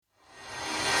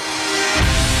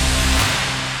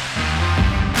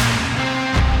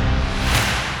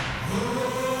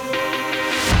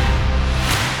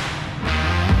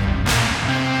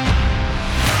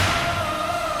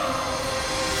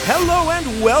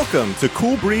Welcome to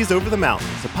Cool Breeze Over the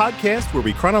Mountains, a podcast where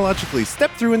we chronologically step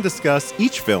through and discuss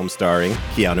each film starring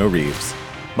Keanu Reeves.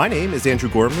 My name is Andrew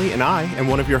Gormley, and I am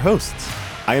one of your hosts.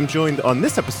 I am joined on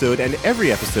this episode and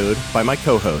every episode by my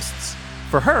co-hosts.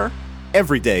 For her,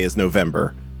 every day is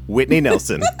November. Whitney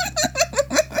Nelson.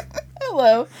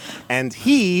 Hello. And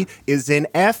he is an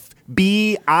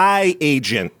FBI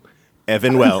agent,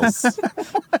 Evan Wells.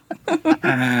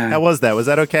 How was that? Was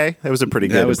that okay? That was a pretty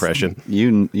good impression.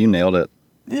 You nailed it.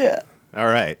 Yeah. All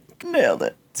right. Nailed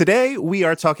it. Today, we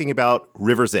are talking about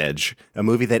River's Edge, a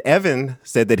movie that Evan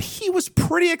said that he was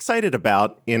pretty excited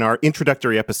about in our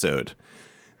introductory episode.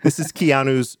 This is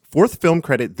Keanu's fourth film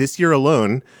credit this year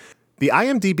alone. The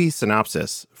IMDb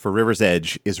synopsis for River's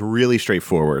Edge is really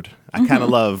straightforward. I kind of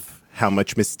love how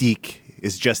much mystique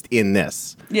is just in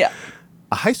this. Yeah.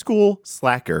 A high school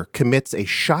slacker commits a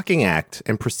shocking act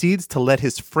and proceeds to let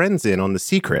his friends in on the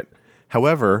secret.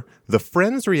 However, the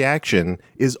friends' reaction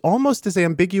is almost as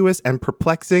ambiguous and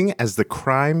perplexing as the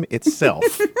crime itself.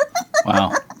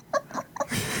 Wow.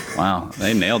 Wow,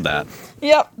 they nailed that.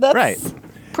 Yep. That's Right.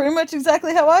 pretty much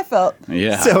exactly how I felt.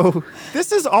 Yeah. So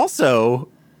this is also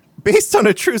based on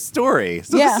a true story.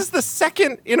 So Yeah. this is the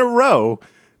second in a row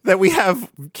that we have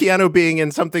Keanu being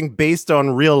in something based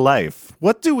on real life.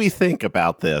 What do we think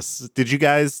about this? Did you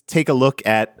guys take a look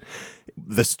at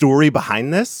the story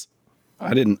behind this?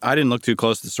 I didn't look too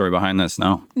close to the story behind this,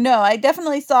 no. No, I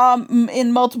definitely saw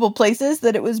in multiple places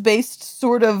that it was based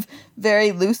sort of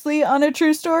very loosely on a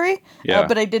true story. Yeah.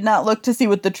 But I did not look to see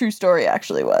what the true story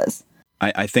actually was.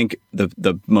 I think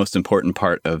the most important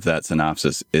part of that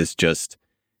synopsis is just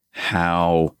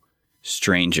how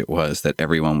strange it was that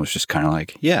everyone was just kind of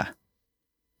like, yeah,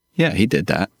 he did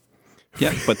that.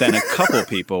 Yeah, but then a couple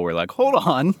people were like, hold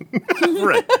on,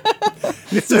 Right.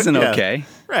 this isn't okay.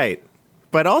 Right.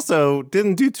 But also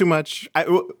didn't do too much.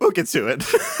 We'll get to it.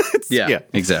 Yeah,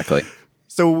 exactly.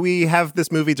 So we have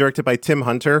this movie directed by Tim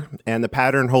Hunter, and the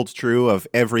pattern holds true of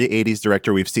every 80s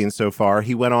director we've seen so far.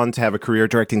 He went on to have a career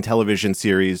directing television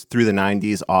series through the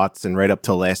 90s, aughts, and right up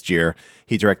till last year.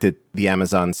 He directed the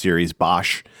Amazon series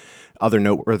Bosch. Other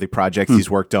noteworthy projects he's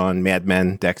worked on, Mad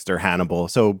Men, Dexter, Hannibal.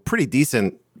 So pretty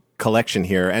decent collection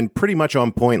here, and pretty much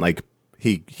on point. Like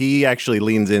he actually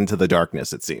leans into the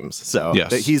darkness, it seems. So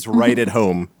Yes. he's right at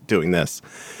home doing this.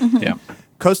 Yeah.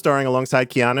 Co-starring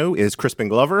alongside Keanu is Crispin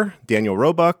Glover, Daniel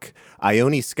Roebuck,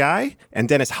 Ione Skye, and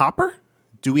Dennis Hopper.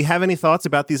 Do we have any thoughts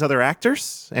about these other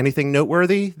actors? Anything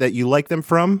noteworthy that you like them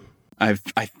from? I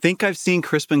think I've seen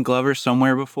Crispin Glover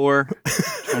somewhere before.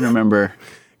 Trying to remember.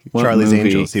 What Charlie's movie.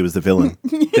 Angels, he was the villain.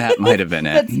 That might have been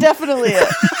it. That's definitely it.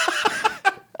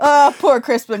 Poor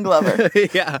Crispin Glover.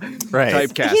 Yeah. Right.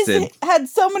 Typecasted. He's had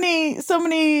so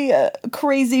many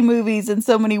crazy movies and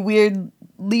so many weird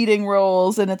leading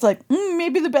roles, and it's like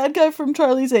maybe the bad guy from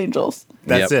Charlie's Angels.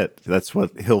 That's Yep. it. That's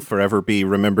what he'll forever be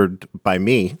remembered by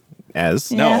me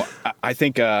as. Yeah. No, I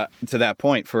think to that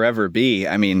point, forever be.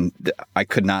 I mean, I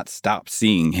could not stop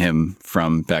seeing him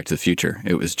from Back to the Future.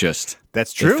 It was just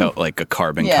That's true. It felt like a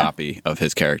carbon Yeah. copy of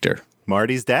his character.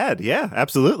 Marty's dad. Yeah,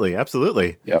 absolutely.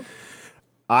 Absolutely. Yep.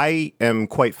 I am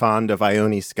quite fond of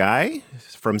Ione Skye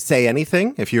from Say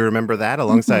Anything, if you remember that,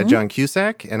 alongside John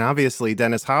Cusack. And obviously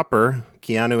Dennis Hopper.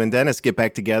 Keanu and Dennis get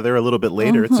back together a little bit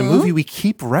later. It's a movie we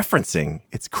keep referencing.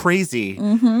 It's crazy.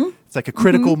 It's like a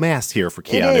critical mass here for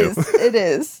Keanu. It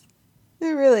is. It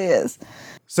really is.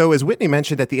 So as Whitney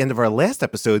mentioned at the end of our last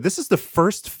episode, this is the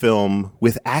first film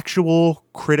with actual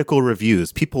critical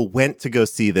reviews. People went to go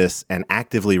see this and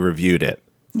actively reviewed it.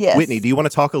 Yes. Whitney, do you want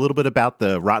to talk a little bit about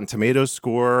the Rotten Tomatoes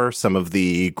score, some of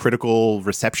the critical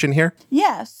reception here?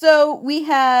 Yeah, so we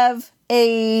have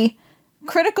a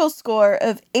critical score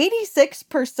of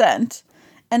 86%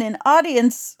 and an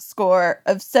audience score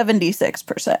of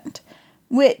 76%,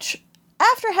 which,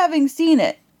 after having seen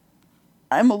it,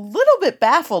 I'm a little bit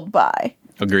baffled by.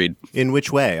 Agreed. In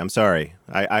which way? I'm sorry.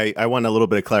 I want a little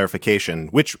bit of clarification.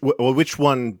 Which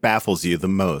one baffles you the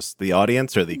most, the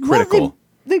audience or the critical? Well,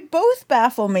 they both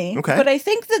baffle me, Okay. but I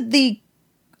think that the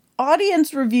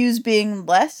audience reviews being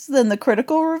less than the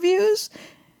critical reviews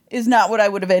is not what I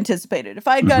would have anticipated. If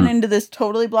I'd gone into this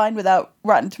totally blind without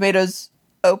Rotten Tomatoes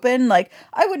open, like,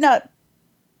 I would not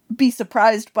be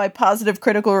surprised by positive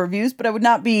critical reviews, but I would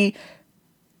not be...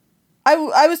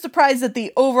 I was surprised that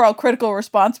the overall critical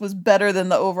response was better than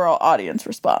the overall audience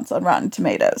response on Rotten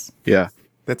Tomatoes. Yeah.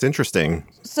 That's interesting.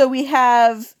 So we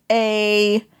have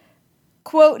a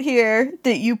quote here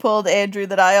that you pulled, Andrew,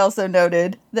 that I also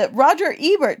noted, that Roger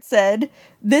Ebert said,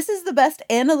 "This is the best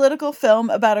analytical film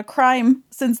about a crime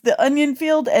since The Onion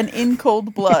Field and In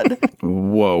Cold Blood."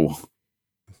 Whoa.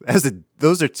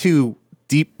 Those are two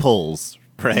deep pulls,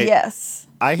 right? Yes.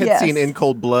 I had Yes. seen In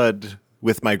Cold Blood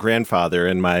with my grandfather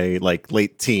in my like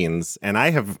late teens, and I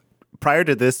have, prior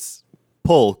to this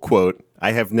pull quote,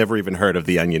 I have never even heard of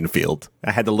The Onion Field.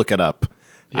 I had to look it up.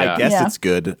 Yeah. I guess Yeah. it's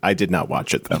good. I did not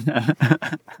watch it though.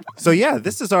 So yeah,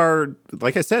 this is our,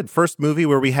 like I said, first movie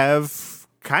where we have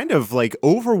kind of like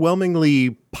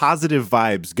overwhelmingly positive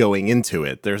vibes going into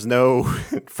it. There's no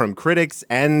from critics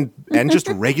and just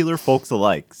regular folks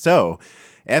alike. So,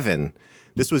 Evan,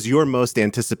 this was your most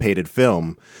anticipated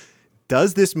film.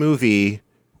 Does this movie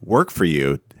work for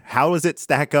you? How does it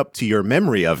stack up to your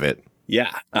memory of it?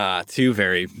 Yeah, two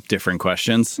very different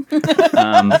questions.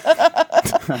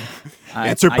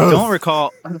 Answer I both. don't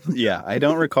recall. Yeah, I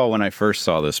don't recall when I first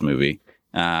saw this movie.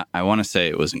 I want to say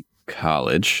it was in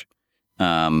college,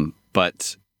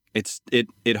 but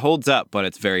it holds up, but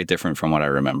it's very different from what I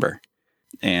remember.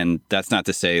 And that's not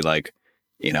to say like,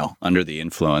 under the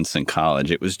influence in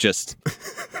college. It was just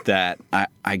that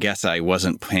I guess I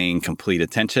wasn't paying complete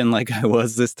attention like I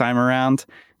was this time around.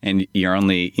 And you're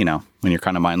only, when you're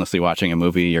kind of mindlessly watching a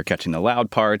movie, you're catching the loud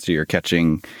parts or you're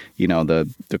catching,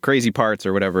 the crazy parts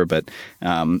or whatever. But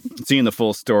seeing the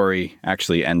full story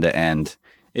actually end to end,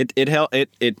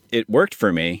 it worked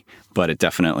for me, but it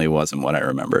definitely wasn't what I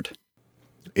remembered.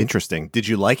 Interesting. Did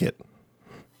you like it?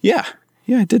 Yeah,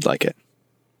 I did like it.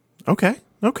 Okay.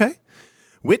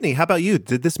 Whitney, how about you?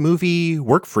 Did this movie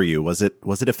work for you? Was it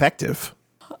effective?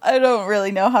 I don't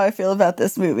really know how I feel about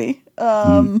this movie.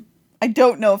 I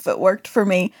don't know if it worked for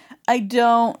me. I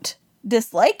don't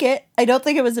dislike it. I don't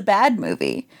think it was a bad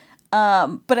movie.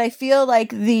 But I feel like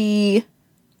the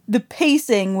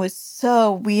pacing was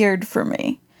so weird for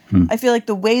me. I feel like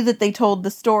the way that they told the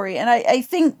story, and I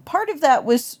think part of that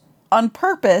was on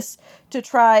purpose to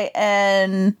try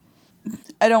and,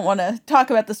 I don't want to talk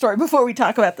about the story before we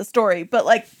talk about the story, but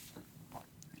like,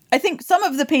 I think some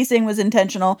of the pacing was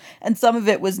intentional and some of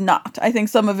it was not. I think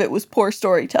some of it was poor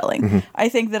storytelling. Mm-hmm. I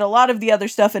think that a lot of the other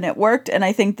stuff in it worked, and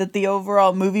I think that the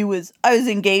overall movie I was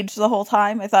engaged the whole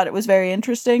time. I thought it was very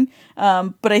interesting.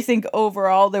 But I think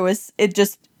overall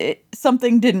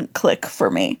something didn't click for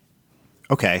me.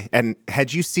 Okay. And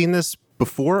had you seen this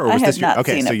before, or I was had this your, not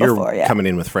okay? seen So it you're before, yeah. coming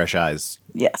in with fresh eyes.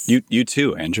 Yes. You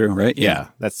too, Andrew, right? Yeah,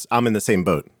 I'm in the same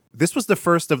boat. This was the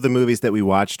first of the movies that we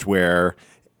watched where,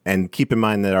 and keep in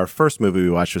mind that our first movie we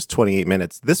watched was 28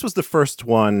 minutes. This was the first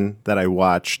one that I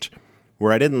watched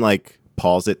where I didn't like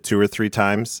pause it 2 or 3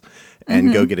 times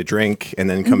and go get a drink and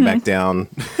then come back down,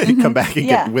 come back and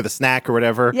Yeah. get with a snack or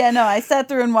whatever. Yeah, no, I sat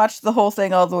through and watched the whole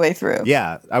thing all the way through.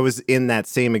 Yeah, I was in that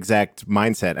same exact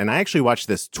mindset. And I actually watched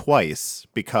this twice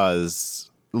because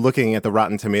looking at the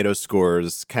Rotten Tomatoes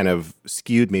scores kind of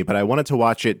skewed me, but I wanted to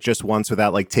watch it just once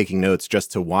without like taking notes,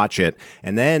 just to watch it.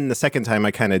 And then the second time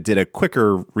I kind of did a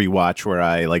quicker rewatch where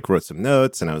I like wrote some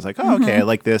notes and I was like, oh, okay, I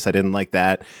like this. I didn't like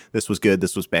that. This was good.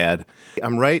 This was bad.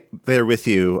 I'm right there with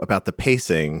you about the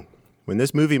pacing. When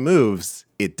this movie moves,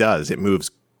 it does. It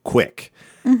moves quick.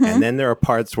 And then there are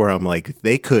parts where I'm like,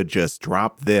 they could just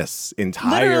drop this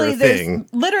entire thing.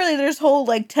 There's whole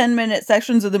like 10-minute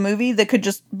sections of the movie that could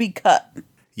just be cut.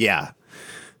 Yeah.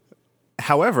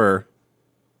 However,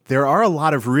 there are a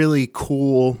lot of really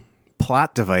cool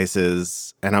plot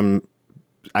devices, and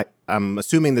I'm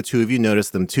assuming the two of you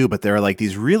noticed them too, but there are like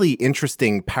these really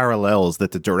interesting parallels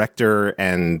that the director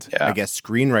and I guess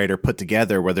screenwriter put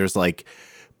together where there's like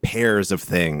pairs of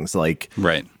things, like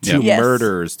Right. two Yes.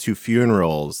 murders, two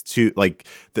funerals, two like,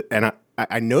 and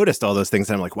I noticed all those things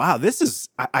and I'm like, wow,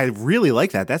 I really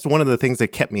like that. That's one of the things that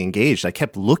kept me engaged. I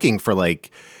kept looking for like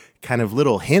kind of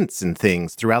little hints and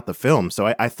things throughout the film.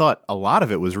 So I thought a lot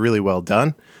of it was really well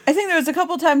done. I think there was a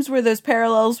couple times where those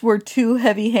parallels were too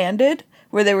heavy-handed,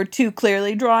 where they were too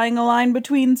clearly drawing a line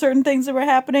between certain things that were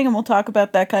happening, and we'll talk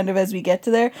about that kind of as we get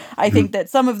to there. I think that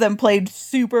some of them played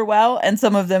super well, and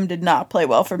some of them did not play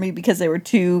well for me because they were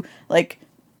too, like,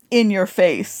 in your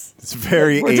face. It's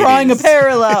very We're drawing a 80s.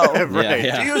 parallel. Right.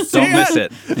 Yeah. Do you see Don't miss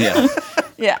it. Yeah.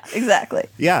 Yeah, exactly.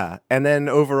 Yeah. And then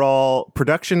overall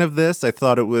production of this, I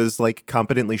thought it was like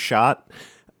competently shot.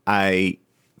 I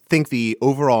think the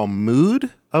overall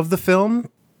mood of the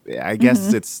film, I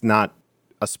guess it's not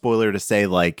a spoiler to say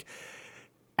like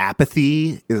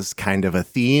apathy is kind of a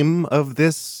theme of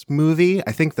this movie.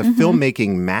 I think the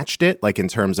filmmaking matched it, like in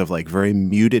terms of like very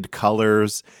muted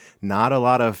colors, not a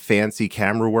lot of fancy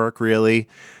camera work really.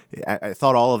 I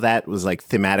thought all of that was like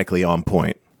thematically on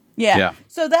point. Yeah. Yeah.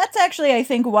 So that's actually, I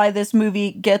think, why this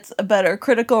movie gets a better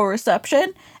critical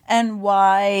reception, and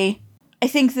why I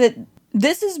think that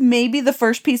this is maybe the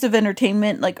first piece of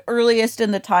entertainment, like earliest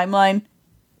in the timeline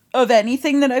of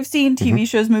anything that I've seen, TV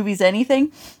shows, movies,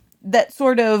 anything, that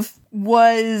sort of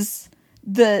was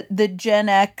the Gen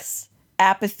X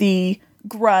apathy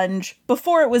grunge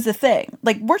before it was a thing.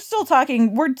 Like, we're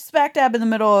smack dab in the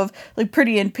middle of like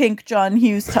Pretty in Pink, John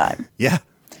Hughes time. Yeah.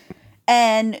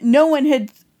 And no one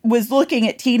was looking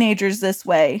at teenagers this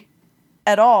way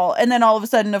at all. And then all of a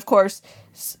sudden, of course,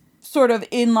 sort of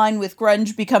in line with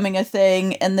grunge becoming a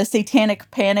thing and the satanic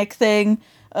panic thing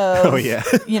of,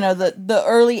 the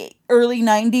early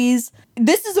 90s.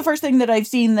 This is the first thing that I've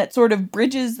seen that sort of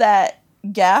bridges that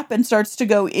gap and starts to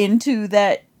go into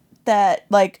that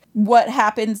like what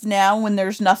happens now when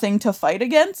there's nothing to fight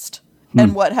against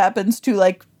and what happens to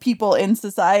like people in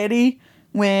society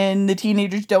when the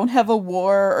teenagers don't have a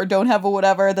war or don't have a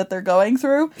whatever that they're going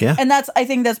through. Yeah. And I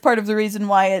think that's part of the reason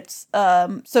why it's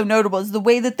so notable is the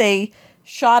way that they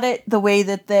shot it, the way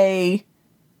that they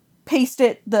paced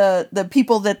it, the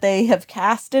people that they have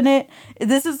cast in it.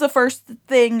 This is the first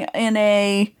thing in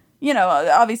a,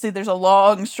 obviously there's a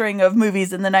long string of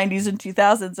movies in the 90s and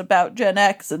 2000s about Gen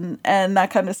X and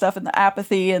that kind of stuff and the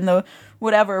apathy and the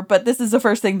whatever, but this is the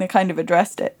first thing that kind of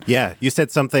addressed it. Yeah, you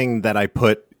said something that I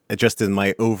put just in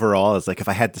my overall, is like if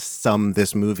I had to sum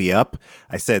this movie up,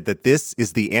 I said that this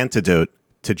is the antidote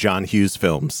to John Hughes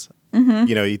films. Mm-hmm.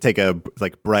 You take a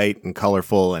like bright and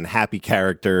colorful and happy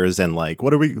characters and like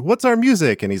what's our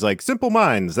music? And he's like, Simple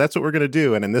Minds, that's what we're gonna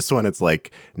do. And in this one it's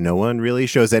like no one really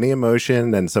shows any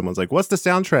emotion, and someone's like, what's the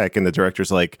soundtrack? And the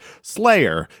director's like,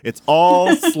 Slayer. It's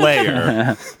all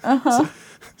Slayer.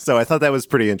 So I thought that was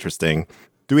pretty interesting.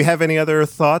 Do we have any other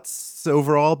thoughts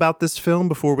overall about this film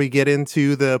before we get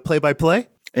into the play-by-play?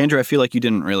 Andrew, I feel like you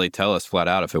didn't really tell us flat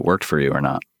out if it worked for you or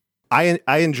not. I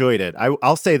enjoyed it.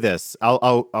 I'll say this.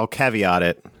 I'll caveat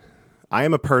it. I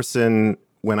am a person,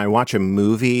 when I watch a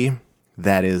movie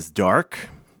that is dark,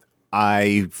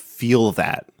 I feel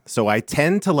that. So I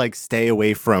tend to like stay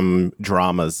away from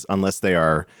dramas unless they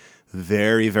are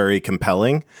very, very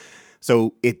compelling.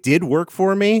 So it did work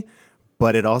for me,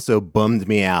 but it also bummed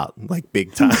me out like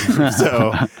big time.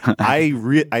 So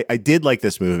I did like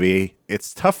this movie.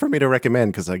 It's tough for me to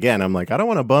recommend because, again, I'm like, I don't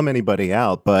want to bum anybody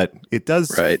out, but it does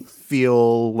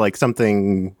feel like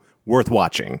something worth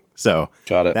watching. So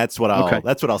got it. That's what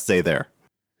I'll say there.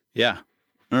 Yeah.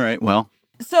 All right. Well,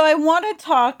 so I want to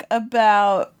talk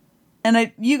about,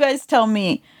 and you guys tell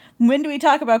me, when do we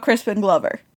talk about Crispin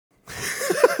Glover?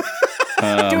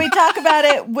 Do we talk about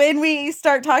it when we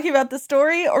start talking about the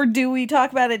story, or do we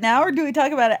talk about it now, or do we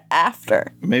talk about it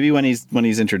after? Maybe when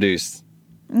he's introduced.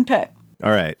 Okay.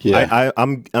 All right. Yeah.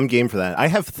 I'm game for that. I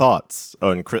have thoughts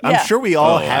on Chris. I'm sure we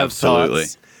all have absolutely.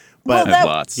 thoughts. But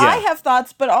lots. I have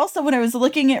thoughts, but also when I was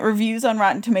looking at reviews on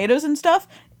Rotten Tomatoes and stuff,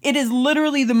 it is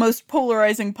literally the most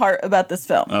polarizing part about this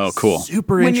film. Oh, cool.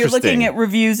 Super when interesting. You're looking at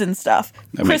reviews and stuff,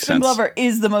 That makes Crispin sense. Glover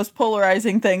is the most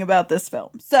polarizing thing about this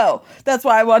film. So that's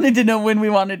why I wanted to know when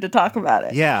we wanted to talk about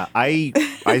it. Yeah, I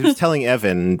was telling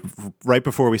Evan right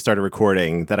before we started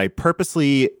recording that I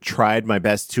purposely tried my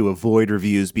best to avoid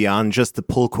reviews beyond just the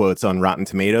pull quotes on Rotten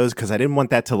Tomatoes because I didn't want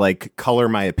that to like color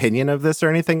my opinion of this or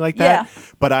anything like that. Yeah,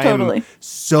 but I am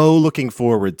so looking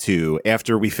forward to,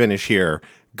 after we finish here,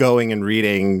 going and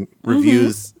reading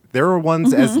reviews. There were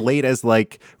ones as late as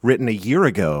like written a year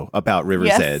ago about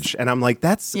River's Edge. And I'm like,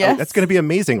 that's going to be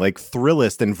amazing. Like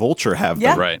Thrillist and Vulture have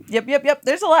them. Right. Yep.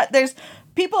 There's a lot.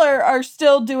 People are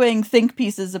still doing think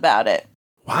pieces about it.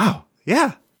 Wow.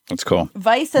 Yeah. That's cool.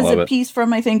 Vice has a piece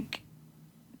from, I think,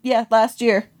 last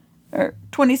year or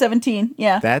 2017.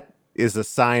 Yeah. That is a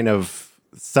sign of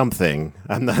something.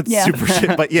 I'm not super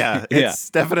sure, but it's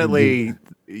definitely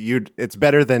it's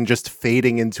better than just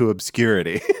fading into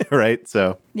obscurity, right?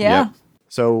 So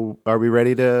So are we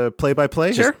ready to play by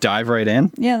play? Just dive right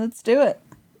in. Yeah, let's do it.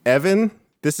 Evan,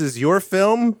 this is your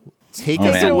film. Take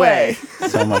us away.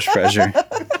 So much pressure.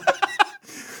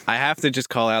 I have to just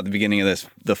call out the beginning of this.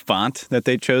 The font that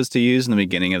they chose to use in the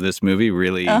beginning of this movie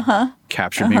really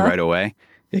captured me right away.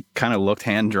 It kind of looked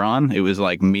hand-drawn. It was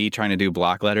like me trying to do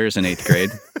block letters in 8th grade.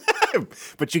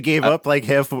 But you gave up like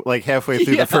halfway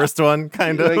through the first one,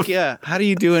 kind of. Like, how do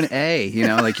you do an A?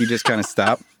 You just kind of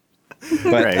stop.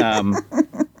 But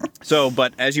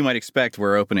but as you might expect,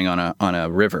 we're opening on a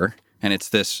river, and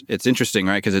it's interesting,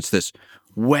 right? Because it's this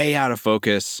way out of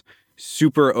focus,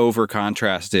 super over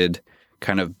contrasted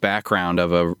kind of background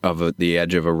of the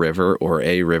edge of a river or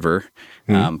a river.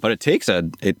 But it takes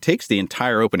the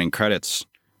entire opening credits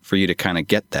for you to kind of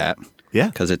get that. Yeah.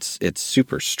 Because it's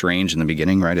super strange in the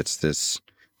beginning, right? It's this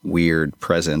weird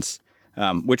presence,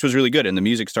 which was really good. And the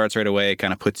music starts right away. It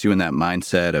kind of puts you in that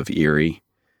mindset of eerie.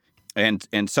 And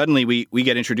suddenly we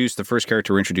get introduced. The first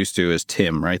character we're introduced to is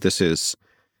Tim, right? This is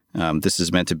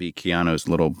meant to be Keanu's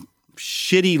little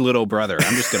shitty little brother.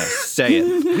 I'm just going to say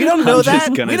it. We don't know I'm just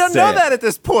that. gonna We don't say know it. that at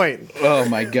this point. Oh,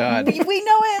 my God. We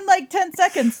know it in like 10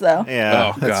 seconds, though.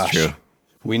 Yeah, Oh, that's gosh. true.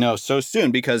 We know so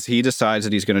soon because he decides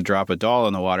that he's going to drop a doll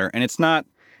in the water. And it's not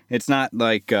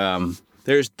like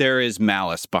there is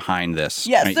malice behind this.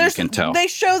 Yes, right? You can tell. They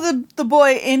show the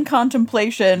boy in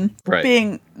contemplation, Right.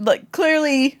 being like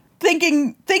clearly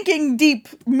thinking deep,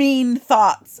 mean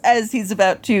thoughts as he's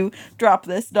about to drop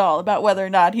this doll about whether or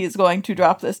not he's going to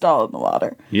drop this doll in the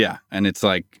water. Yeah, and it's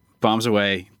like bombs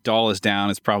away, doll is down.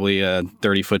 It's probably a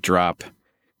 30-foot drop,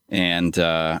 and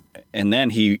then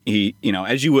he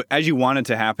as you want it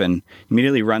to happen,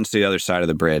 immediately runs to the other side of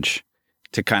the bridge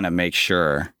to kind of make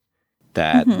sure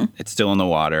that it's still in the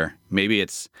water. Maybe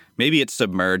it's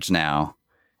submerged now.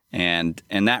 And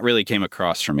that really came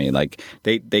across for me. Like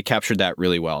they captured that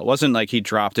really well. It wasn't like he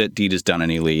dropped it, deed is done,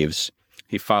 and he leaves.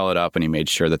 He followed up and he made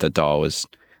sure that the doll was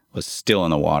still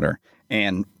in the water.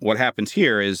 And what happens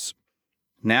here is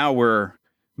now we're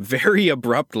very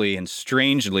abruptly and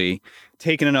strangely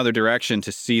taken another direction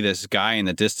to see this guy in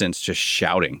the distance just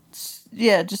shouting.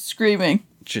 Yeah, just screaming.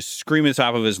 Just screaming at the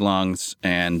top of his lungs.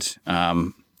 And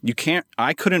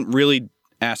I couldn't really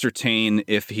ascertain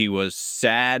if he was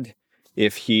sad,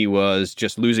 if he was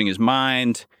just losing his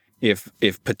mind, if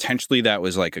potentially that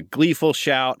was like a gleeful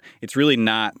shout. It's really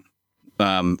not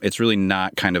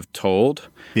kind of told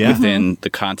within the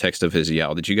context of his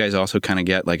yell. Did you guys also kind of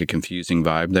get like a confusing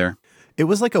vibe there? It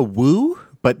was like a woo,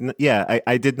 but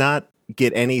I did not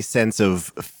get any sense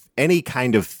of any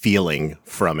kind of feeling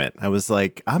from it. I was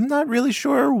like, I'm not really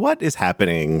sure what is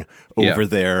happening over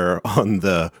there on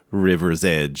the river's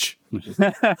edge.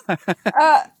 I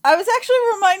was actually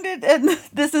reminded, and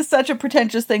this is such a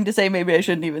pretentious thing to say, maybe I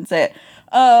shouldn't even say it.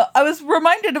 I was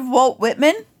reminded of Walt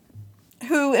Whitman,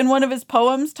 who in one of his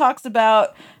poems talks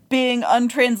about being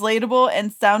untranslatable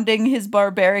and sounding his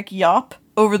barbaric yawp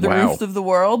over the roofs of the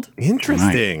world.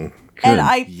 Interesting. And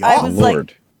I was Lord.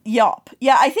 like, yawp.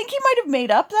 Yeah, I think he might have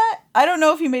made up that. I don't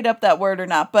know if he made up that word or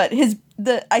not, but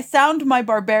I sound my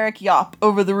barbaric yawp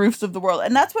over the roofs of the world,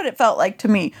 and that's what it felt like to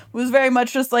me. It was very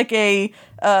much just like a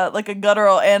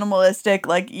guttural, animalistic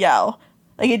like yell.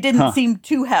 Like it didn't seem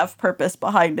to have purpose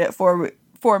behind it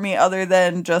for me, other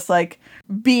than just like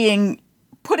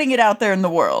putting it out there in the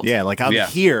world. Yeah, like I'm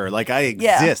here, like I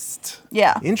exist.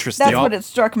 Yeah, Interesting. That's what it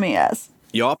struck me as.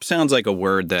 Yawp sounds like a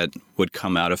word that would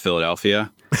come out of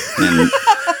Philadelphia,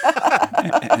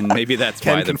 and maybe that's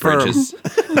why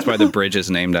the bridge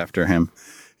is named after him.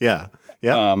 Yeah.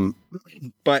 Yeah.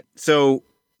 But so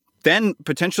then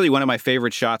potentially one of my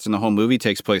favorite shots in the whole movie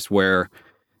takes place where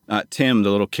Tim, the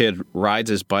little kid, rides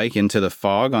his bike into the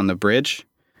fog on the bridge,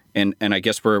 and I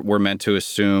guess we're meant to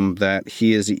assume that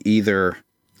he is either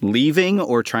leaving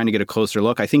or trying to get a closer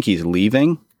look. I think he's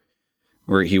leaving,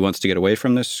 where he wants to get away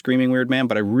from this screaming weird man.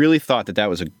 But I really thought that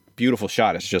was a beautiful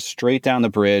shot. It's just straight down the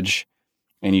bridge,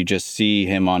 and you just see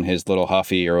him on his little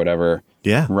Huffy or whatever,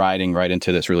 riding right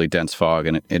into this really dense fog,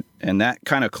 and that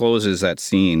kind of closes that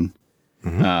scene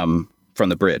from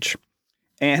the bridge.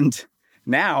 And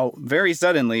now, very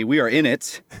suddenly, we are in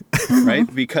it,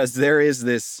 right? Because there is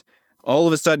this. All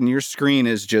of a sudden, your screen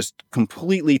is just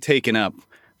completely taken up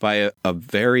by a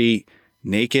very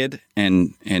naked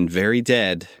and very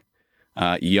dead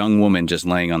young woman just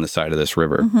laying on the side of this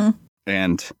river.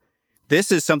 And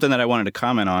this is something that I wanted to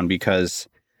comment on because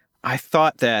I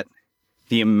thought that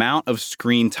the amount of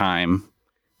screen time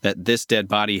that this dead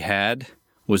body had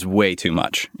was way too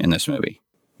much in this movie.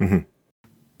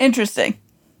 Interesting.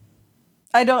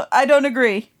 I don't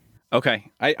agree.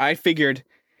 Okay. I figured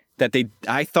that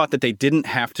I thought that they didn't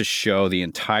have to show the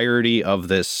entirety of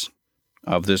this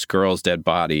girl's dead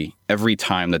body every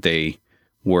time that they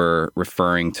were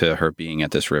referring to her being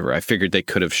at this river. I figured they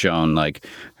could have shown like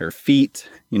her feet,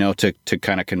 to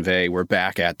kind of convey we're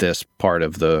back at this part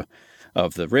of the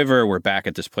river. We're back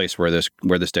at this place where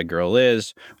this dead girl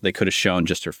is. They could have shown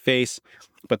just her face,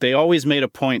 but they always made a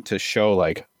point to show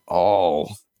like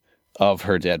all of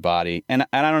her dead body. And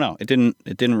I don't know. It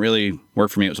didn't really work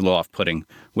for me. It was a little off-putting.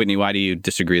 Whitney, why do you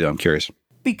disagree though? I'm curious.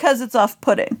 Because it's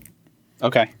off-putting.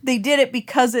 Okay. They did it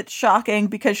because it's shocking,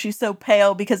 because she's so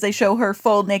pale, because they show her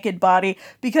full naked body,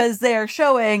 because they are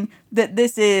showing that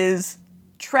this is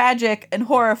tragic and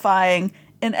horrifying,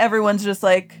 and everyone's just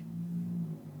like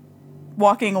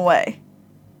walking away.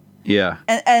 Yeah.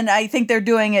 And I think they're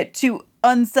doing it to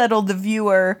unsettle the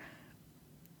viewer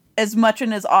as much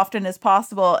and as often as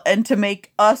possible, and to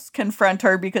make us confront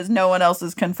her because no one else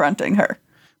is confronting her.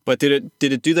 But did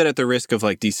it do that at the risk of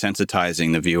like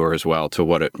desensitizing the viewer as well to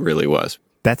what it really was?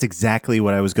 That's exactly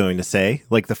what I was going to say.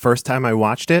 Like the first time I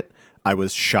watched it, I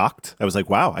was shocked. I was like,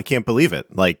 wow, I can't believe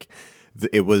it. Like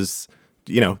It was,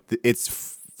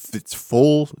 it's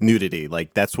full nudity.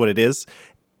 Like, that's what it is.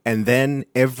 And then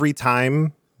every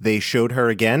time they showed her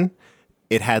again,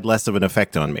 it had less of an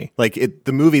effect on me. Like,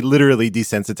 the movie literally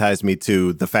desensitized me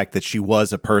to the fact that she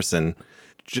was a person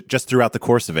just throughout the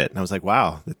course of it. And I was like,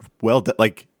 wow, well,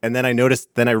 like, and then I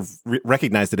noticed, then I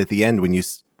recognized it at the end when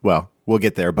well, we'll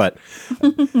get there. But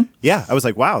yeah, I was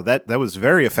like, wow, that was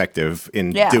very effective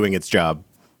in doing its job.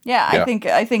 Yeah, I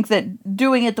think that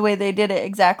doing it the way they did it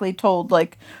exactly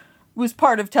was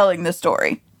part of telling the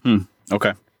story.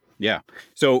 Okay. Yeah.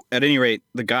 So at any rate,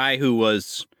 the guy who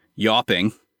was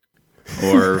yawping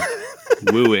or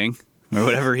wooing or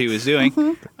whatever he was doing,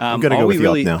 I'm going to go with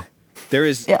you now. There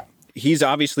is, he's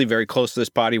obviously very close to this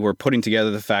body. We're putting together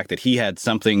the fact that he had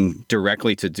something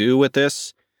directly to do with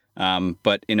this,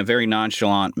 but in a very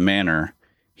nonchalant manner,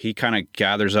 he kind of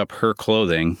gathers up her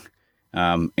clothing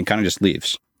and kind of just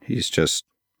leaves. He's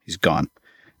gone.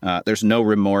 There's no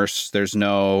remorse. There's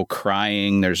no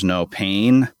crying. There's no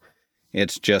pain.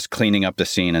 It's just cleaning up the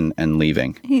scene and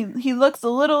leaving. He looks a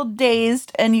little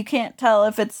dazed, and you can't tell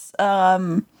if it's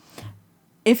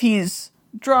if he's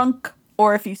drunk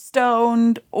or if he's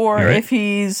stoned or if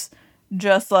he's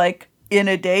just like in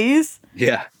a daze.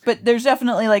 Yeah. But there's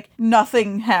definitely like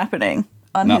nothing happening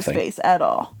on his face at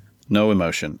all. No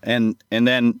emotion. And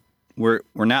then we're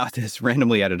now at this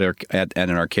randomly at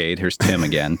an arcade. Here's Tim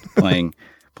again playing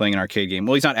an arcade game.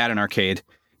 Well, he's not at an arcade.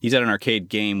 He's at an arcade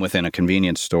game within a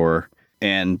convenience store.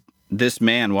 And this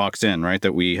man walks in, right,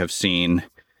 that we have seen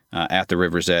at the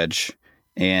river's edge.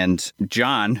 And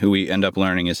John, who we end up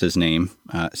learning is his name,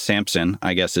 Samson,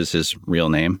 I guess is his real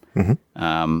name.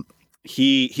 Mm-hmm.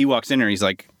 He walks in and he's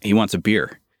like, he wants a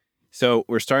beer. So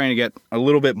we're starting to get a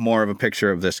little bit more of a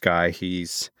picture of this guy.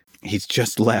 He's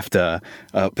just left a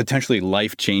potentially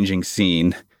life-changing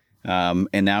scene.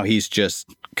 And now he's just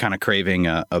kind of craving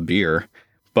a beer.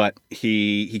 But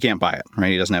he can't buy it, right?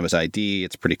 He doesn't have his ID.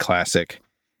 It's pretty classic.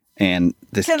 And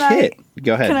this kid,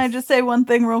 go ahead. Can I just say one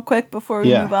thing real quick before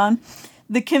we move on?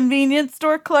 The convenience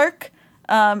store clerk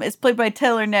is played by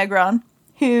Taylor Negron,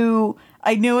 who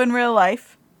I knew in real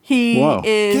life. He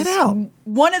is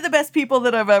one of the best people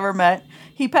that I've ever met.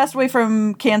 He passed away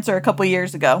from cancer a couple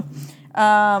years ago.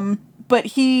 But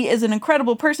he is an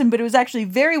incredible person, but it was actually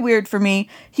very weird for me.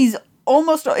 He's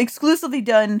almost exclusively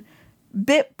done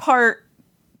bit part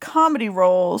comedy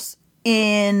roles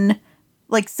in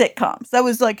like sitcoms. That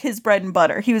was like his bread and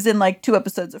butter. He was in like 2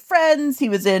 episodes of Friends. He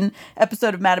was in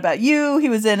episode of Mad About You. He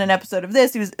was in an episode of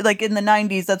this. He was like in the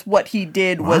 90s. That's what he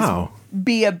did was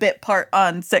be a bit part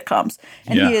on sitcoms.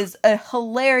 And he is a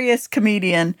hilarious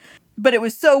comedian. But it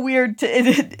was so weird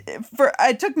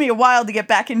it took me a while to get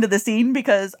back into the scene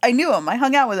because I knew him. I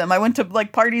hung out with him. I went to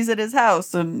like parties at his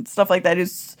house and stuff like that.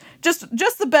 He's just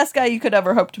the best guy you could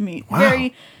ever hope to meet. Wow.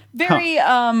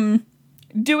 Very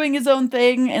doing his own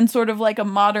thing in sort of like a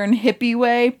modern hippie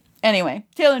way. Anyway,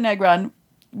 Taylor Negron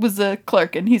was a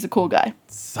clerk and he's a cool guy.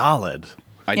 Solid.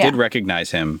 I did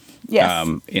recognize him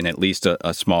in at least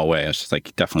a small way. I was just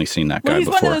like, definitely seen that guy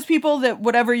before. He's one of those people that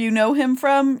whatever you know him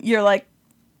from, you're like,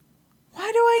 why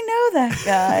do I know that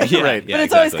guy? Right. But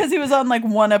it's always because he was on like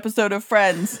 1 episode of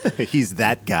Friends. He's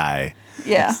that guy.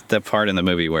 Yeah. It's the part in the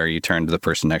movie where you turn to the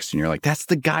person next to you and you're like, that's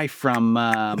the guy from...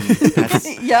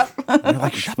 Yep. You're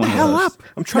like, shut the hell up.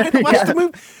 I'm trying to watch the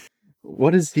movie.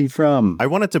 What is he from? I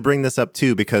wanted to bring this up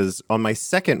too because on my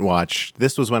second watch,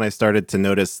 this was when I started to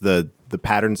notice the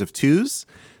patterns of twos.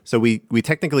 So we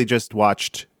technically just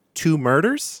watched 2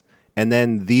 murders and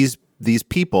then these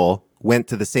people went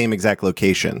to the same exact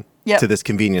location to this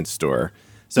convenience store.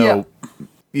 So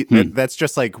that's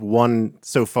just like one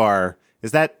so far.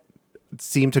 Is that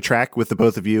seem to track with the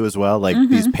both of you as well? Like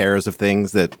these pairs of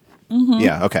things that,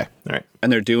 yeah, okay, all right.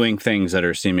 And they're doing things that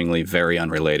are seemingly very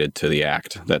unrelated to the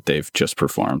act that they've just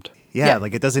performed. Yeah,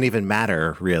 like it doesn't even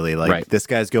matter really. Like this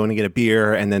guy's going to get a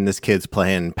beer and then this kid's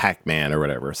playing Pac-Man or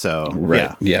whatever.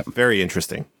 So yeah, very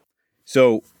interesting.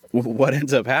 So what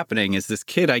ends up happening is this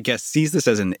kid, I guess, sees this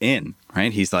as an in,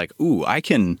 right? He's like, ooh, I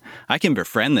can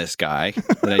befriend this guy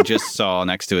that I just saw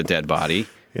next to a dead body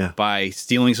by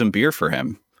stealing some beer for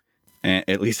him. And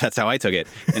at least that's how I took it.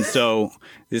 And so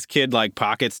this kid like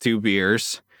pockets 2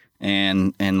 beers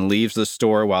and leaves the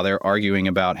store while they're arguing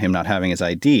about him not having his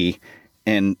ID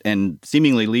and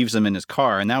seemingly leaves them in his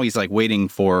car. And now he's like waiting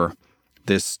for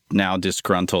this now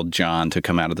disgruntled John to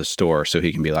come out of the store so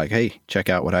he can be like, hey, check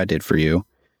out what I did for you.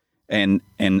 And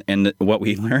what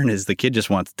we learn is the kid just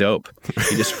wants dope.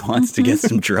 He just wants to get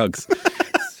some drugs.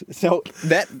 So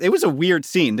it was a weird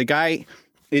scene. The guy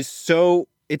is so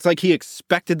it's like he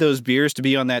expected those beers to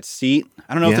be on that seat.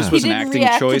 I don't know if this He was an didn't acting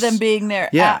react choice. to them being there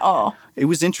Yeah. at all. It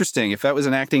was interesting if that was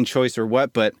an acting choice or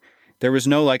what, but there was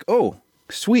no like, oh,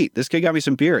 sweet, this kid got me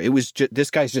some beer. It was this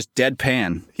guy's just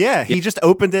deadpan. Yeah, he just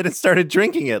opened it and started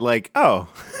drinking it like, oh,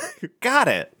 got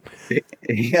it.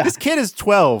 Yeah. This kid is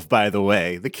 12, by the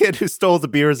way. The kid who stole the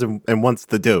beers and wants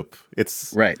the dope.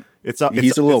 It's Right. It's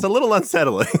He's a little- it's a little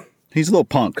unsettling. He's a little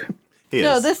punk. He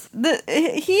No, is.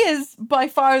 he is by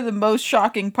far the most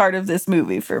shocking part of this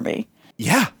movie for me.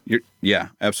 Yeah. Yeah,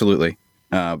 absolutely.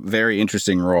 Very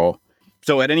interesting role.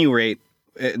 So at any rate,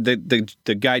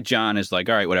 the guy John is like,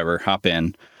 all right, whatever, hop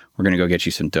in. We're gonna go get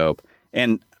you some dope.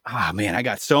 And man, I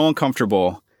got so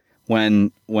uncomfortable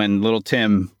when little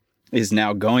Tim is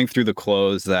now going through the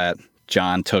clothes that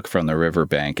John took from the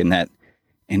riverbank, and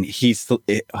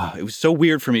it was so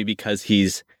weird for me because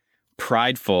he's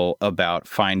prideful about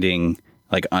finding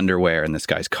like underwear in this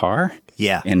guy's car.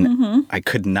 Yeah. And I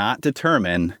could not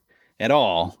determine at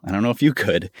all, I don't know if you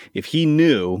could, if he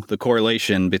knew the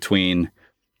correlation between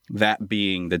that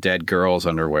being the dead girl's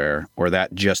underwear or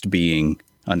that just being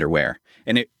underwear.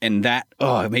 And it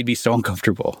made me so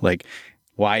uncomfortable. Like,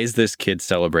 why is this kid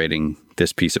celebrating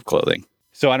this piece of clothing?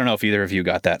 So I don't know if either of you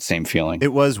got that same feeling.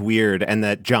 It was weird, and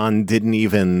that John didn't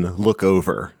even look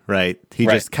over, right? He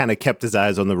Right. just kind of kept his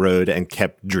eyes on the road and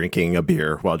kept drinking a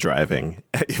beer while driving.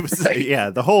 It was,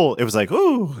 it was like,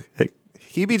 ooh,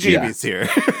 heebie-jeebies here.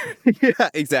 Yeah,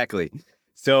 exactly.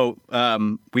 So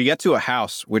we get to a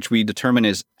house, which we determine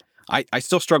is, I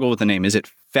still struggle with the name. Is it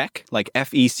Feck? Like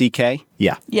F-E-C-K?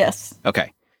 Yeah. Yes.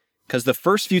 Okay. Because the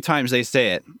first few times they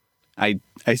say it, I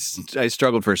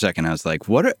struggled for a second. I was like,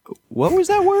 what was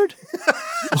that word?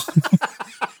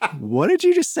 What did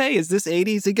you just say? Is this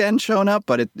 80s again showing up?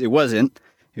 But it wasn't.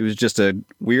 It was just a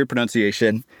weird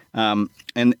pronunciation. And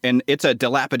it's a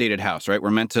dilapidated house, right?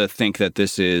 We're meant to think that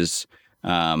this is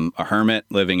a hermit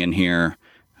living in here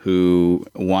who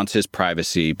wants his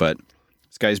privacy, but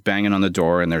this guy's banging on the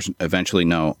door and there's eventually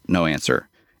no answer.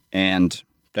 And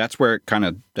that's where it kind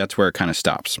of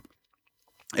stops.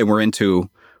 And we're into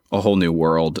a whole new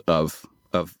world of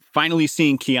finally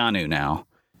seeing Keanu now.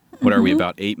 What are we,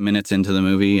 about 8 minutes into the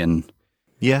movie? And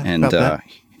about that.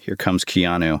 Here comes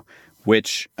Keanu,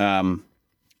 which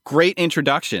great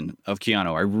introduction of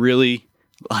Keanu.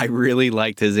 I really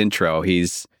liked his intro.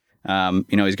 He's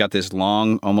he's got this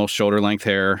long, almost shoulder length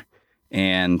hair,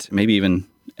 and maybe even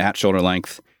at shoulder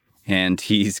length. And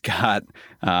he's got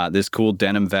this cool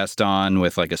denim vest on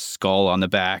with like a skull on the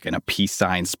back and a peace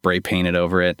sign spray painted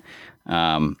over it,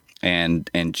 and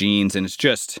jeans. And it's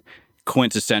just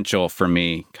quintessential for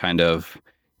me, kind of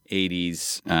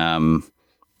 80s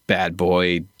bad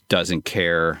boy, doesn't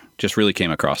care, just really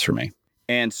came across for me.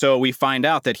 And so we find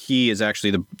out that he is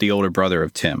actually the older brother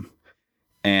of Tim.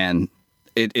 And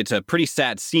it's a pretty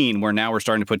sad scene where now we're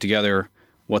starting to put together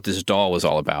what this doll was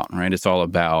all about, right? It's all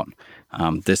about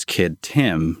this kid,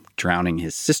 Tim, drowning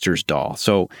his sister's doll.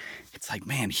 So it's like,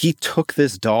 man, he took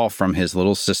this doll from his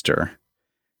little sister,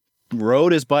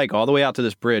 rode his bike all the way out to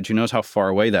this bridge. Who knows how far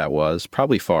away that was?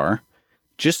 Probably far.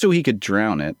 Just so he could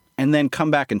drown it and then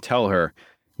come back and tell her.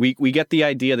 We get the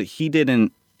idea that he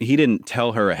didn't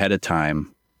tell her ahead of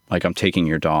time, like, I'm taking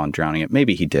your doll and drowning it.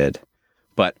 Maybe he did.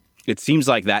 But it seems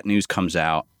like that news comes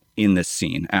out in this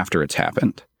scene after it's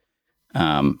happened.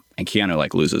 And Keanu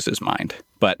like loses his mind.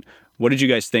 But what did you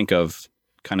guys think of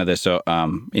kind of this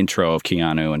intro of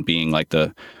Keanu and being like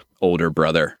the older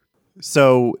brother?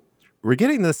 So we're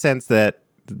getting the sense that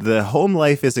the home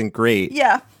life isn't great.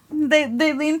 Yeah.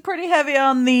 They lean pretty heavy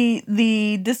on the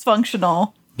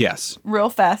dysfunctional Yes. real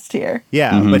fast here.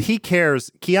 Yeah, but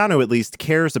Keanu at least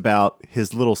cares about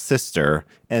his little sister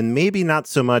and maybe not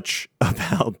so much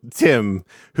about Tim,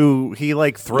 who he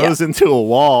like throws into a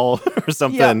wall or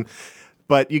something. Yeah.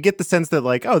 But you get the sense that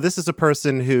like, oh, this is a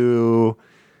person who,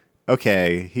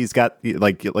 okay, he's got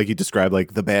like you described,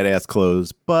 like the badass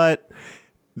clothes, but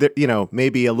there,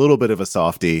 maybe a little bit of a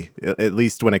softie, at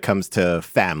least when it comes to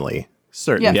family,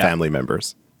 certain Yeah. family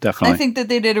members. Definitely. I think that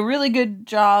they did a really good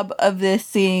job of this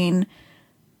scene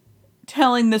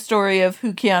telling the story of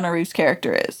who Keanu Reeves'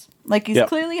 character is. Like, he's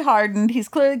clearly hardened. He's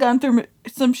clearly gone through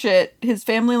some shit. His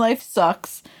family life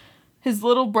sucks. His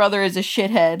little brother is a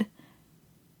shithead.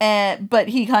 But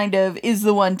he kind of is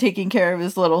the one taking care of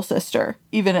his little sister,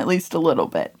 even at least a little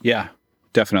bit. Yeah,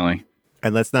 definitely.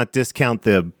 And let's not discount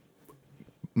the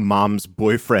mom's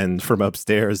boyfriend from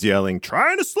upstairs yelling,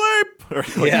 trying to sleep, or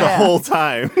like the whole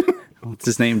time. What's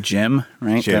his name? Jim,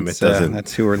 right? Jim,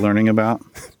 That's who we're learning about.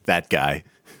 That guy.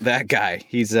 That guy.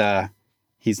 He's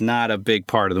not a big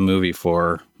part of the movie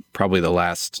for probably the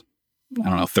last,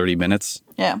 30 minutes.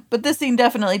 Yeah, but this scene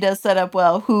definitely does set up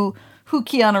well who who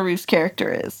Keanu Reeves'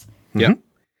 character is. Yep.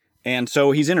 And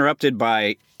so he's interrupted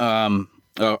by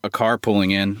a car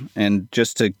pulling in, and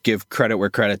just to give credit where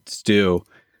credit's due,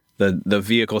 the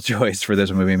vehicle choice for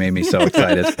this movie made me so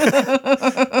excited.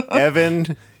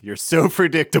 Evan, you're so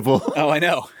predictable. Oh, I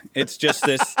know. It's just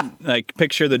this, like,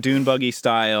 picture the dune buggy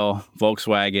style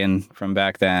Volkswagen from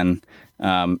back then.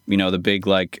 The big,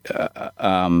 like,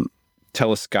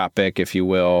 telescopic, if you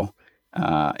will,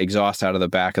 exhaust out of the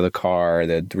back of the car.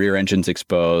 The rear engine's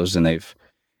exposed, and they've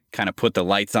kind of put the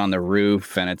lights on the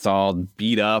roof, and it's all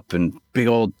beat up and big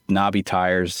old knobby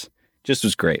tires. Just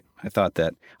was great. I thought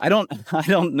that. I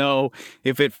don't know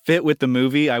if it fit with the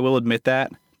movie. I will admit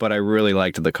that, but I really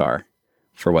liked the car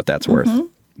for what that's worth,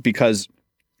 because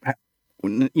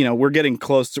we're getting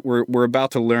close. We're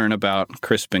about to learn about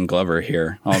Crispin Glover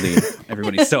here.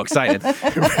 Everybody's so excited, but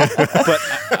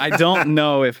I don't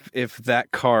know if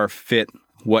that car fit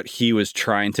what he was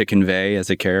trying to convey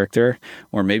as a character,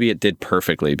 or maybe it did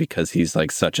perfectly because he's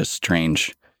like such a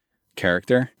strange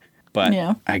character. But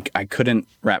yeah. I couldn't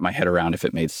wrap my head around if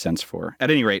it made sense for her. At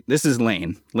any rate, this is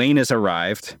Lane. Lane has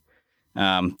arrived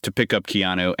to pick up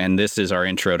Keanu, and this is our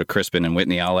intro to Crispin and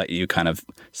Whitney. I'll let you kind of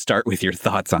start with your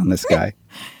thoughts on this guy.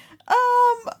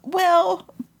 Well,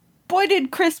 boy,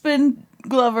 did Crispin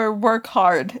Glover work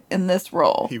hard in this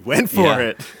role. He went for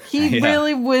it. He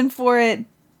really went for it,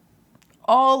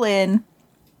 all in,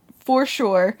 for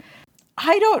sure.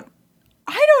 I don't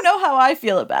know how I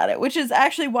feel about it, which is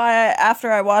actually why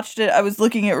after I watched it, I was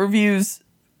looking at reviews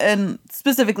and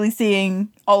specifically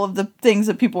seeing all of the things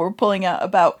that people were pulling out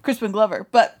about Crispin Glover.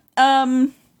 But,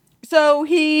 so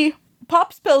he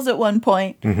pops pills at one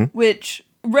point, which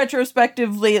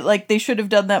retrospectively, like, they should have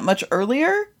done that much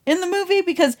earlier in the movie,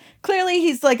 because clearly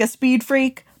he's like a speed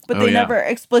freak, but they never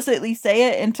explicitly say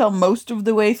it until most of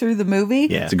the way through the movie.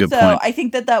 Yeah, it's a good point. So I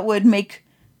think that would make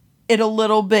it a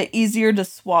little bit easier to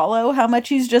swallow how much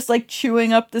he's just like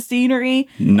chewing up the scenery.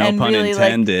 No and pun really,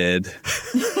 intended.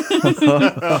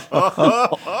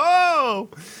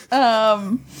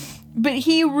 But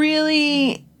he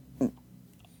really,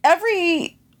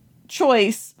 every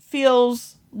choice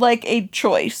feels like a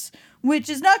choice, which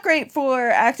is not great for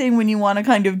acting when you want to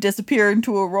kind of disappear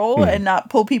into a role and not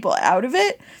pull people out of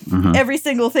it. Every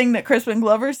single thing that Crispin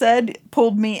Glover said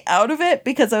pulled me out of it,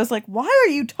 because I was like, why are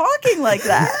you talking like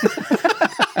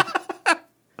that?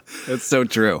 That's so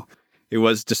true. It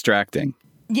was distracting.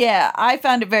 Yeah, I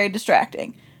found it very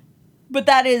distracting. But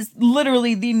that is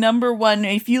literally the number one.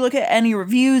 If you look at any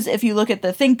reviews, if you look at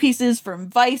the think pieces from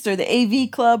Vice or the AV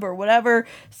Club or whatever,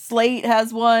 Slate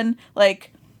has one,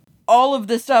 like all of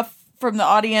the stuff from the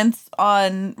audience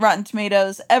on Rotten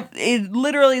Tomatoes,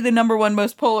 literally the number one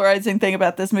most polarizing thing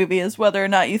about this movie is whether or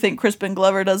not you think Crispin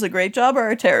Glover does a great job or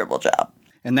a terrible job.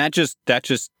 And that just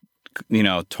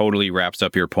totally wraps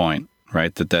up your point,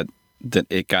 right? That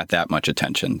it got that much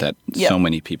attention, that so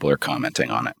many people are commenting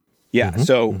on it. Yeah.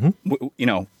 So,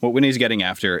 what Whitney's getting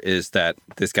after is that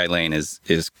this guy Lane is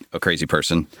a crazy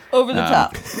person. Over the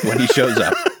top. When he shows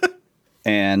up.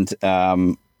 And,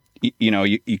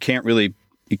 you can't really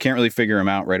figure him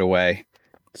out right away.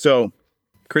 So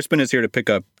Crispin is here to pick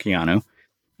up Keanu,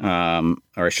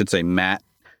 or I should say Matt.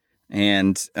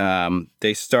 And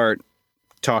they start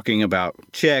talking about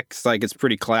chicks, like it's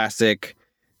pretty classic.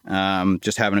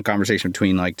 Just having a conversation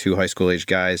between like two high school age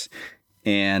guys.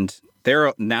 And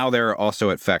they're also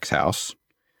at Feck's house.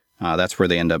 That's where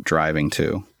they end up driving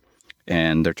to.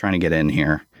 And they're trying to get in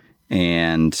here.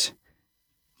 And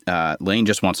Lane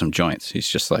just wants some joints. He's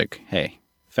just like, hey,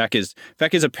 Feck is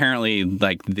apparently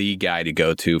like the guy to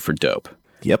go to for dope.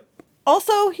 Yep.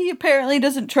 Also, he apparently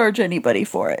doesn't charge anybody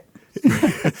for it.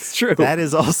 It's true. That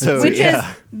is also, which is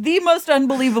the most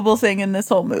unbelievable thing in this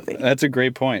whole movie. That's a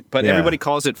great point. But everybody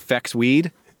calls it Feck's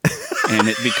weed. And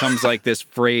it becomes like this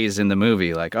phrase in the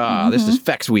movie, like, this is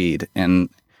Feck's weed. And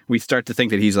we start to think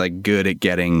that he's like good at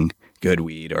getting good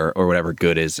weed or whatever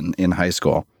good is in high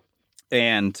school.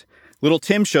 And little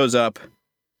Tim shows up,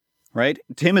 right?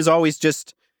 Tim is always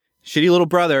just, shitty little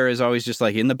brother is always just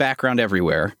like in the background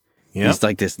everywhere. Yep. He's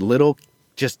like this little,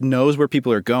 just knows where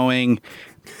people are going,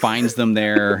 finds them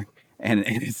there. And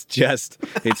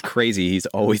it's crazy. He's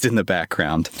always in the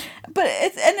background. But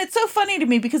it's so funny to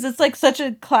me because it's like such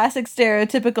a classic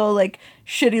stereotypical like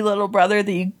shitty little brother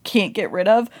that you can't get rid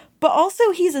of. But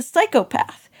also he's a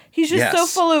psychopath. He's just so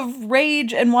full of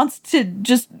rage and wants to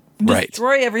just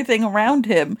destroy everything around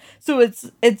him. So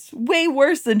it's way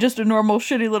worse than just a normal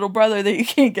shitty little brother that you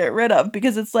can't get rid of,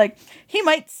 because it's like he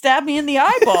might stab me in the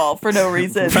eyeball for no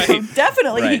reason. So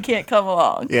definitely he can't come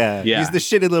along. Yeah. He's the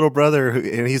shitty little brother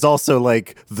and he's also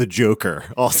like the Joker.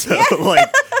 Also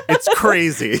like It's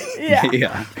crazy. Yeah.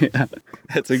 Yeah.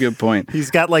 That's a good point.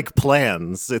 He's got like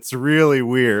plans. It's really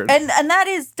weird. And that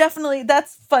is definitely,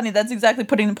 that's funny. That's exactly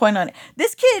putting the point on it.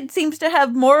 This kid seems to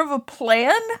have more of a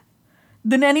plan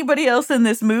than anybody else in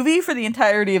this movie for the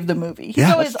entirety of the movie. He's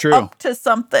Yeah, always that's true. up to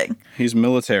something. He's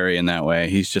military in that way.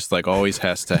 He's just like always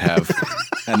has to have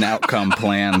an outcome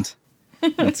planned.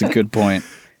 That's a good point.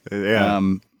 Yeah.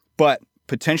 But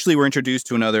potentially we're introduced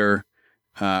to another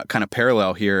kind of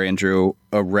parallel here, Andrew,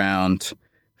 around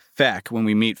Feck. When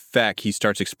we meet Feck, he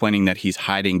starts explaining that he's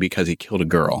hiding because he killed a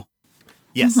girl.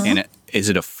 Yes. And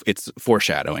it's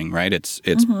foreshadowing, right? It's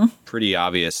pretty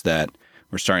obvious that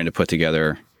we're starting to put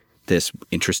together this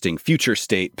interesting future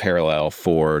state parallel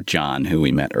for John, who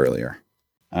we met earlier.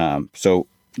 So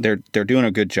they're doing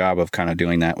a good job of kind of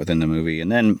doing that within the movie.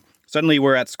 And then suddenly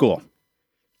we're at school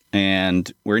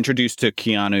and we're introduced to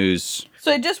Keanu's.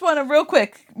 So I just want to real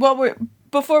quick,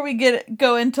 before we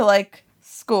go into like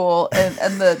school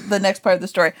and the next part of the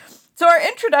story. So our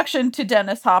introduction to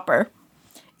Dennis Hopper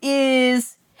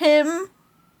is him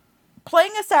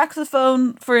playing a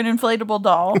saxophone for an inflatable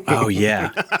doll. Oh,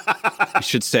 yeah. I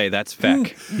should say that's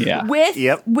Feck. Yeah.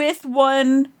 With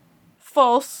one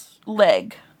false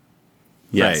leg.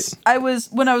 Yes.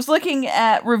 When I was looking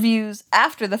at reviews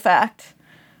after the fact,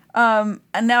 and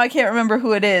now I can't remember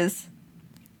who it is.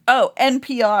 Oh,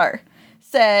 NPR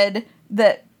said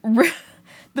that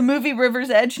the movie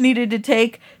River's Edge needed to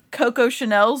take Coco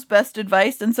Chanel's best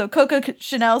advice. And so Coco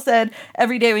Chanel said,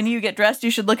 every day when you get dressed, you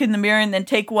should look in the mirror and then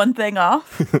take one thing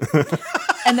off.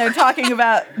 And they're talking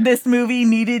about this movie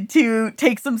needed to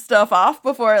take some stuff off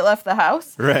before it left the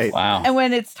house. Right. Wow. And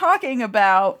when it's talking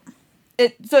about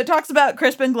it, so it talks about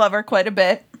Crispin Glover quite a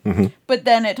bit, but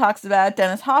then it talks about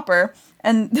Dennis Hopper.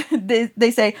 And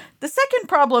they say, the second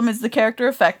problem is the character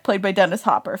of Feck, played by Dennis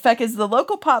Hopper. Feck is the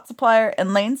local pot supplier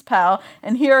and Lane's pal,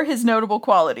 and here are his notable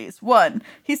qualities. 1,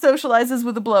 he socializes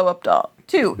with a blow-up doll.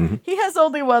 2, he has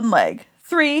only one leg.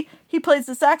 3, he plays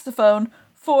the saxophone.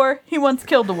 4, he once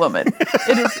killed a woman.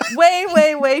 It is way,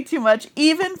 way, way too much,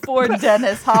 even for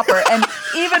Dennis Hopper. And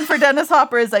even for Dennis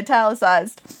Hopper is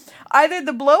italicized. Either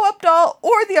the blow-up doll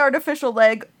or the artificial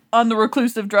leg on the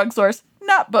reclusive drug source.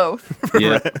 Not both.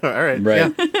 Yeah. All right.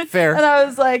 Right. Yeah. Fair. And I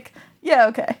was like, yeah,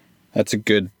 okay. That's a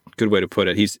good way to put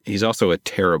it. He's also a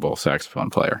terrible saxophone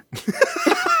player.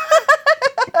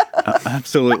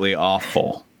 Absolutely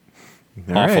awful.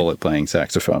 Awful at playing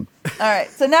saxophone. All right.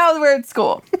 So now we're at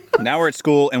school. Now we're at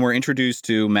school and we're introduced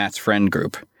to Matt's friend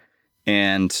group.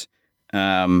 And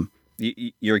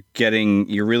you're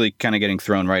really kind of getting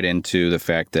thrown right into the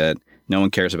fact that no one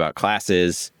cares about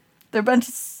classes. They're a bunch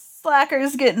of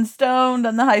slackers getting stoned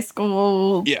on the high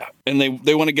school. Yeah. And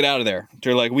they want to get out of there.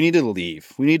 They're like, we need to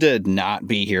leave. We need to not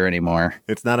be here anymore.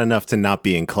 It's not enough to not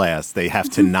be in class. They have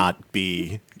to not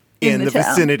be in the town.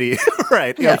 vicinity.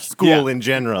 Right. Yeah. School in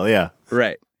general. Yeah.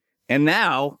 Right. And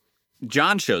now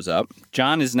John shows up.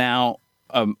 John is now,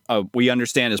 we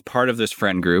understand, is part of this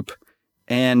friend group.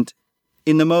 And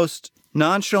in the most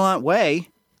nonchalant way,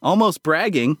 almost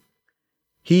bragging,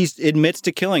 he admits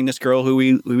to killing this girl who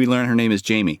we learn her name is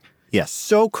Jamie. Yes.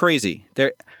 So crazy.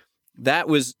 That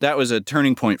was a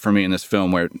turning point for me in this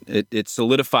film where it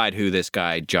solidified who this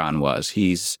guy John was.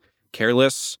 He's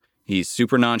careless. He's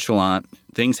super nonchalant.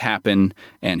 Things happen,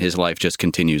 and his life just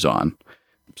continues on.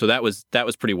 So that was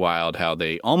pretty wild how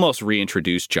they almost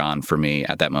reintroduced John for me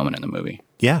at that moment in the movie.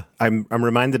 Yeah. I'm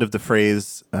reminded of the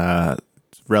phrase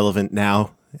relevant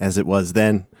now as it was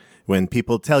then. When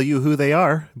people tell you who they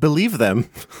are, believe them.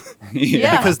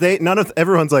 Yeah. Because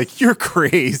everyone's like, you're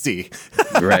crazy.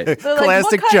 Right. They're like,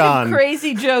 Classic what kind John. of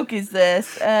crazy joke is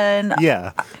this? And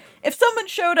Yeah. if someone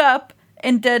showed up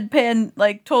and deadpan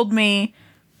like told me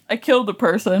I killed a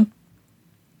person,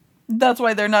 that's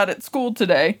why they're not at school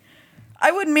today,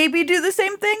 I would maybe do the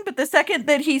same thing. But the second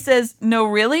that he says, no,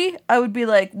 really, I would be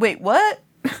like, wait, what?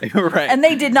 Right. And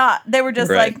they did not. They were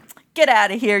just Right. like, get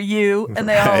out of here, you. And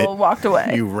they Right. all walked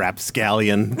away. You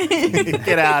rapscallion.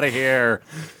 Get out of here.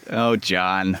 Oh,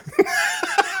 John.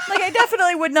 Like, I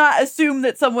definitely would not assume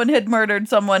that someone had murdered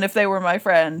someone if they were my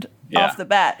friend off the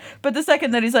bat. But the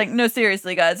second that he's like, no,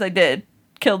 seriously, guys, I did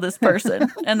kill this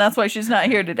person. And that's why she's not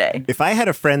here today. If I had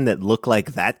a friend that looked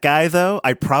like that guy, though,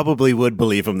 I probably would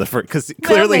believe him the first. Because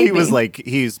clearly he was like,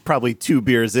 he's probably 2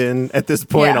 beers in at this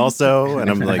point Yeah. also. And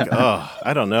I'm like, oh,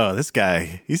 I don't know. This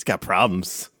guy, he's got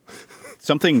problems.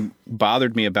 Something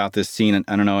bothered me about this scene, and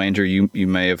I don't know, Andrew, you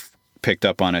may have picked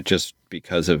up on it just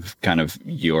because of kind of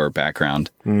your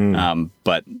background.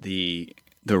 But the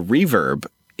reverb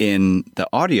in the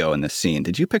audio in this scene,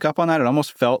 did you pick up on that? It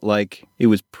almost felt like it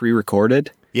was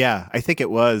pre-recorded. Yeah, I think it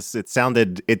was. It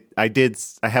sounded I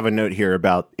have a note here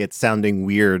about it sounding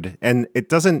weird, and it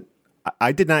doesn't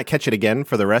I did not catch it again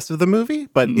for the rest of the movie,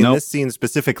 but in Nope. this scene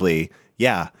specifically,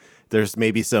 yeah, there's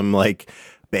maybe some like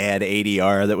bad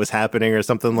ADR that was happening or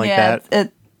something like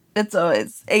that. It's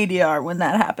always ADR when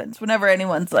that happens. Whenever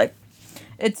anyone's like,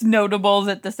 it's notable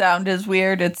that the sound is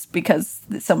weird, it's because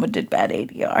someone did bad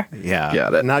ADR. Yeah.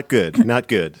 Yeah, Not good. Not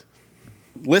good.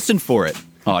 Listen for it,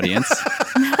 audience.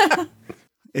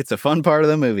 It's a fun part of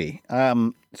the movie.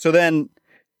 So then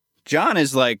John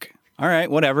is like, all right,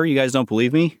 whatever. You guys don't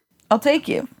believe me? I'll take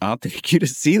you. I'll take you to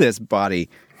see this body.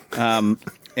 And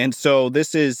so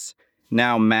this is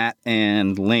now Matt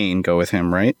and Lane go with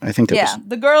him, right? I think that was...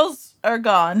 The girls are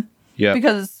gone. Yeah.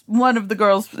 Because one of the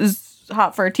girls is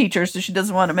hot for a teacher, so she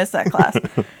doesn't want to miss that class.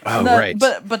 Right.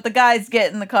 But the guys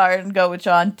get in the car and go with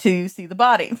John to see the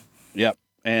body. Yep.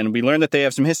 And we learn that they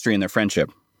have some history in their friendship,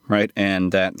 right?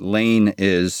 And that Lane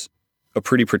is a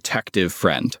pretty protective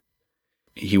friend.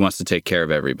 He wants to take care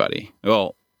of everybody.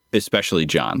 Well, especially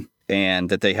John. And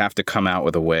that they have to come up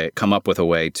with a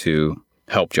way to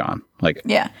help John.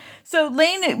 Yeah. So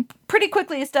Lane pretty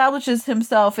quickly establishes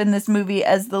himself in this movie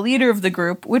as the leader of the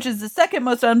group, which is the second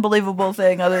most unbelievable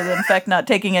thing other than Feck not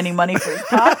taking any money for his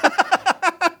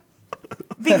pot.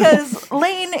 Because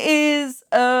Lane is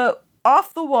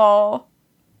off the wall,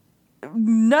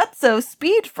 nutso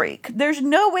speed freak. There's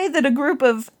no way that a group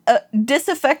of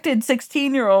disaffected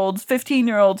 16-year-olds,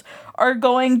 15-year-olds are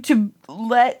going to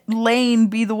let Lane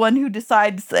be the one who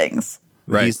decides things.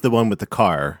 Right. He's the one with the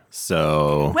car,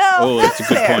 so... Well, that's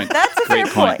that's a good fair. point. That's a Great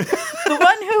fair point. point.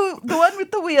 The one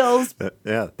with the wheels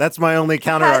Yeah, that's my only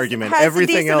counter argument. has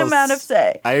Everything a decent else, amount of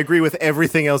say. I agree with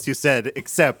everything else you said,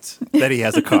 except that he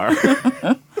has a car.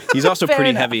 He's also Fair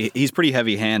pretty enough. heavy. He's pretty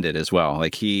heavy-handed as well.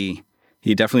 Like he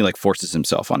definitely like forces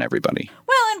himself on everybody.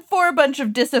 Well, and for a bunch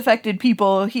of disaffected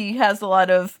people, he has a lot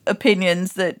of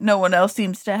opinions that no one else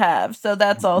seems to have. So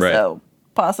that's also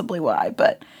possibly why.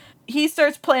 But he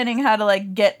starts planning how to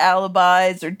like get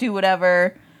alibis or do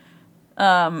whatever.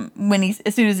 As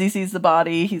soon as he sees the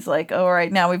body, he's like, "All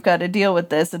right, now we've got to deal with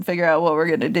this and figure out what we're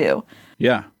gonna do."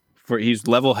 Yeah. He's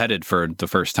level-headed for the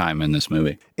first time in this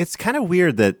movie. It's kind of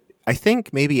weird that I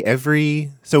think maybe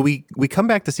so we come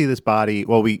back to see this body.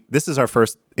 Well, this is our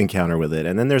first encounter with it,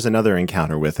 and then there's another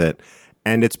encounter with it,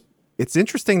 and it's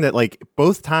interesting that like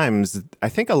both times I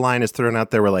think a line is thrown out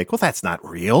there. We're like, well, that's not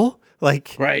real.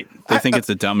 Like, Right. They think it's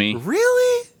a dummy.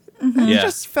 really? It Yeah.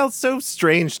 just felt so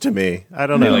strange to me. I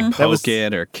don't They know. like That was- poke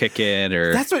it or kick it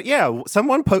or... That's what. Yeah,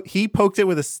 someone he poked it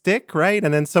with a stick, right,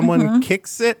 and then someone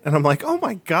kicks it, and I'm like, oh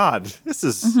my god, this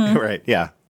is right. Yeah,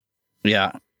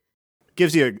 Yeah.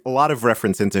 gives you a lot of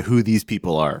reference into who these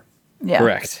people are. Yeah,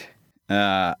 Correct.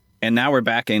 And now we're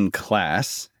back in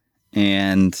class,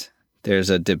 and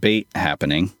there's a debate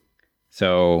happening.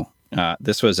 So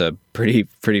this was a pretty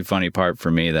funny part for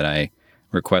me that I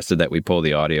requested that we pull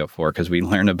the audio for, because we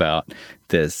learn about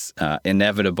this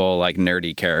inevitable, like,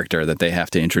 nerdy character that they have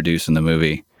to introduce in the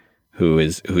movie,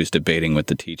 who's debating with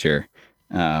the teacher.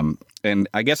 And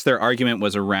I guess their argument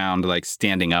was around like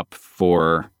standing up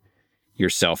for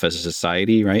yourself as a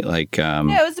society, right? Like, Yeah,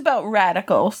 it was about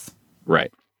radicals.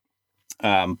 right.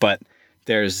 But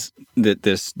there's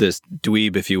this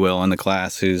dweeb, if you will, in the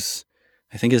class who's,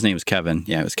 I think his name is Kevin.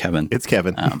 Yeah, it was Kevin. It's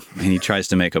Kevin. And he tries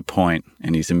to make a point,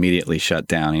 and he's immediately shut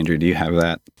down. Andrew, do you have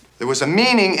that? There was a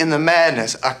meaning in the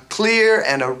madness, a clear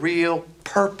and a real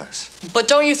purpose. But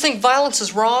don't you think violence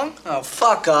is wrong? Oh,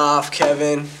 fuck off,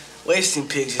 Kevin. Wasting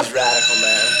pigs is radical,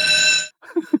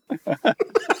 man.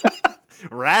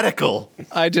 Radical.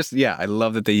 I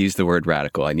love that they used the word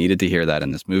radical. I needed to hear that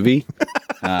in this movie.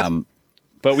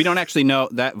 But we don't actually know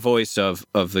that voice of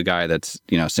the guy that's,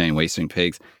 saying wasting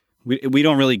pigs. We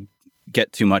don't really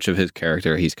get too much of his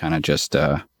character. He's kind of just,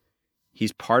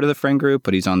 he's part of the friend group,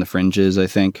 but he's on the fringes, I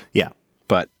think. Yeah.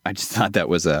 But I just thought that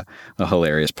was a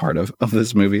hilarious part of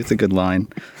this movie. It's a good line.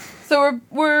 So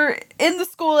we're in the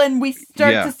school and we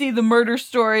start Yeah. to see the murder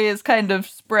story is kind of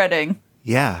spreading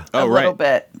Yeah. a little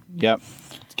bit. Yep.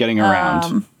 It's getting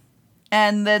around.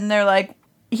 And then they're like,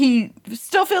 he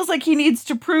still feels like he needs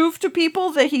to prove to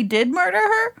people that he did murder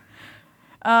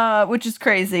her, which is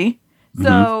crazy.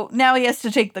 So now he has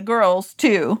to take the girls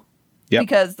too, Yep.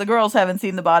 because the girls haven't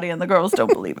seen the body and the girls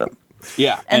don't believe him.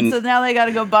 Yeah. And so now they got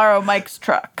to go borrow Mike's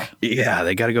truck. Yeah,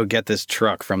 they got to go get this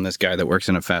truck from this guy that works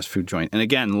in a fast food joint. And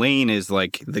again, Lane is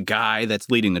like the guy that's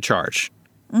leading the charge.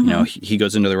 He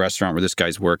goes into the restaurant where this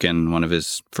guy's working, one of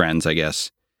his friends, I guess.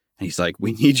 And he's like,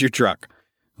 we need your truck.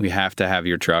 We have to have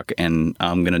your truck, and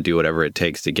I'm going to do whatever it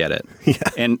takes to get it. Yeah.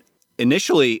 And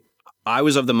initially, I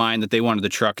was of the mind that they wanted the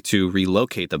truck to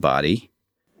relocate the body.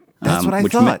 That's what I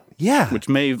which thought. Yeah. which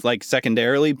may have like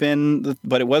secondarily been,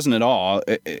 but it wasn't at all.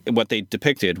 What they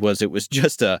depicted was it was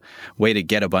just a way to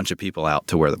get a bunch of people out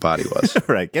to where the body was.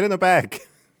 Right. Get in the back.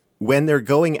 When they're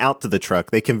going out to the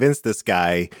truck, they convince this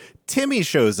guy. Timmy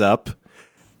shows up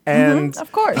and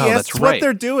of course. he Oh, asks that's what right.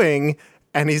 they're doing.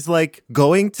 And he's like,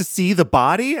 going to see the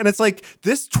body? And it's like,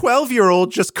 this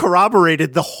 12-year-old just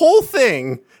corroborated the whole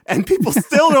thing, and people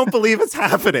still don't believe it's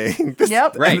happening.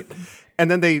 Yep. Right.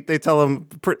 And then they tell him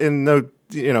in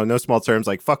no small terms,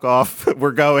 like, fuck off,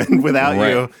 we're going without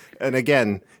Right. you. And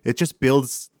again, it just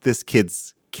builds this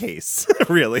kid's case,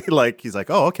 really. Like, he's like,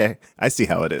 oh, okay, I see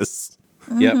how it is.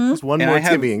 Yep. It's one And more I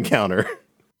have- Timmy encounter.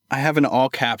 I have in all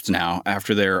caps now,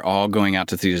 after they're all going out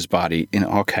to see his body, in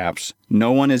all caps,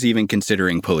 no one is even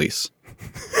considering police.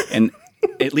 And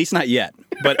at least not yet.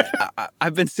 But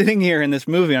I've been sitting here in this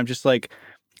movie, and I'm just like,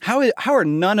 how are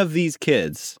none of these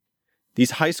kids,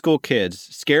 these high school kids,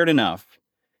 scared enough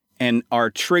and are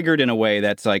triggered in a way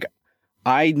that's like,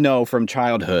 I know from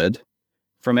childhood,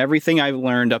 from everything I've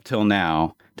learned up till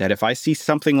now, that if I see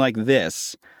something like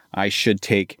this, I should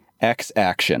take X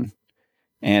action.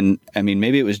 And I mean,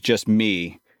 maybe it was just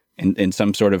me in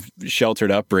some sort of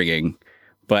sheltered upbringing,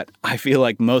 but I feel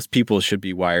like most people should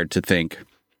be wired to think,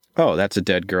 oh, that's a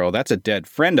dead girl. That's a dead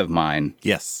friend of mine.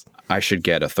 Yes. I should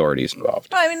get authorities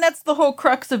involved. I mean, that's the whole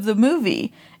crux of the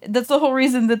movie. That's the whole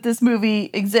reason that this movie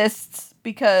exists,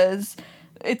 because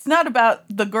it's not about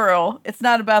the girl. It's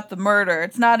not about the murder.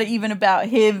 It's not even about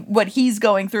him, what he's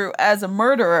going through as a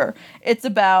murderer. It's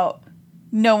about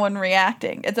no one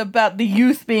reacting. It's about the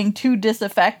youth being too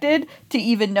disaffected to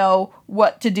even know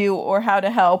what to do or how to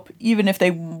help. Even if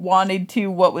they wanted to,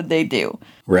 what would they do?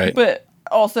 Right. But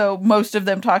also, most of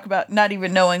them talk about not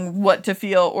even knowing what to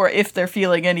feel or if they're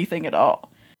feeling anything at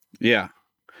all. Yeah.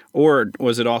 Or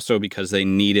was it also because they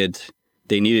needed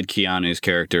Keanu's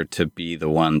character to be the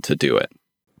one to do it?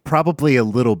 Probably a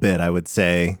little bit, I would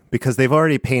say, because they've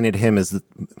already painted him as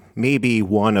maybe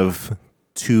one of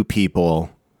two people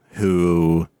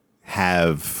who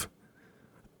have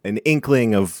an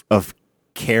inkling of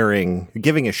caring,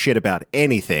 giving a shit about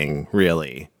anything,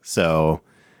 really. So,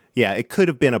 yeah, it could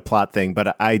have been a plot thing,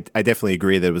 but I definitely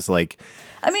agree that it was like,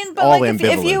 I mean, but all like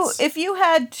ambivalence. if you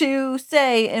had to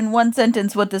say in one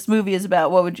sentence what this movie is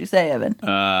about, what would you say, Evan?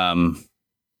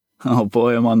 Oh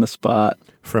boy, I'm on the spot.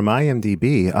 from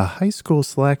IMDb, a high school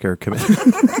slacker commit.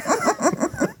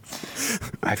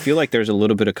 I feel like there's a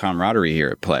little bit of camaraderie here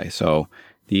at play. So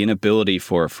the inability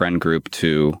for a friend group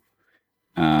to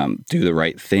do the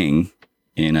right thing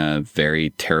in a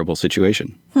very terrible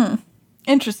situation.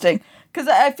 Interesting, because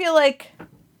I feel like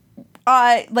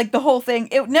the whole thing.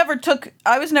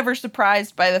 I was never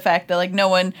surprised by the fact that like no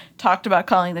one talked about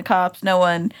calling the cops. No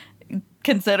one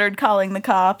considered calling the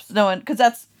cops. No one, because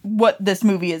that's what this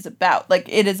movie is about. Like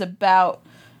it is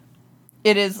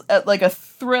like a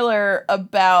thriller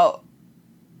about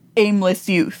aimless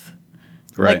youth.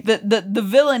 Right. Like the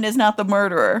villain is not the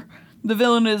murderer. The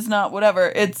villain is not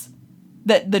whatever. It's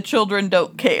that the children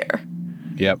don't care.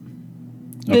 Yep.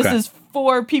 This Okay. is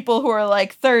for people who are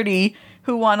like 30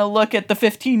 who want to look at the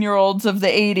 15-year-olds of the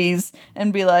 80s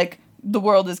and be like, the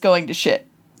world is going to shit.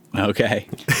 Okay.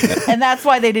 And that's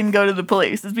why they didn't go to the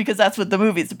police, is because that's what the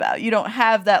movie's about. You don't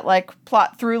have that like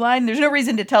plot through line. There's no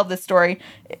reason to tell this story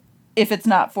if it's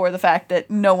not for the fact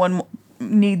that no one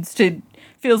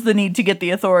feels the need to get the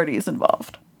authorities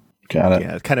involved. Got it.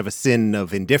 Yeah, kind of a sin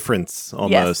of indifference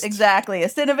almost. Yes, exactly. A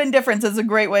sin of indifference is a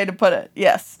great way to put it.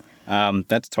 Yes.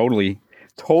 That's totally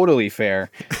fair.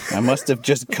 I must have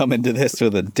just come into this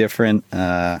with a different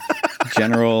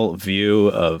general view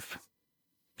of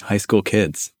high school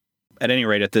kids. At any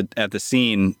rate, at the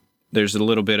scene, there's a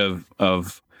little bit of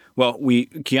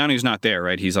Keanu's not there,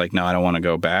 right? He's like, no, I don't want to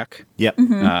go back. Yep.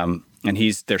 Mm-hmm. And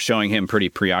they're showing him pretty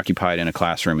preoccupied in a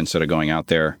classroom instead of going out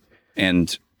there.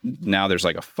 And now there's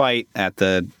like a fight at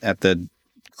the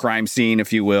crime scene,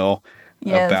 if you will,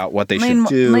 Yeah. about what they should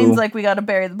do. Lane's like, we got to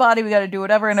bury the body, we got to do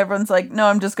whatever, and everyone's like, no,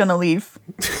 I'm just gonna leave.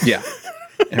 Yeah.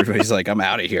 Everybody's like, I'm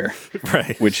out of here.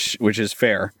 Right. Which is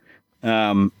fair.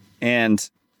 And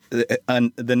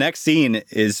the next scene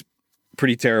is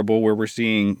pretty terrible, where we're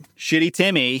seeing shitty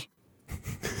Timmy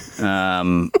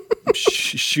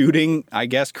shooting, I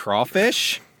guess,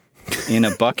 crawfish in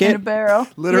a bucket. In a barrel.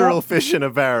 Literal Yep. fish in a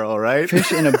barrel, right?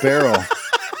 Fish in a barrel.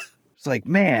 It's like,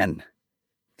 man,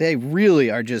 they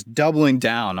really are just doubling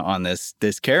down on this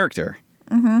character.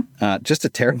 Mm-hmm. Just a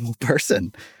terrible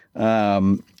person.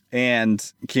 And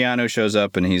Keanu shows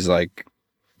up and he's like,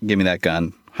 give me that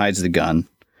gun, hides the gun.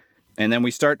 And then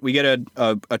we get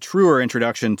a truer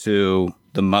introduction to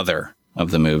the mother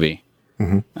of the movie,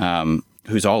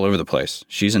 who's all over the place.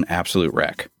 She's an absolute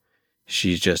wreck.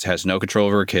 She just has no control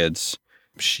over her kids.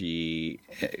 She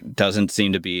doesn't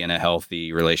seem to be in a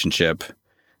healthy relationship.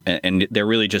 And they're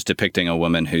really just depicting a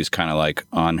woman who's kind of like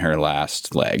on her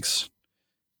last legs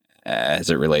as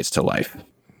it relates to life.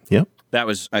 Yep.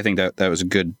 I think that was a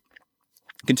good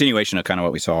continuation of kind of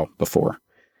what we saw before.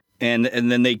 And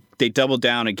then they doubled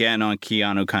down again on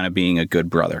Keanu kind of being a good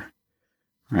brother,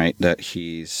 right? That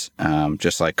he's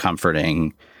just like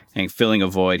comforting and filling a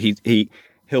void.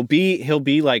 He'll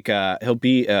be like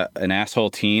an asshole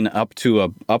teen up to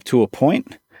a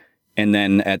point, and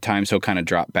then at times he'll kind of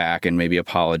drop back and maybe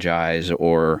apologize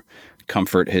or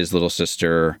comfort his little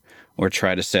sister or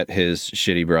try to set his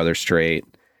shitty brother straight.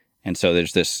 And so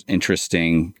there's this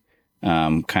interesting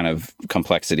kind of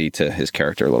complexity to his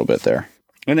character a little bit there.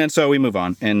 And then so we move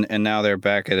on, and now they're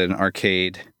back at an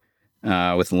arcade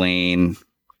with Lane,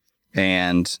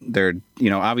 and they're,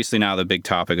 obviously now the big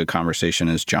topic of conversation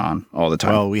is John all the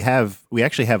time. Well, we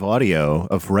actually have audio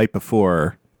of right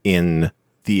before in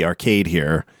the arcade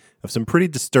here of some pretty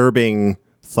disturbing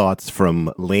thoughts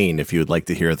from Lane, if you would like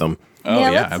to hear them. Oh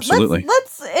yeah, absolutely.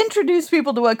 Let's introduce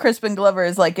people to what Crispin Glover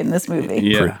is like in this movie.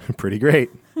 Yeah, pretty great.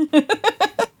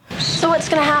 So what's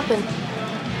gonna happen?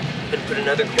 Gonna put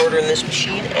another quarter in this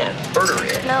machine and murder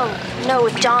it. No,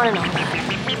 with John and all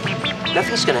that.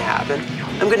 Nothing's gonna happen.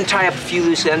 I'm gonna tie up a few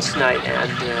loose ends tonight,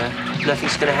 and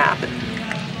nothing's gonna happen.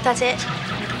 That's it?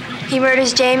 He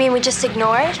murders Jamie and we just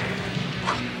ignore it?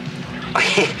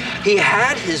 He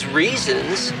had his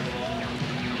reasons.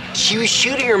 She was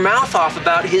shooting her mouth off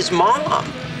about his mom.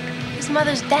 His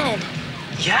mother's dead.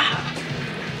 Yeah.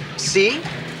 See?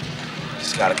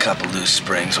 He's got a couple loose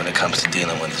springs when it comes to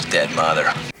dealing with his dead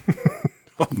mother.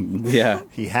 yeah,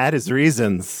 He had his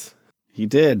reasons. he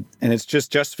did, and it's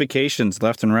just justifications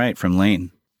left and right from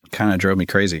Lane. Kind of drove me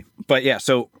crazy. But yeah,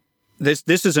 so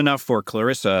this is enough for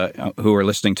Clarissa, who we're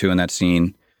listening to in that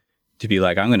scene, to be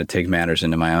like, I'm going to take matters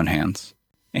into my own hands.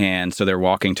 And so they're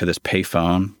walking to this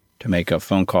payphone to make a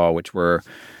phone call, which we're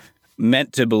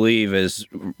meant to believe is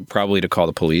probably to call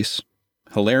the police.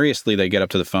 Hilariously, they get up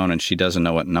to the phone and she doesn't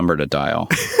know what number to dial.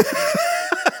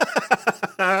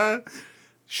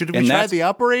 Should we try the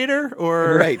operator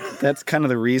or? Right. That's kind of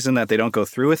the reason that they don't go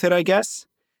through with it, I guess.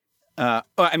 No,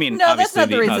 that's not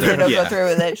the reason they don't go through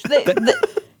with it.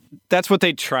 That's what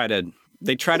they try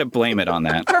to blame it on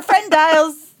that. Her friend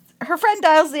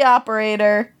dials the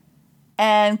operator,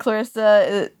 and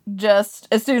Clarissa just,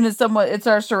 as soon as it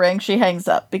starts to ring, she hangs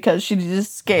up because she's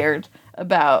just scared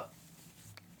about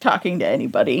talking to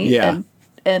anybody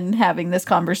and having this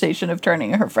conversation of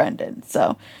turning her friend in.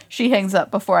 So she hangs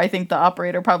up before I think the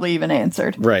operator probably even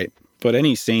answered. Right. But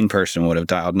any sane person would have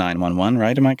dialed 911,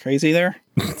 right? Am I crazy there?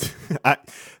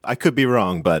 I could be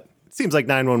wrong, but it seems like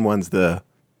 911's the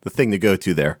thing to go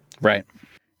to there. Right.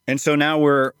 And so now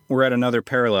we're at another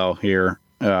parallel here,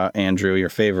 Andrew, your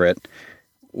favorite,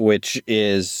 which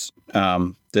is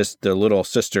the little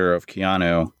sister of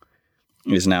Keanu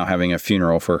is now having a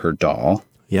funeral for her doll.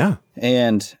 Yeah.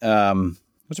 And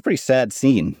it was a pretty sad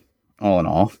scene, all in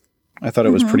all. I thought it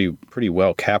was pretty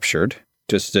well captured.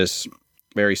 Just this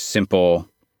very simple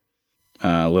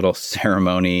little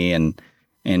ceremony,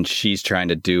 and she's trying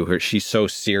to she's so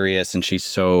serious and she's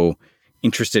so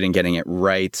interested in getting it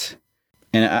right.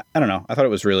 And I don't know. I thought it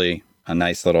was really a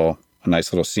nice little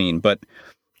scene. But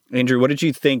Andrew, what did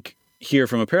you think here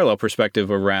from a parallel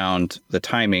perspective around the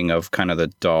timing of kind of the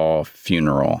doll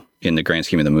funeral in the grand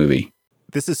scheme of the movie?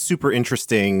 This is super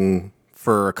interesting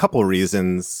for a couple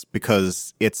reasons,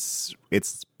 because it's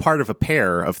part of a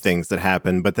pair of things that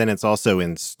happen, but then it's also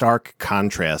in stark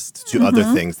contrast to other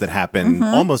things that happen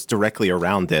almost directly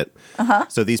around it.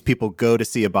 So these people go to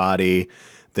see a body.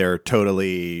 They're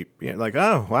totally like,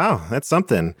 oh, wow, that's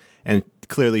something. And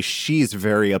clearly she's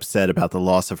very upset about the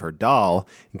loss of her doll,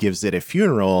 gives it a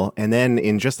funeral. And then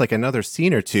in just like another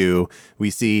scene or two,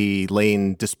 we see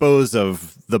Lane dispose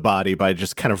of the body by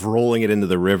just kind of rolling it into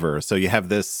the river. So you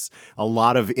have a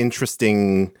lot of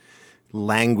interesting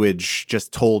language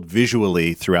just told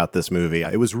visually throughout this movie.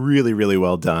 It was really, really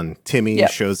well done. Timmy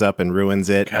shows up and ruins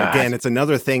it. God. Again, it's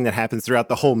another thing that happens throughout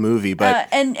the whole movie. But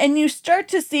and you start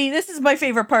to see, this is my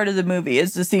favorite part of the movie,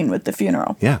 is the scene with the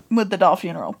funeral. Yeah. With the doll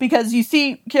funeral. Because you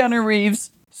see Keanu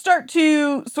Reeves start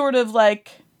to sort of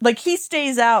like he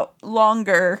stays out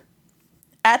longer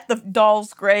at the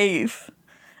doll's grave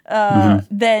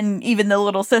than even the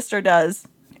little sister does.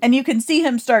 And you can see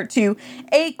him start to,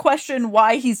 question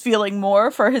why he's feeling more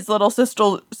for his little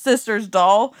sister's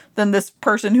doll than this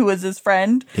person who is his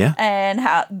friend. Yeah. And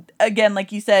how, again,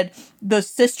 like you said, the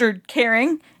sister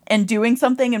caring and doing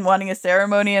something and wanting a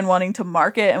ceremony and wanting to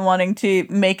mark it and wanting to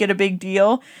make it a big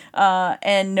deal.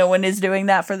 And no one is doing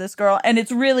that for this girl. And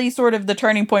it's really sort of the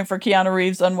turning point for Keanu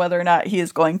Reeves on whether or not he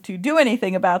is going to do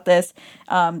anything about this.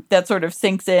 That sort of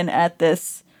sinks in at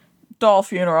this doll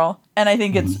funeral. And I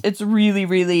think it's really,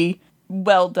 really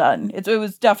well done. It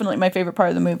was definitely my favorite part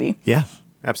of the movie. Yeah,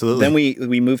 absolutely. Then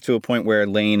we move to a point where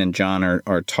Lane and John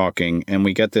are talking, and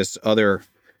we get this other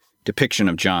depiction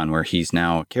of John where he's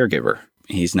now a caregiver.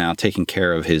 He's now taking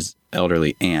care of his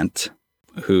elderly aunt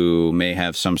who may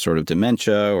have some sort of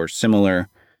dementia or similar,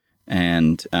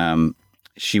 and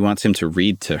she wants him to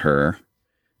read to her,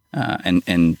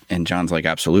 and John's like,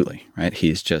 absolutely, right?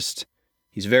 He's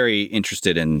very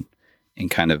interested in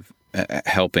kind of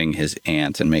helping his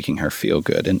aunt and making her feel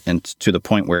good, and to the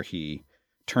point where he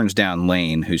turns down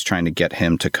Lane, who's trying to get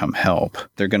him to come help.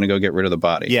 They're going to go get rid of the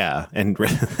body. Yeah, and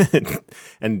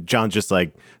and John's just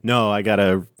like, no,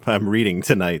 I'm reading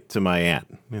tonight to my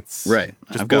aunt. It's right.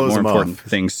 Just I've got more important off.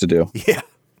 things to do. Yeah.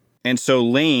 And so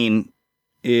Lane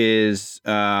is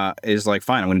like,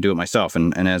 fine, I'm going to do it myself.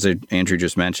 And as Andrew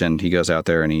just mentioned, he goes out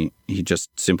there and he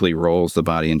just simply rolls the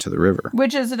body into the river.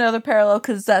 Which is another parallel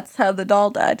because that's how the doll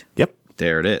died. Yep.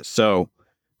 There it is. So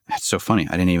that's so funny.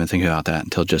 I didn't even think about that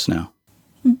until just now.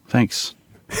 Thanks.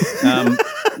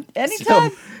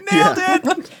 Anytime. Nailed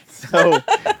it. So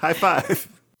High five.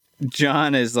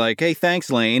 John is like, hey,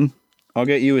 thanks, Lane. I'll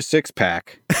get you a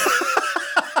 6-pack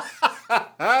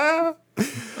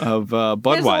of Budweiser.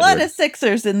 There's a lot of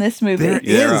Sixers in this movie. There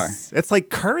There is. It's like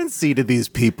currency to these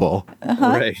people.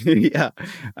 Right. Yeah.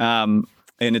 And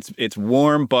it's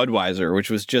warm Budweiser, which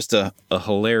was just a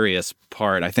hilarious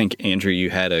part. I think, Andrew,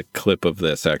 you had a clip of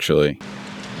this, actually.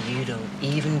 You don't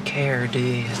even care, do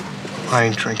you? I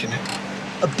ain't drinking it.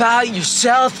 About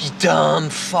yourself, you dumb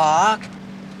fuck.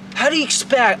 How do you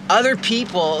expect other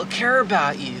people to care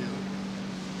about you?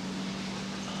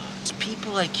 It's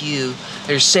people like you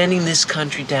that are sending this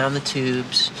country down the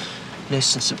tubes. No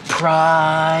sense of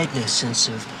pride, no sense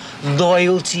of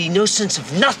loyalty, no sense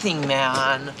of nothing,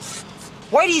 man.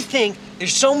 Why do you think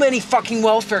there's so many fucking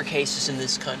welfare cases in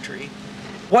this country?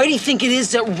 Why do you think it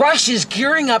is that Russia's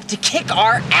gearing up to kick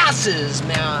our asses,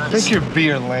 man? Drink your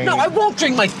beer, Lane. No, I won't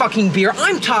drink my fucking beer.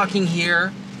 I'm talking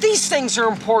here. These things are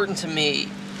important to me.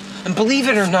 And believe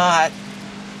it or not,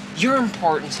 you're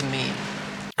important to me.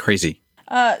 Crazy.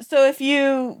 So if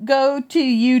you go to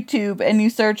YouTube and you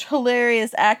search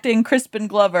hilarious acting Crispin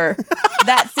Glover,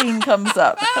 that scene comes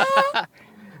up.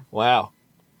 Wow.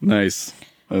 Nice.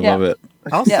 I Yeah. love it.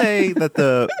 I'll say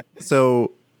that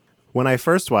so when I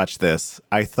first watched this,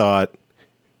 I thought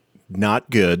not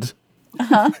good.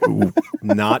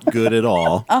 Not good at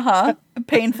all.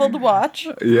 Painful to watch.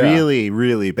 Really,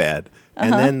 really bad.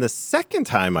 And then the second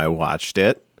time I watched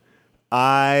it,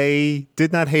 I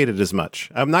did not hate it as much.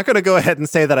 I'm not going to go ahead and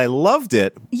say that I loved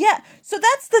it. Yeah. So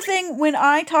that's the thing when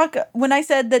I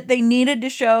said that they needed to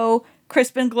show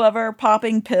Crispin Glover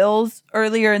popping pills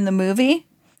earlier in the movie.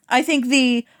 I think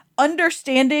the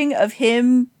understanding of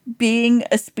him being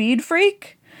a speed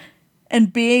freak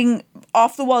and being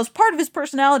off the wall is part of his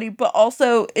personality, but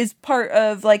also is part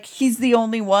of, like, he's the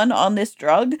only one on this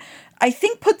drug, I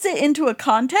think puts it into a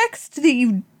context that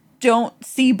you don't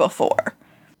see before.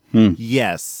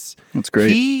 Yes. That's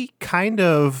great. He kind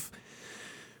of,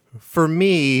 for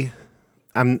me,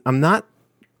 I'm not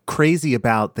crazy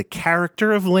about the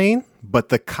character of Lane, but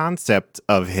the concept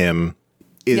of him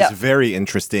is Yep. very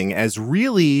interesting as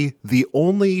really the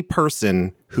only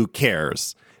person who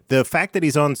cares. The fact that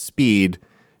he's on speed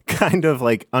kind of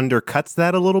like undercuts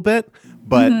that a little bit,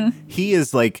 but he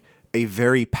is like a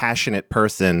very passionate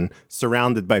person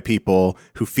surrounded by people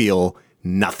who feel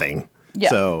nothing. Yeah.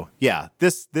 So yeah,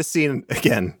 this scene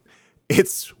again,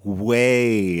 it's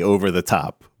way over the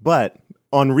top, but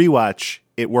on rewatch,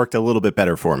 it worked a little bit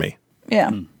better for me.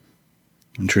 Yeah.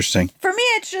 Interesting. For me,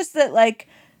 it's just that, like,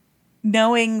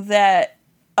 knowing that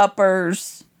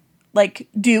uppers, like,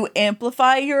 do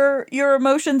amplify your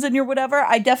emotions and your whatever.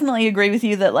 I definitely agree with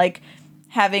you that, like,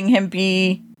 having him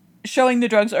be showing the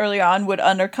drugs early on would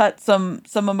undercut some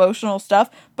emotional stuff.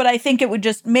 But I think it would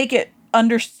just make it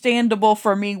understandable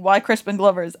for me why Crispin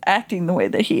Glover is acting the way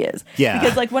that he is. Yeah.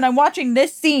 Because, like, when I'm watching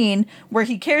this scene where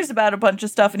he cares about a bunch of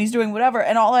stuff and he's doing whatever,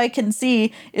 and all I can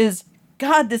see is,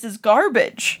 God, this is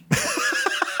garbage.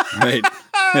 Right.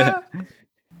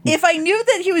 If I knew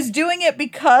that he was doing it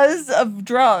because of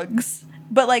drugs,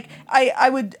 but, like, I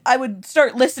would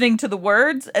start listening to the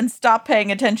words and stop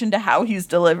paying attention to how he's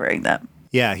delivering them.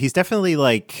 Yeah, he's definitely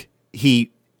like,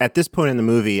 at this point in the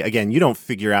movie, again, you don't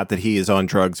figure out that he is on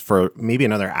drugs for maybe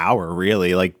another hour,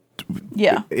 really. Like,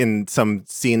 Yeah. in some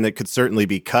scene that could certainly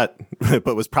be cut,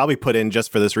 but was probably put in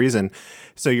just for this reason.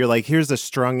 So you're like, here's a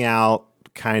strung out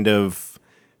kind of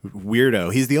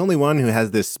weirdo. He's the only one who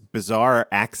has this bizarre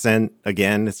accent.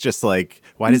 Again, it's just like,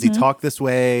 why does he talk this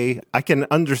way? I can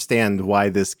understand why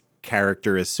this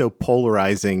character is so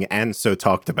polarizing and so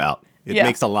talked about. It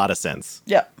makes a lot of sense.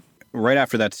 Yeah. Right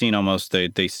after that scene, almost,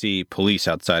 they see police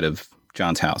outside of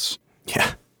John's house.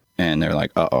 Yeah. And they're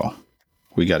like, uh-oh,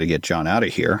 we got to get John out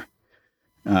of here.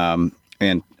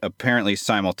 And apparently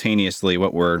simultaneously,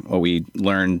 what we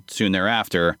learned soon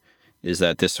thereafter is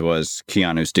that this was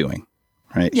Keanu's doing,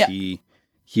 right? Yeah.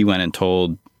 He went and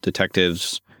told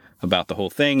detectives about the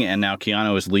whole thing, and now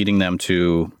Keanu is leading them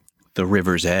to the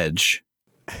river's edge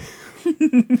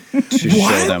to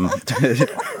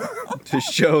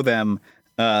show them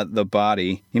the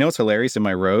body. You know what's hilarious in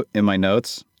my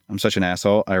notes? I'm such an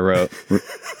asshole. I wrote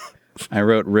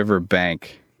river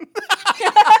bank.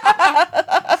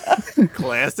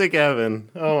 Classic Evan.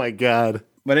 Oh my God.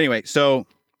 But anyway, so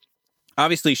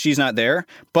obviously she's not there,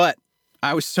 but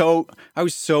I was so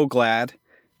glad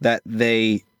that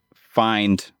they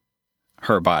find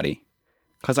her body,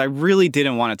 because I really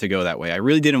didn't want it to go that way. I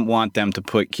really didn't want them to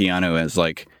put Keanu as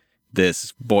like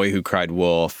this boy who cried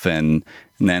wolf, and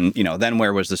then, you know, then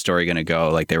where was the story going to go?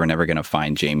 Like, they were never going to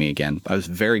find Jamie again. I was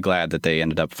very glad that they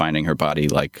ended up finding her body,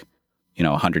 like, you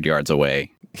know, 100 yards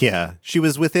away. Yeah, she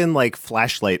was within like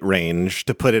flashlight range,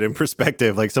 to put it in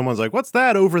perspective. Like, someone's like, what's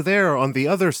that over there on the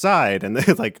other side? And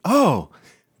they're like, oh,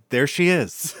 there she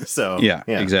is. So yeah,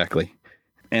 exactly.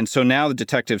 And so now the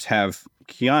detectives have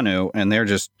Keanu, and they're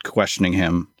just questioning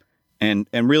him and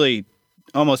really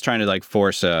almost trying to like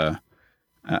force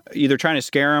either trying to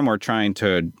scare him or trying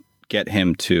to get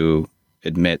him to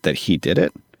admit that he did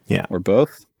it. Yeah. Or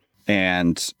both.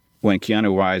 And when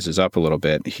Keanu wises up a little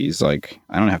bit, he's like,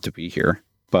 I don't have to be here.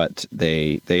 But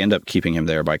they end up keeping him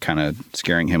there by kind of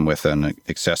scaring him with an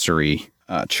accessory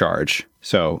charge.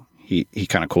 So he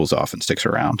kind of cools off and sticks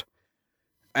around.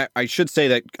 I should say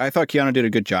that I thought Keanu did a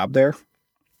good job there.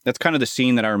 That's kind of the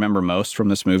scene that I remember most from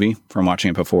this movie, from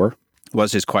watching it before,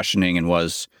 was his questioning, and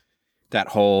was that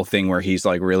whole thing where he's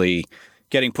like really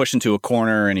getting pushed into a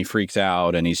corner and he freaks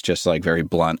out, and he's just like very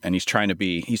blunt, and he's trying to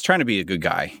be a good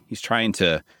guy. He's trying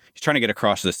to get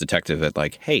across to this detective that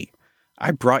like, hey,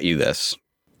 I brought you this.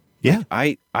 Yeah.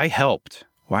 I helped.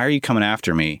 Why are you coming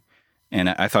after me? And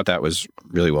I thought that was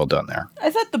really well done there.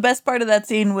 I thought the best part of that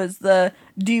scene was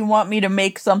do you want me to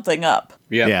make something up?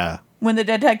 Yeah. Yeah. When the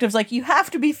detective's like, you have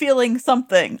to be feeling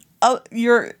something. Oh,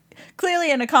 you're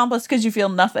clearly an accomplice because you feel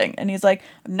nothing. And he's like,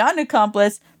 I'm not an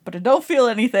accomplice, but I don't feel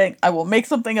anything. I will make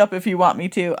something up if you want me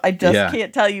to. I just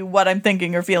can't tell you what I'm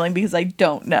thinking or feeling because I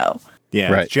don't know.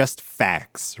 Yeah. Right. Just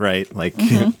facts, right? Like,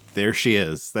 there she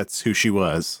is. That's who she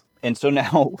was. And so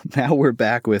now we're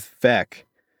back with Feck,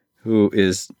 who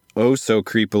is oh so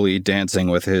creepily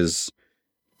dancing with his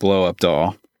blow-up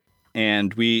doll.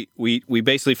 And we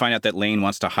basically find out that Lane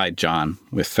wants to hide John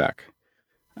with Feck,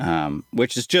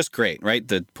 which is just great, right?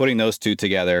 Putting those two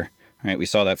together, right? We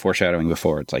saw that foreshadowing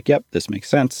before. It's like, yep, this makes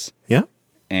sense. Yeah.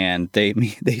 And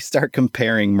they start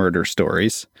comparing murder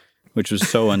stories, which was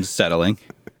so unsettling,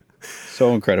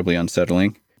 so incredibly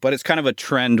unsettling. But it's kind of a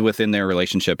trend within their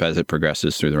relationship as it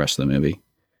progresses through the rest of the movie,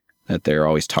 that they're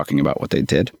always talking about what they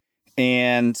did.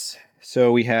 And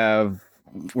so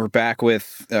we're back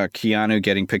with Keanu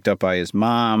getting picked up by his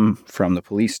mom from the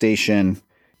police station.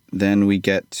 Then we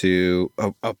get to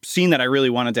a scene that I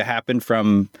really wanted to happen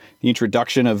from the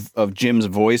introduction of Jim's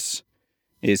voice,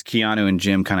 is Keanu and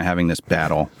Jim kind of having this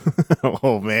battle.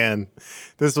 Oh man,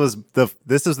 this is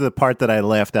the part that I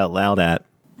laughed out loud at.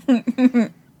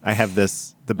 I have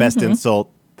the best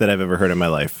insult that I've ever heard in my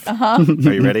life. Are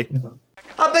you ready?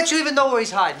 I bet you even know where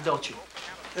he's hiding, don't you?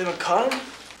 They haven't caught him?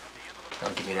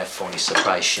 Don't give me that phony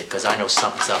surprise shit, because I know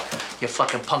something's up. Your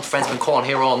fucking punk friend's been calling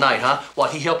here all night, huh?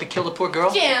 What, he helped you kill the poor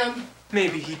girl? Jim.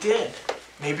 Maybe he did.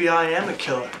 Maybe I am a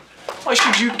killer. Why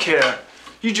should you care?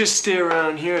 You just stay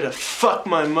around here to fuck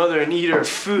my mother and eat her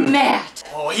food. Matt.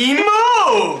 Oh, he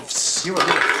moves! You're a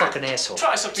little fucking asshole.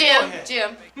 Try something. Go ahead.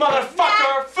 Jim.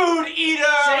 Motherfucker, food eater!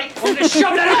 I'm gonna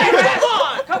shove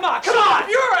that in. Come on!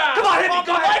 You're out! Come on, hit me!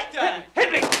 Go ahead!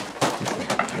 Hit me!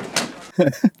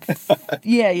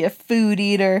 Yeah, you food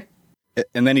eater.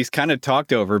 And then he's kind of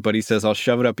talked over, but he says, I'll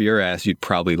shove it up your ass. You'd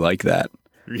probably like that.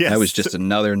 Yes. That was just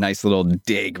another nice little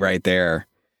dig right there.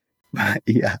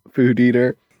 Yeah, food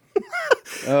eater.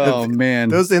 Oh, man.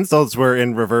 Those insults were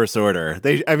in reverse order.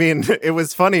 It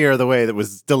was funnier the way that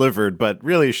was delivered, but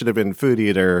really it should have been food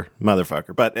eater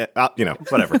motherfucker. But,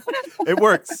 whatever. It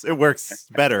works. It works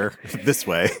better this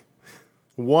way.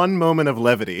 One moment of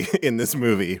levity in this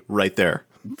movie right there.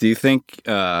 Do you think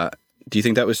that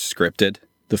was scripted?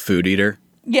 The food eater?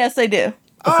 Yes, I do.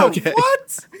 Oh, Okay.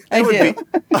 what? I do.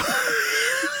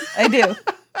 I do.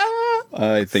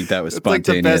 I think that was It's like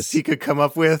the spontaneous. best he could come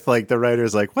up with. Like the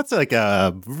writer's like, what's like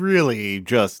a really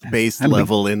just base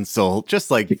level insult?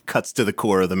 Just like cuts to the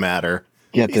core of the matter.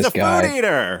 Get He's this a guy. food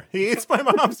eater. He eats my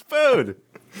mom's food.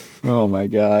 Oh my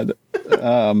God.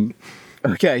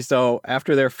 Okay, so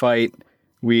after their fight,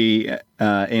 we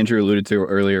Andrew alluded to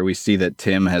earlier, we see that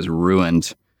Tim has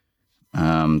ruined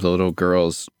the little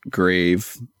girl's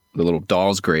grave, the little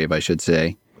doll's grave, I should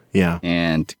say. Yeah.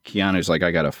 And Keanu's like,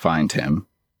 I gotta find him.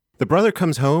 The brother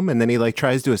comes home and then he like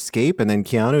tries to escape, and then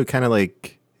Keanu kind of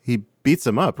like he beats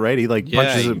him up, right? He like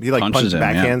punches him. He like punches him,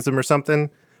 backhands him or something.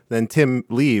 Then Tim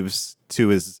leaves to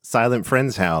his silent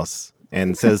friend's house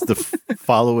and says the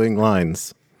following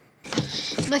lines.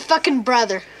 My fucking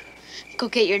brother. Go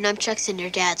get your nunchucks in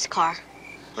your dad's car.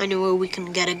 I know where we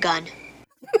can get a gun.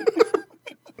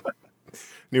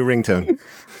 New ringtone.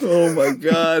 Oh my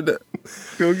God.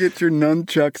 Go get your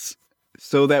nunchucks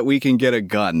so that we can get a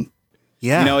gun.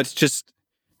 Yeah. You know, it's just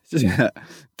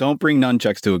don't bring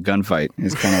nunchucks to a gunfight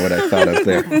is kind of what I thought of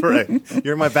there. Right.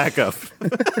 You're my backup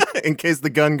in case the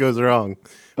gun goes wrong.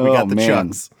 We got the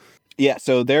chucks. Yeah,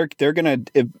 so they're gonna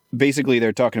basically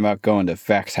they're talking about going to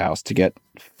Feck's house to get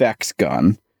Feck's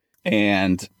gun,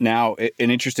 and now an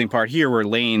interesting part here where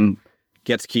Lane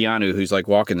gets Keanu, who's like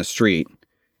walking the street,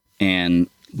 and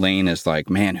Lane is like,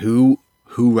 "Man, who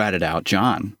ratted out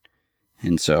John?"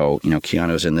 And so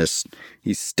Keanu's in this,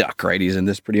 he's stuck, right? He's in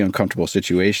this pretty uncomfortable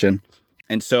situation,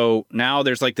 and so now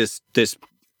there's like this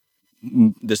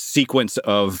sequence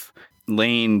of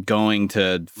Lane going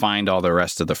to find all the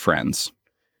rest of the friends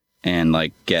and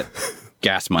like get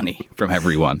gas money from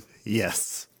everyone.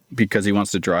 Yes. Because he wants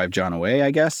to drive John away,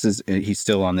 I guess. He's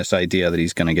still on this idea that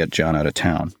he's going to get John out of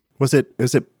town. Was it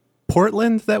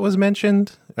Portland that was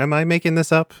mentioned? Am I making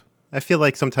this up? I feel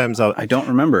like sometimes I don't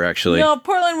remember, actually. No,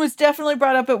 Portland was definitely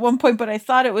brought up at one point, but I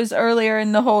thought it was earlier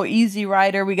in the whole Easy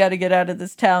Rider, we got to get out of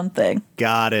this town thing.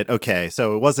 Got it. Okay.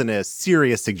 So it wasn't a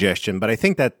serious suggestion, but I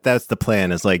think that's the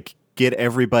plan, is like get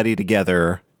everybody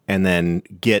together and then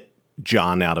get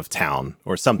John out of town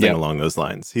or something along those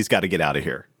lines. He's got to get out of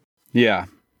here. Yeah.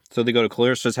 So they go to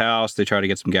Clarissa's house. They try to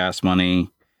get some gas money.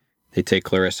 They take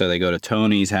Clarissa. They go to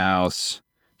Tony's house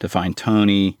to find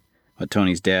Tony. But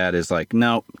Tony's dad is like,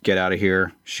 nope, get out of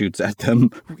here. Shoots at them.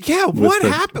 Yeah, what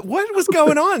happened? What was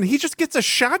going on? He just gets a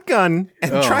shotgun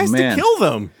and tries to kill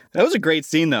them. That was a great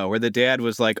scene, though, where the dad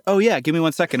was like, oh, yeah, give me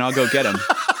 1 second. I'll go get him.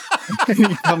 And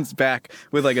he comes back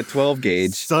with like a 12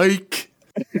 gauge. Psych.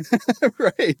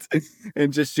 Right.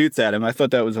 And just shoots at him. I thought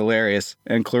that was hilarious.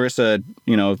 And Clarissa,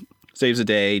 saves the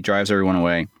day, drives everyone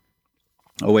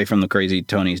away from the crazy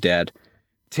Tony's dad.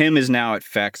 Tim is now at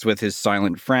Feck's with his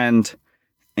silent friend.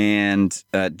 And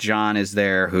John is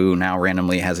there, who now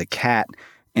randomly has a cat.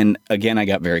 And again, I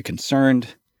got very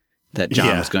concerned that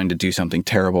John was going to do something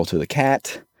terrible to the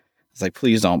cat. I was like,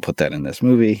 please don't put that in this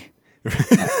movie.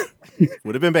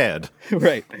 Would have been bad.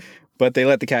 Right. But they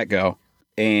let the cat go.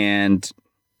 And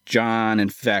John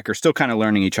and Feck are still kind of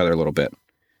learning each other a little bit.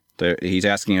 He's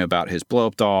asking him about his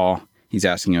blow-up doll. He's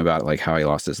asking him about like how he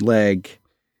lost his leg.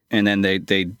 And then they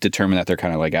determine that they're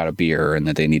kind of like out of beer and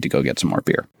that they need to go get some more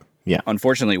beer. Yeah.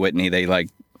 Unfortunately, Whitney, they like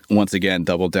once again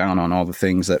double down on all the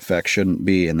things that Feck shouldn't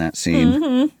be in that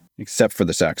scene, except for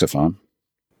the saxophone.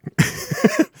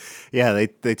 Yeah,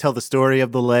 they tell the story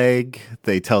of the leg.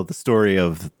 They tell the story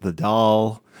of the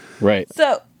doll. Right.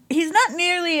 So he's not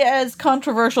nearly as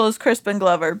controversial as Crispin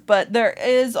Glover, but there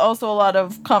is also a lot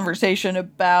of conversation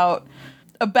about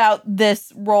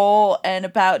this role and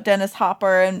about Dennis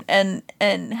Hopper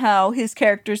and how his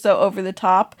character's so over the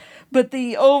top. But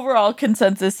the overall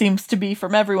consensus seems to be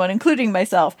from everyone, including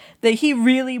myself, that he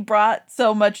really brought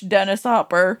so much Dennis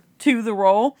Hopper to the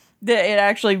role that it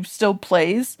actually still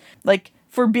plays. Like,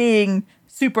 for being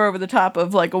super over the top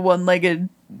of like a one-legged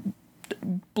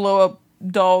blow-up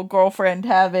doll girlfriend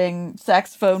having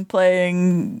saxophone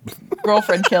playing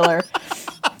girlfriend killer.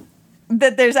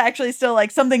 That there's actually still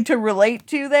like something to relate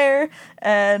to there,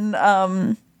 and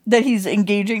that he's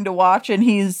engaging to watch, and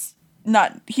he's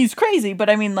crazy, but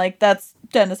I mean, like, that's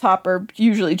Dennis Hopper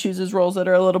usually chooses roles that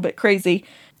are a little bit crazy,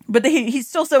 but he's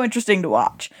still so interesting to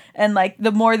watch. And like,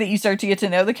 the more that you start to get to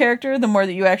know the character, the more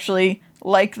that you actually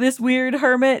like this weird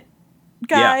hermit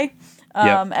guy.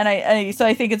 And so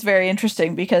I think it's very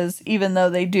interesting because even though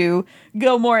they do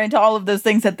go more into all of those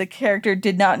things that the character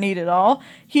did not need at all,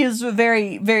 he is a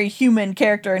very, very human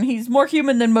character, and he's more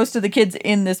human than most of the kids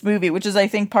in this movie, which is, I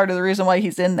think, part of the reason why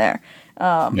he's in there.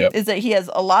 Is that he has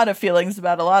a lot of feelings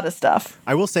about a lot of stuff.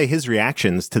 I will say his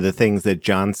reactions to the things that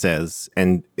John says,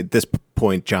 and at this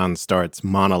point, John starts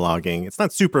monologuing. It's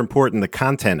not super important, the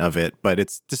content of it, but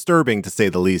it's disturbing to say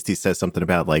the least. He says something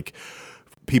about, like,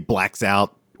 he blacks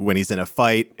out when he's in a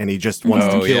fight and he just wants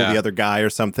to kill the other guy or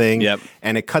something. Yep.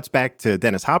 And it cuts back to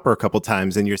Dennis Hopper a couple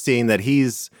times, and you're seeing that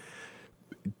he's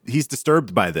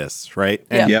disturbed by this, right?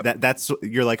 And that's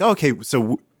you're like, oh, okay,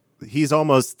 so he's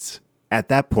almost at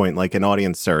that point like an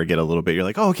audience surrogate a little bit. You're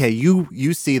like, oh, okay,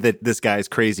 you see that this guy's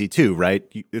crazy too, right?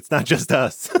 It's not just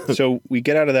us. So we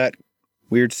get out of that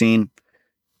weird scene,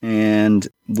 and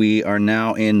we are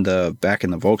now back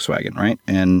in the Volkswagen, right?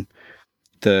 And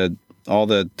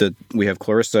we have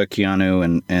Clarissa,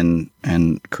 Keanu,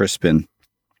 and Crispin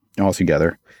all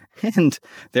together, and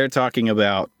they're talking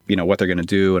about, you know, what they're going to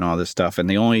do and all this stuff. And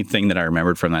the only thing that I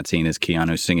remembered from that scene is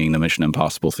Keanu singing the Mission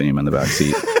Impossible theme in the back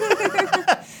seat.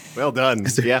 Well done.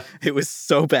 Yeah. It was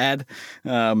so bad.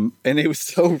 And it was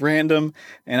so random.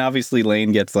 And obviously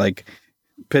Lane gets like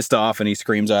pissed off and he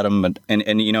screams at him.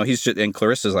 And you know, and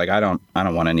Clarissa's like, I don't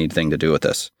want anything to do with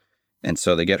this. And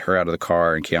so they get her out of the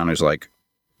car, and Keanu's like,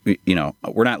 you know,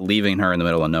 we're not leaving her in the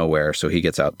middle of nowhere. So he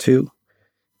gets out too.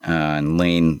 And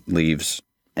Lane leaves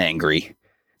angry.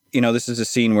 You know, this is a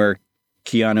scene where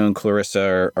Keanu and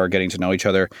Clarissa are getting to know each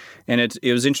other. And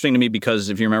it was interesting to me because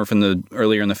if you remember from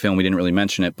earlier in the film, we didn't really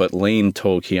mention it, but Lane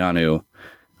told Keanu,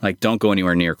 like, don't go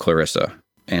anywhere near Clarissa.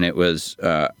 And it was,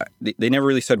 they never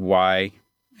really said why.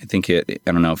 I think I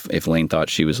don't know if Lane thought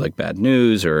she was like bad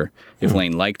news or if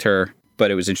Lane liked her,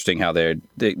 but it was interesting how they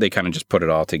kind of just put it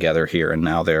all together here. And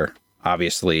now they're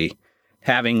obviously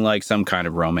having like some kind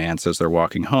of romance as they're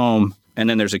walking home. And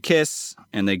then there's a kiss,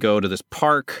 and they go to this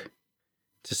park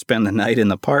to spend the night in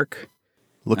the park.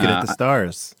 Looking at the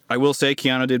stars. I will say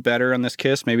Keanu did better on this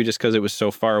kiss, maybe just because it was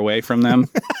so far away from them.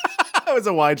 That was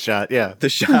a wide shot, yeah. The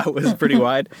shot was pretty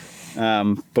wide.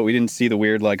 But we didn't see the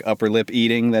weird like upper lip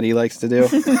eating that he likes to do.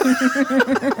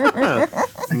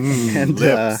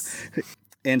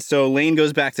 And so Lane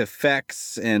goes back to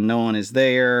Fex, and no one is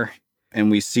there. And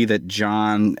we see that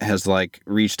John has like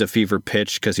reached a fever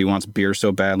pitch because he wants beer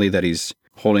so badly that he's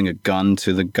holding a gun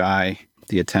to the guy,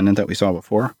 the attendant that we saw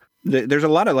before. There's a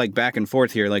lot of like back and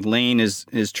forth here. Like Lane is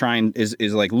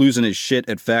like losing his shit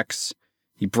at Fex.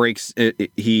 He breaks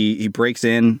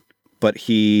in, but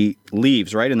he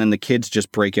leaves, right? And then the kids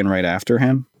just break in right after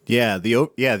him. Yeah,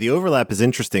 the overlap is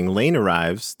interesting. Lane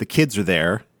arrives, the kids are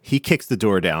there. He kicks the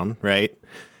door down, right?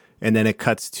 And then it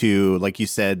cuts to, like you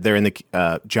said, they're in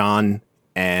the John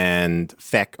and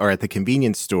Feck are at the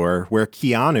convenience store where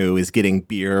Keanu is getting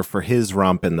beer for his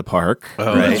romp in the park.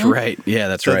 Oh, right? That's right. Yeah,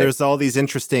 that's right. So there's all these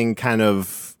interesting kind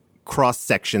of cross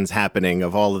sections happening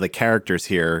of all of the characters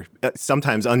here,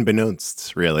 sometimes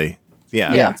unbeknownst, really.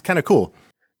 Yeah. It's kind of cool.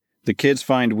 The kids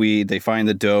find weed. They find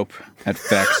the dope at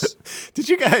Feck's. Did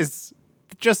you guys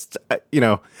just,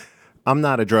 I'm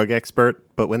not a drug expert,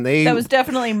 but when that was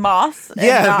definitely moss.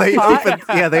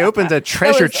 They opened a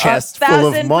treasure chest full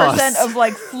of moss. 1,000% of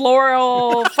like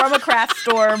floral from a craft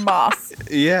store moss.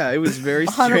 Yeah, it was very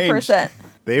strange. 100%.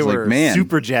 They were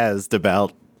super jazzed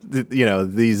about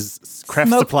these craft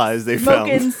supplies they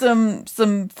found. Smoking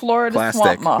some Florida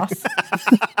Plastic. swamp moss.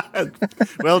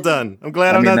 Well done. I'm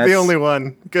glad I'm not the only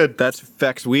one. Good. That's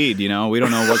Feck's weed. We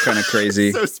don't know what kind of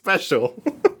crazy. So special.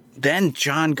 Then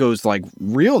John goes like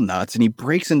real nuts and he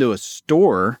breaks into a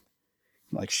store,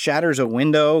 like shatters a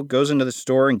window, goes into the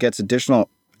store and gets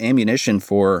additional ammunition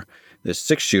for this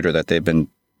 6-shooter that they've been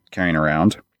carrying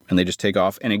around. And they just take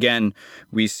off. And again,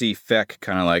 we see Feck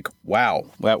kind of like, wow,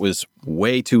 that was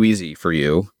way too easy for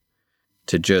you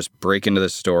to just break into the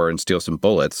store and steal some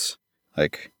bullets.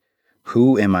 Like,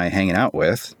 who am I hanging out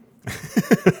with?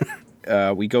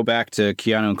 We go back to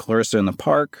Keanu and Clarissa in the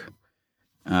park.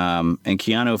 And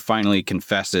Keanu finally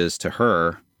confesses to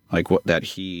her, like, that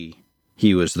he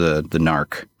was the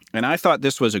narc. And I thought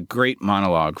this was a great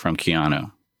monologue from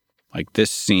Keanu. Like, this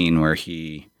scene where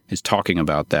he is talking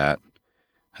about that.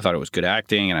 I thought it was good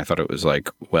acting, and I thought it was, like,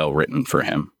 well written for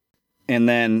him. And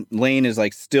then Lane is,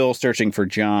 like, still searching for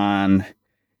John,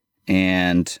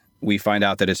 and we find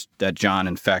out that John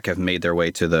and Feck have made their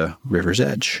way to the river's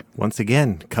edge. Once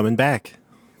again, coming back.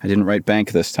 I didn't write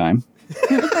bank this time.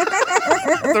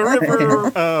 The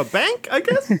river bank, I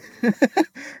guess?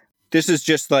 This is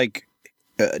just like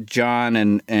John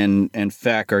and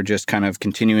Feck are just kind of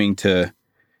continuing to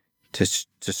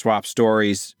swap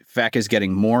stories. Feck is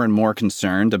getting more and more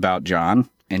concerned about John,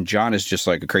 and John is just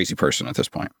like a crazy person at this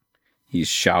point. He's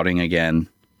shouting again.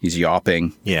 He's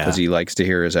yawping because he likes to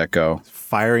hear his echo.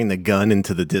 Firing the gun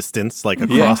into the distance, like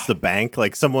across the bank.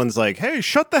 Like someone's like, hey,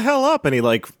 shut the hell up. And he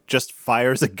like just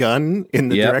fires a gun in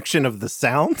the direction of the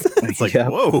sound. It's like,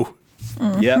 whoa.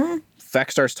 Yep.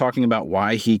 Feck starts talking about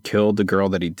why he killed the girl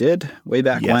that he did way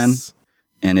back when.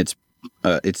 And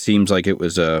it seems like it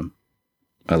was a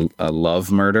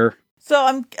love murder.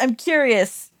 So I'm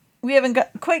curious. We haven't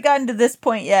quite gotten to this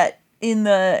point yet in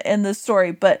the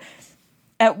story, but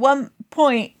at one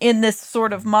point in this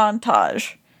sort of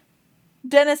montage,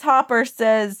 Dennis Hopper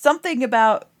says something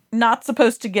about not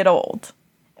supposed to get old.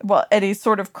 Well, and he's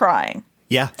sort of crying.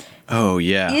 Yeah. Oh,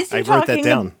 yeah. Is he I wrote that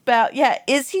down.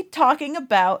 Is he talking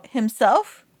about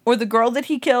himself or the girl that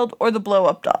he killed or the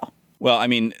blow-up doll? Well, I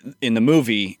mean, in the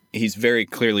movie, he's very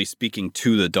clearly speaking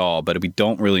to the doll, but we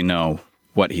don't really know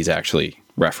what he's actually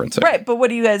referencing. Right, but what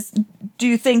do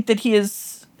you think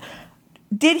that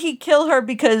did he kill her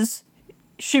because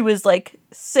she was like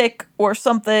sick or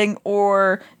something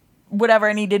or whatever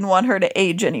and he didn't want her to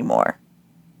age anymore?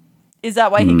 Is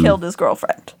that why he killed his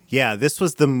girlfriend? Yeah, this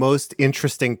was the most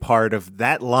interesting part of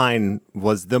that line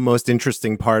was the most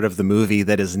interesting part of the movie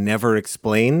that is never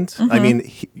explained. Mm-hmm. I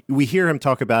mean, we hear him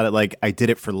talk about it like, I did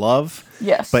it for love.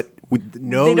 Yes. But with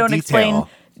no they don't detail.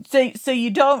 Explain. So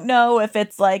you don't know if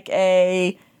it's like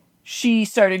she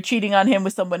started cheating on him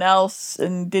with someone else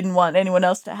and didn't want anyone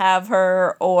else to have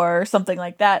her or something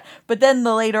like that. But then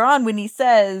later on when he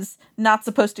says not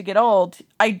supposed to get old,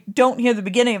 I don't hear the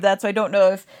beginning of that. So I don't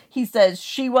know if he says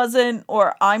she wasn't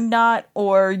or I'm not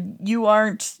or you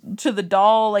aren't to the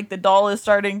doll. Like the doll is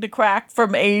starting to crack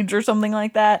from age or something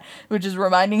like that, which is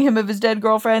reminding him of his dead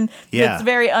girlfriend. Yeah. It's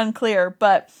very unclear,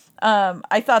 but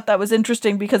I thought that was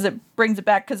interesting because it brings it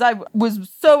back because I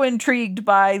was so intrigued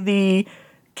by the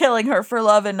killing her for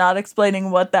love and not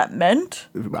explaining what that meant.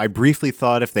 I briefly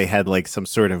thought if they had like some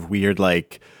sort of weird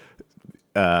like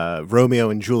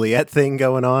Romeo and Juliet thing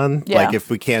going on, like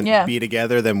if we can't be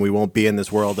together, then we won't be in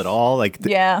this world at all. Like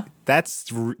that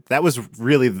was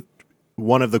really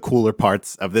one of the cooler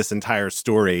parts of this entire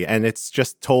story, and it's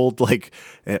just told like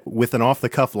with an off the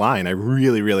cuff line. I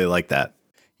really, really like that.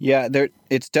 Yeah,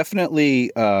 it's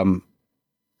definitely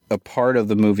a part of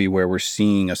the movie where we're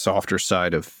seeing a softer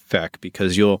side of Feck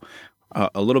because you'll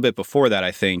a little bit before that,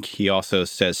 I think he also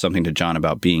says something to John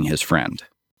about being his friend,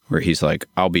 where he's like,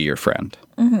 "I'll be your friend,"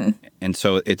 and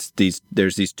so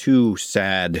there's these two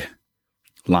sad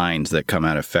lines that come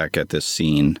out of Feck at this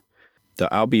scene. The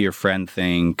 "I'll be your friend"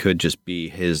 thing could just be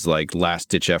his like last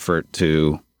ditch effort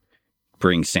to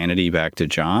bring sanity back to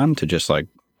John to just like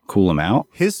cool him out.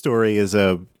 His story is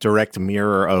a direct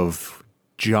mirror of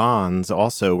John's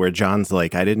also, where John's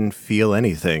like, I didn't feel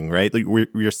anything, right? Like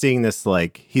we're seeing this,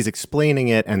 like he's explaining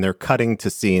it and they're cutting to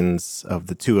scenes of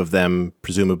the two of them,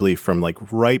 presumably from like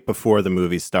right before the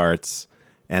movie starts,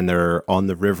 and they're on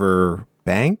the river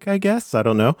bank, I guess. I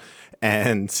don't know.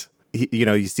 And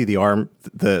you see the arm,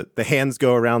 the hands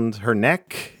go around her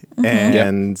neck.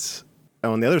 And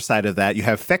on the other side of that, you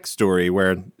have Feck's story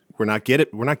where we're not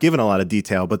given a lot of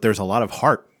detail, but there's a lot of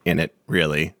heart in it,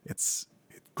 really. It's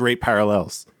great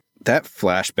parallels. That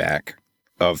flashback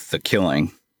of the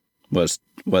killing was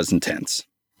intense.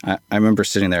 I remember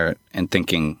sitting there and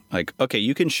thinking, like, okay,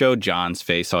 you can show John's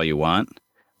face all you want,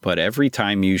 but every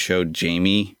time you showed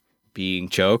Jamie being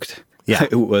choked,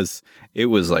 it was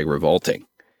like revolting.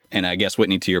 And I guess,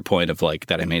 Whitney, to your point of like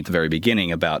that I made at the very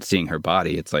beginning about seeing her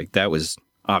body, it's like that was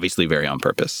obviously very on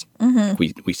purpose. Mm-hmm.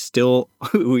 We still,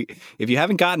 if you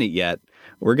haven't gotten it yet,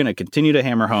 we're going to continue to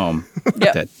hammer home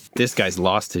that this guy's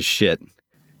lost his shit.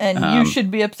 And you should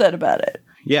be upset about it.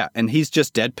 Yeah, and he's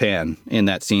just deadpan in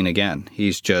that scene again.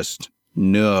 He's just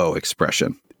no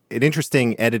expression. An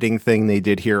interesting editing thing they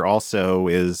did here also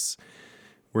is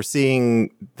we're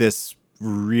seeing this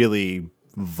really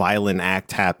violent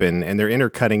act happen, and they're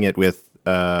intercutting it with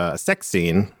a sex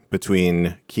scene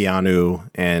between Keanu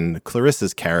and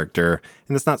Clarissa's character.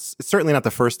 And it's certainly not the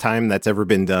first time that's ever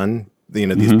been done.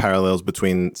 These parallels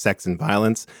between sex and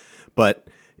violence, but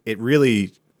it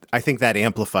really, I think that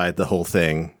amplified the whole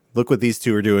thing. Look what these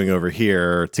two are doing over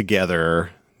here together,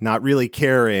 not really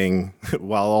caring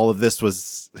while all of this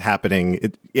was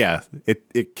happening.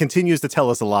 It continues to tell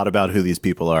us a lot about who these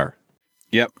people are.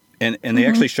 Yep. And they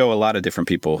actually show a lot of different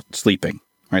people sleeping,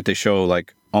 right? They show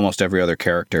like almost every other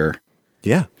character.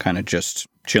 Yeah. Kind of just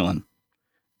chilling.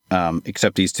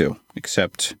 Except these two,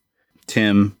 except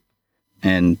Tim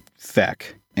and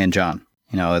Feck and John,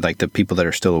 like the people that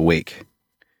are still awake.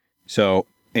 So,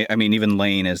 I mean, even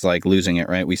Lane is like losing it,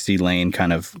 right? We see Lane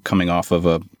kind of coming off of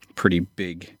a pretty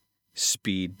big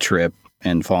speed trip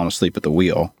and fallen asleep at the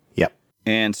wheel. Yep.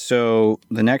 And so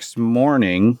the next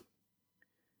morning,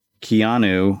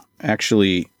 Keanu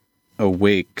actually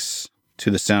awakes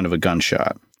to the sound of a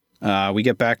gunshot. We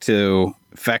get back to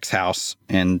Feck's house,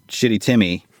 and Shitty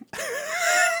Timmy...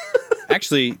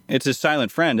 Actually, it's his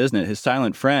silent friend, isn't it? His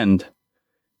silent friend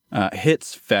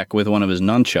hits Feck with one of his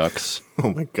nunchucks.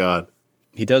 Oh, my God.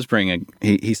 He does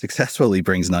he successfully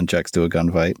brings nunchucks to a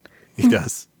gunfight. He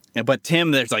does. But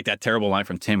Tim, there's like that terrible line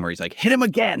from Tim where he's like, hit him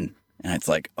again. And it's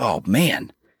like, oh,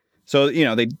 man. So,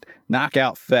 they knock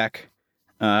out Feck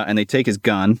and they take his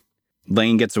gun.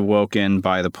 Lane gets awoken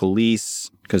by the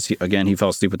police because, he fell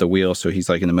asleep at the wheel. So he's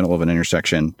like in the middle of an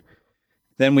intersection.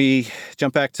 Then we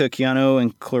jump back to Keanu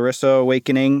and Clarissa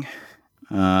awakening.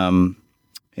 And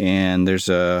there's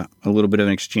a little bit of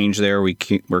an exchange there where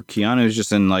Keanu's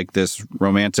just in like this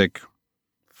romantic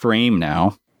frame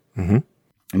now. Mm-hmm.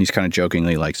 And he's kind of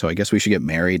jokingly like, so I guess we should get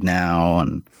married now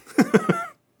and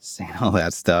saying all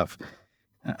that stuff.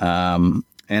 And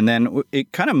then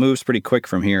it kind of moves pretty quick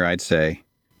from here, I'd say.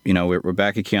 We're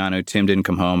back at Keanu. Tim didn't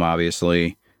come home,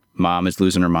 obviously. Mom is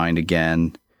losing her mind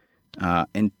again.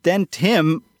 And then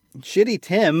Shitty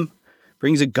Tim,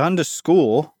 brings a gun to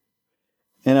school.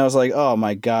 And I was like, oh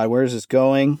my God, where's this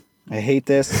going? I hate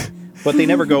this. But they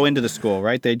never go into the school,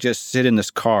 right? They just sit in this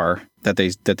car that they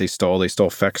stole. They stole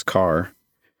Feck's car.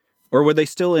 Or were they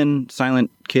still in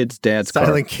Silent Kid's dad's car?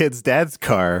 Silent Kid's dad's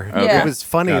car. Okay. It was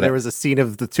funny. There was a scene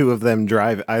of the two of them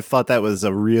drive. I thought that was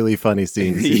a really funny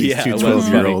scene. See these two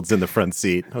 12-year-olds in the front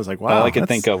seat. I was like, wow. All I could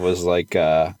think of was like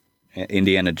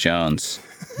Indiana Jones.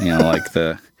 Like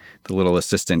the little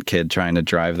assistant kid trying to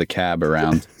drive the cab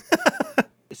around.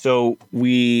 So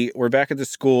we're back at the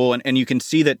school, and you can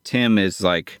see that Tim is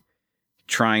like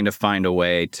trying to find a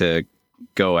way to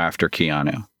go after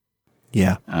Keanu.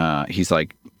 Yeah.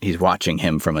 He's watching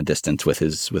him from a distance with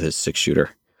his 6-shooter.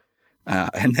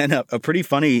 And then a pretty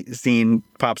funny scene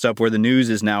pops up where the news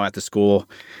is now at the school,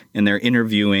 and they're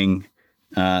interviewing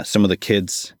some of the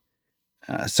kids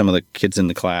in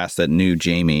the class that knew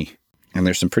Jamie. And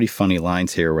there's some pretty funny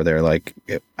lines here where they're like,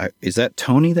 is that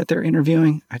Tony that they're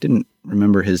interviewing? I didn't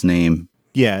remember his name.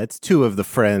 Yeah, it's two of the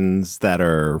friends that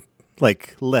are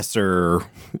like lesser,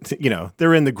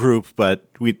 they're in the group, but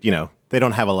they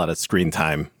don't have a lot of screen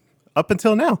time up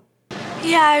until now.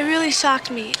 Yeah, it really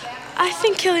shocked me. I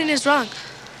think killing is wrong.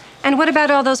 And what about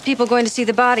all those people going to see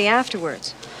the body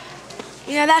afterwards?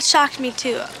 Yeah, that shocked me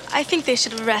too. I think they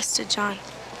should have arrested John.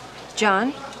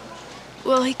 John?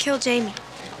 Well, he killed Jamie.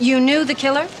 You knew the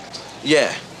killer?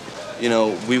 Yeah.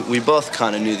 We both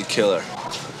kind of knew the killer.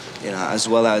 As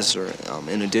well as, or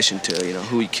in addition to,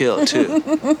 who he killed, too.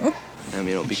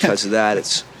 And, because of that,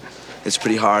 it's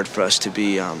pretty hard for us to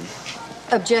be,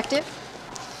 Objective?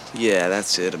 Yeah,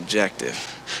 that's it, objective.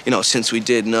 Since we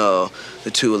did know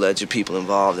the two alleged people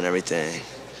involved and everything.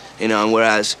 And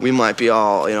whereas we might be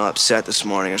all, upset this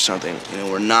morning or something,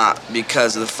 we're not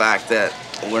because of the fact that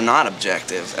we're not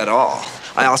objective at all.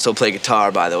 I also play guitar,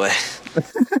 by the way.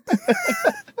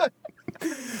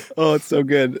 Oh, it's so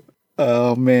good.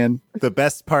 Oh, man. The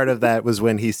best part of that was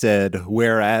when he said,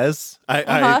 whereas. There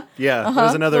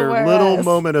was another little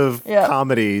moment of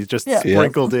comedy just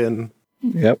sprinkled in.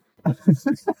 Yep.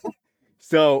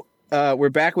 So we're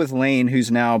back with Lane,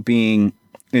 who's now being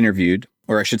interviewed,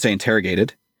 or I should say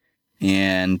interrogated.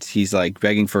 And he's like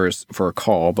begging for a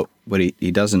call, but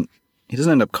he doesn't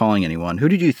end up calling anyone. Who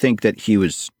did you think that he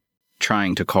was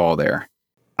trying to call there?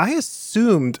 I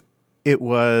assumed it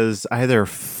was either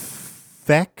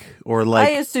Feck or like...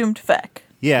 I assumed Feck.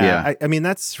 Yeah. I mean,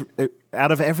 that's...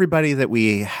 Out of everybody that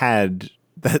we had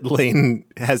that Lane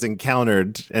has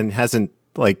encountered and hasn't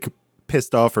like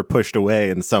pissed off or pushed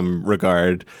away in some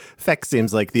regard, Feck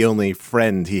seems like the only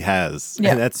friend he has.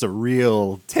 Yeah. And that's a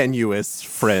real tenuous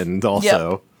friend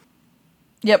also.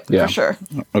 Yep, for sure.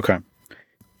 Okay.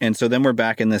 And so then we're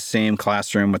back in the same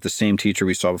classroom with the same teacher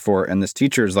we saw before. And this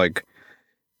teacher is like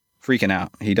freaking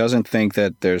out. He doesn't think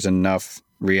that there's enough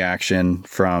reaction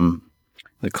from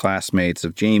the classmates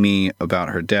of Jamie about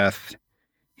her death.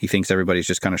 He thinks everybody's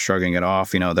just kind of shrugging it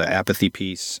off. The apathy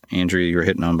piece, Andrew, you were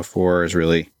hitting on before, is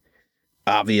really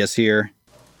obvious here.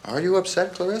 Are you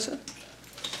upset, Clarissa?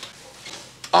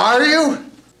 Are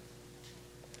you?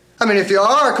 I mean, if you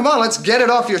are, come on, let's get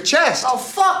it off your chest. Oh,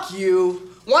 fuck you.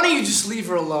 Why don't you just leave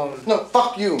her alone? No,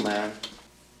 fuck you, man.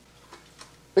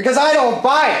 Because I don't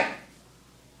buy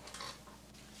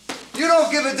it. You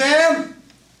don't give a damn.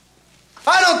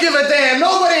 I don't give a damn.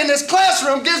 Nobody in this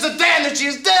classroom gives a damn that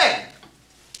she's dead.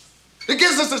 It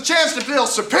gives us a chance to feel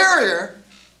superior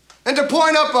and to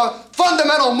point up a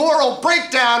fundamental moral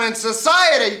breakdown in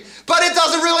society, but it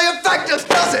doesn't really affect us,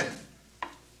 does it?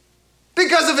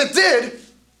 Because if it did,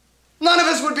 none of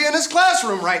us would be in this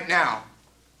classroom right now.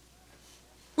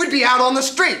 We'd be out on the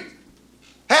street,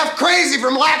 half crazy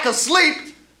from lack of sleep,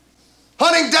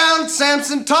 hunting down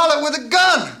Samson Tollett with a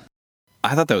gun.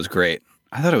 I thought that was great.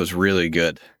 I thought it was really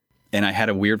good. And I had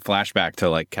a weird flashback to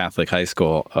like Catholic high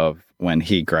school of when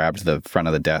he grabbed the front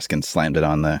of the desk and slammed it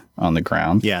on the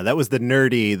ground. Yeah, that was the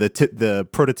nerdy, the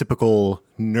prototypical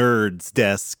nerd's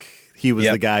desk. He was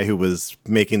the guy who was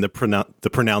making the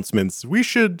pronouncements. We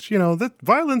should, that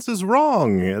violence is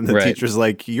wrong. And the teacher's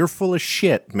like, you're full of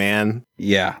shit, man.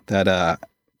 Yeah,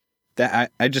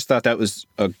 I just thought that was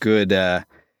a good, I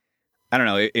don't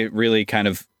know, it really kind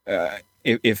of,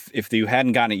 if you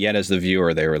hadn't gotten it yet as the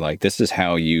viewer, they were like, this is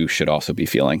how you should also be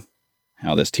feeling,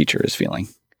 how this teacher is feeling.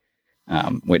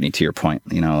 Whitney, to your point,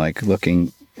 like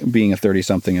being a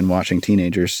 30-something and watching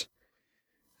teenagers.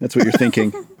 That's what you're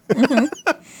thinking.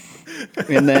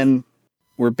 And then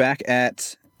we're back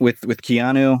with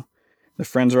Keanu. The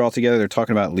friends are all together. They're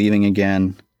talking about leaving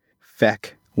again.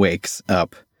 Feck wakes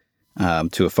up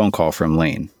to a phone call from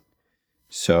Lane.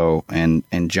 So, and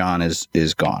John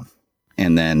is gone.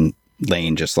 And then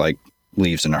Lane just like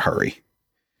leaves in a hurry.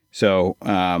 So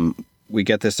we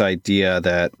get this idea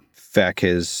that Feck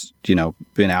has,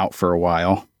 been out for a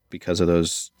while because of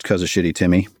Shitty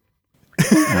Timmy.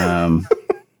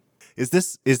 Is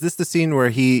this the scene where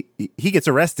he gets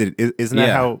arrested? Isn't that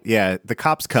how? Yeah, the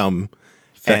cops come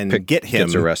and get him.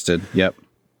 Gets arrested. Yep.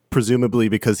 Presumably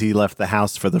because he left the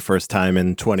house for the first time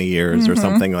in 20 years or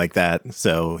something like that.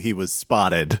 So he was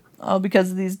spotted. All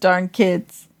because of these darn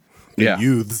kids. Yeah.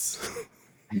 Youths.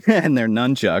 And their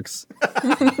nunchucks.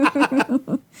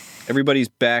 Everybody's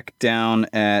back down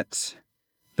at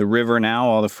the river now.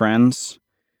 All the friends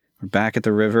are back at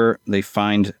the river. They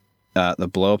find the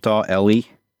blow-up doll, Ellie,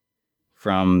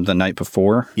 from the night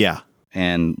before. Yeah.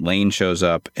 And Lane shows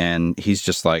up and he's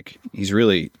just like, he's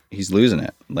losing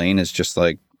it. Lane is just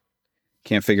like,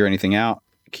 can't figure anything out.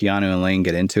 Keanu and Lane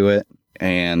get into it.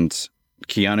 And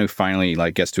Keanu finally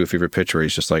like gets to a fever pitch where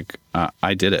he's just like,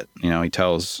 I did it. He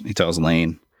tells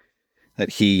Lane that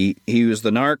he was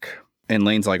the narc. And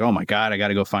Lane's like, oh my God, I got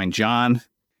to go find John.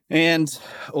 And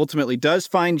ultimately does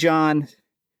find John.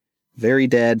 Very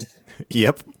dead.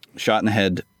 Yep. Shot in the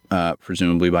head,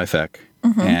 presumably by Feck.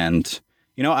 Mm-hmm. And,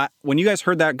 when you guys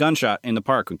heard that gunshot in the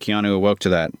park, when Keanu awoke to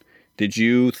that, did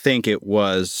you think it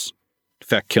was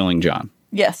Feck killing John?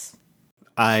 Yes.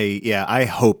 I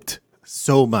hoped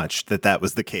so much that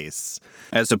was the case.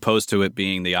 As opposed to it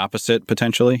being the opposite,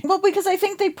 potentially? Well, because I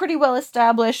think they pretty well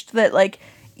established that, like,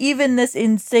 even this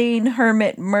insane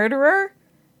hermit murderer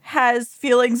has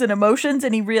feelings and emotions,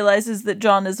 and he realizes that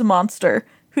John is a monster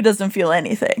who doesn't feel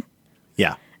anything.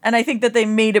 Yeah. And I think that they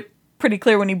made it pretty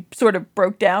clear when he sort of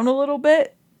broke down a little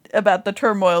bit about the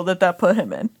turmoil that put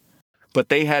him in. But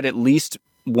they had at least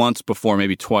once before,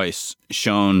 maybe twice,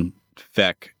 shown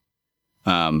Feck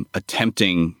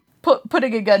attempting...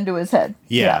 Putting a gun to his head.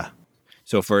 Yeah.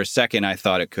 So for a second, I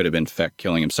thought it could have been Feck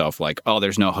killing himself, like, oh,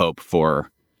 there's no hope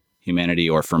for humanity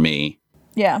or for me.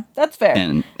 Yeah, that's fair.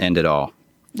 And end it all.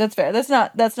 That's fair. That's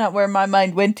not where my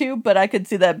mind went to, but I could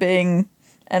see that being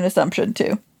an assumption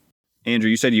too.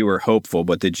 Andrew, you said you were hopeful,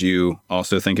 but did you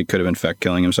also think it could have been Feck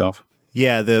killing himself?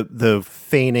 Yeah, the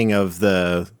feigning of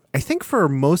I think for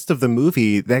most of the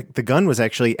movie, that the gun was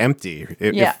actually empty.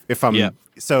 If I'm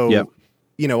so,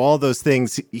 all those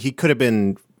things, he could have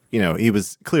been, he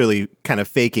was clearly kind of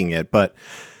faking it. But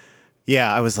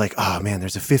yeah, I was like, oh man,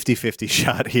 there's a 50-50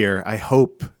 shot here. I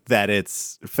hope that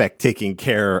it's Feck taking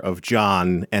care of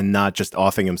John and not just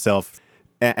offing himself.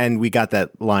 And we got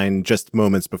that line just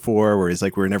moments before where he's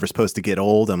like, we're never supposed to get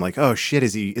old. I'm like, oh shit,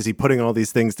 is he putting all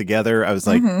these things together? I was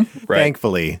like,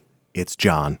 thankfully, it's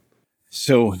John.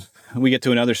 So we get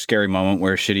to another scary moment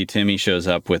where Shitty Timmy shows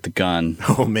up with the gun.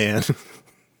 Oh man.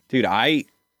 Dude,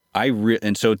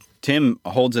 and so Tim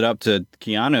holds it up to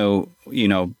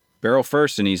Keanu, barrel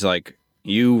first, and he's like,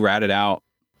 you ratted out,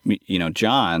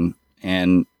 John.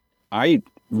 And I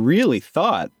really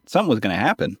thought something was going to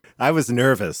happen. I was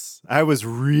nervous. I was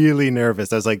really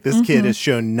nervous. I was like, this kid has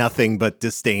shown nothing but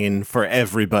disdain for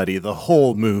everybody the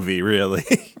whole movie, really.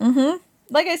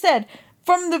 Like I said,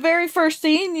 from the very first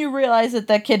scene, you realize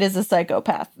that kid is a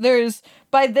psychopath.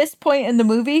 By this point in the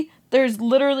movie, there's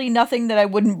literally nothing that I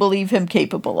wouldn't believe him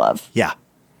capable of. Yeah.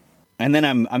 And then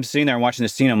I'm sitting there watching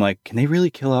this scene. I'm like, can they really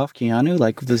kill off Keanu?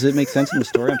 Like, does it make sense in the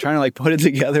story? I'm trying to like put it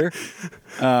together.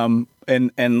 And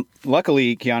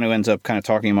luckily Keanu ends up kind of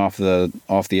talking him off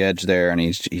the edge there, and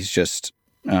he's just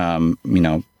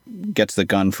gets the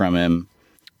gun from him.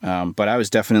 But I was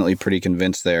definitely pretty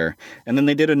convinced there. And then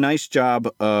they did a nice job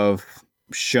of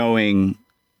showing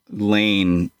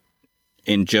Lane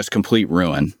in just complete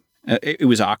ruin. It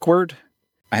was awkward.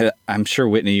 I'm sure,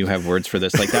 Whitney, you have words for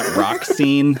this. Like that rock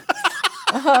scene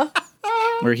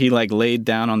where he like laid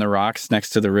down on the rocks next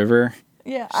to the river.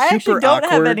 Yeah, I actually don't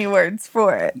have any words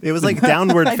for it. It was like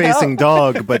downward facing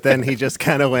dog, but then he just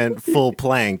kind of went full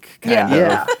plank. Kind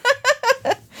of.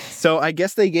 So I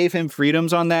guess they gave him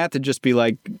freedoms on that to just be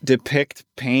like, depict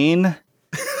pain.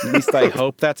 At least I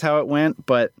hope that's how it went,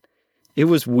 but it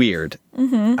was weird.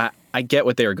 Mm-hmm. I get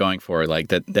what they were going for, like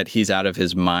that he's out of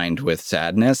his mind with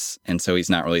sadness, and so he's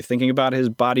not really thinking about his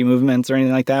body movements or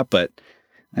anything like that, but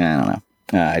I don't know.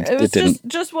 It was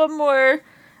just one more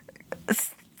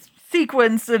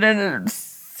sequence in a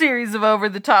series of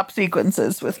over-the-top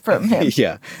sequences from him.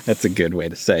 Yeah, that's a good way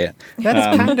to say it.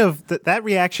 That's kind of, that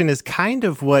reaction is kind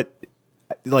of what,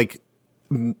 like,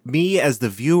 me as the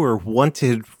viewer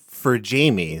wanted for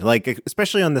Jamie, like,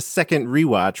 especially on the second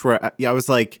rewatch, where I was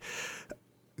like,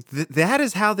 that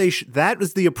is how they that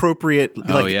was the appropriate,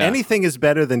 anything is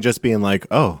better than just being like,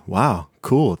 oh wow,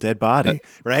 cool, dead body,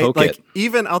 right? Like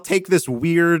even I'll take this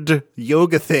weird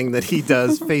yoga thing that he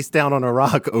does face down on a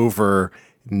rock over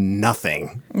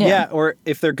nothing. Yeah, or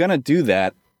if they're gonna do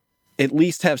that, at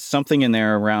least have something in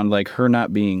there around like her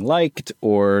not being liked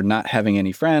or not having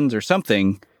any friends or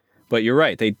something. But you're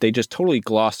right, they just totally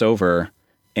gloss over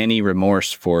any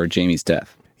remorse for Jamie's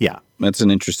death. Yeah. That's an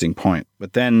interesting point.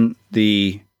 But then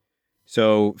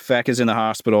so Feck is in the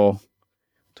hospital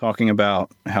talking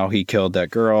about how he killed that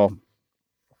girl,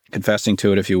 confessing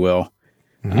to it, if you will.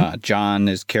 Mm-hmm. John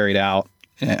is carried out,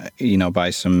 by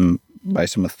some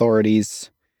authorities.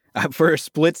 For a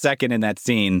split second in that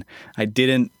scene, I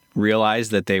didn't realize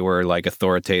that they were like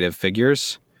authoritative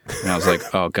figures. And I was like,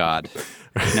 oh God,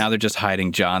 now they're just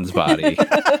hiding John's body.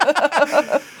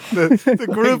 The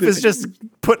group is just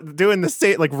doing the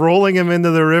state, like rolling him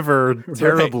into the river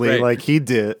terribly, right. Like he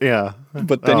did. Yeah.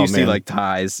 But then you see like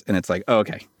ties, and it's like, oh,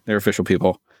 okay, they're official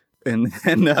people. And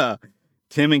then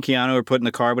Tim and Keanu are put in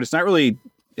the car, but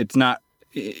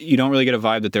you don't really get a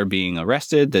vibe that they're being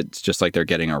arrested. That's just like they're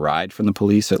getting a ride from the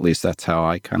police. At least that's how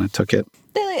I kind of took it.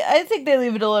 I think they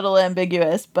leave it a little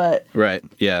ambiguous, but right.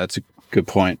 Yeah, that's a good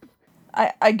point.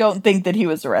 I don't think that he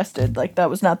was arrested. Like, that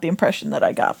was not the impression that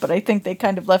I got, but I think they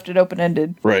kind of left it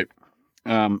open-ended. Right.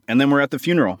 And then we're at the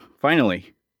funeral,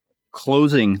 finally.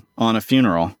 Closing on a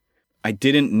funeral. I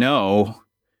didn't know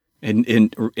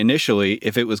initially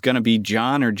if it was going to be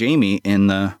John or Jamie in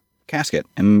the casket,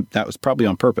 and that was probably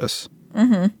on purpose.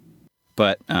 Mm-hmm.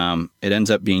 But it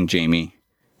ends up being Jamie.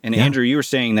 And Andrew, you were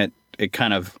saying that it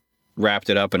kind of wrapped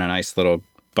it up in a nice little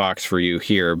box for you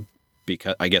here,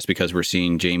 because we're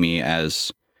seeing Jamie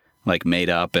as like made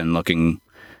up and looking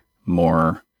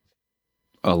more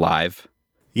alive.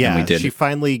 Yeah, she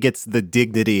finally gets the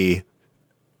dignity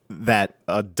that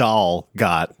a doll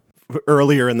got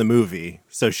earlier in the movie.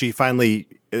 So she finally,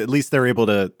 at least they're able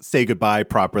to say goodbye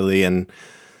properly. And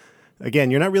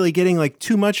again, you're not really getting like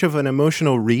too much of an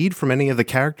emotional read from any of the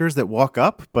characters that walk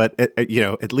up, but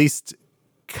at least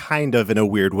kind of in a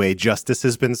weird way, justice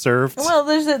has been served. Well,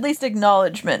 there's at least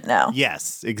acknowledgement now.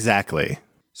 Yes, exactly.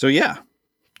 So yeah,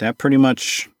 that pretty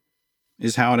much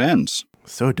is how it ends.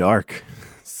 So dark.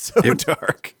 So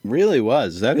dark. Really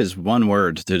was. That is one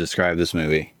word to describe this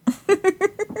movie.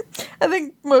 I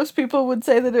think most people would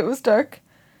say that it was dark.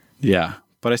 Yeah,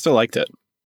 but I still liked it.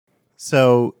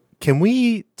 So can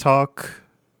we talk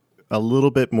a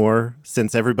little bit more,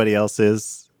 since everybody else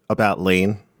is, about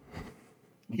Lane?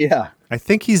 Yeah. I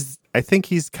think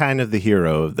he's kind of the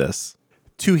hero of this.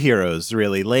 Two heroes,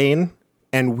 really. Lane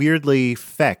and weirdly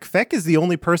Feck. Feck is the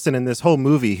only person in this whole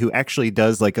movie who actually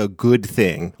does like a good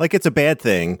thing. Like it's a bad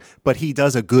thing, but he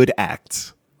does a good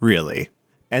act, really.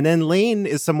 And then Lane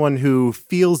is someone who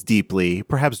feels deeply,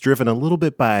 perhaps driven a little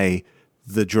bit by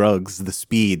the drugs, the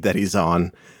speed that he's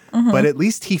on. Mm-hmm. But at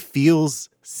least he feels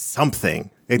something.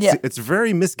 It's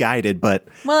very misguided, but...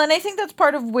 Well, and I think that's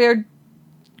part of where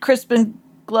Crispin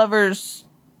Glover's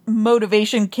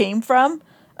motivation came from,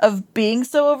 of being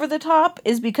so over the top,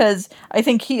 is because I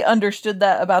think he understood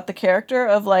that about the character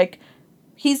of like,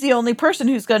 he's the only person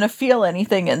who's going to feel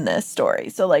anything in this story.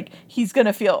 So like, he's going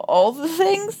to feel all the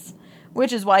things,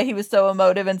 which is why he was so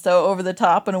emotive and so over the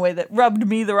top in a way that rubbed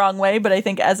me the wrong way. But I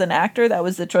think as an actor, that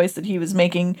was the choice that he was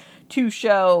making to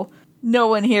show no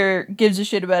one here gives a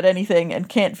shit about anything and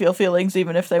can't feel feelings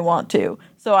even if they want to.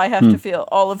 So I have to feel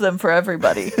all of them for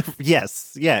everybody.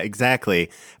 Yes. Yeah,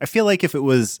 exactly. I feel like if it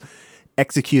was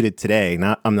executed today,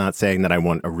 I'm not saying that I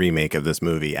want a remake of this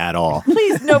movie at all.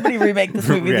 Please, nobody remake this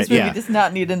movie. This movie does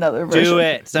not need another version. Do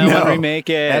it. Someone remake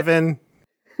it.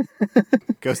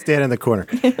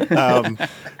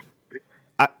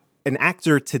 an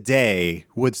actor today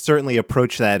would certainly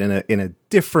approach that in a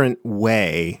different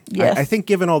way. Yes. I think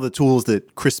given all the tools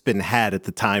that Crispin had at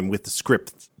the time with the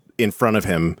script in front of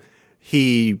him,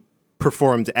 he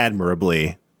performed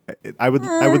admirably. I would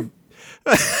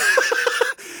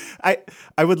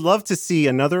I would love to see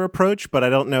another approach, but I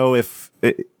don't know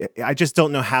I just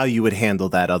don't know how you would handle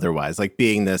that otherwise, like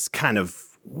being this kind of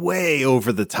way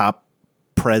over the top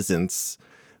presence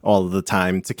all of the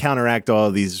time to counteract all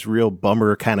of these real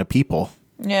bummer kind of people.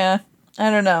 Yeah,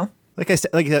 I don't know. Like I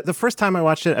said, like the first time I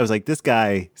watched it, I was like, this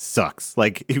guy sucks.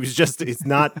 Like he's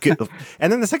not good.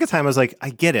 And then the second time I was like, I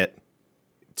get it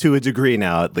to a degree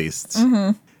now, at least.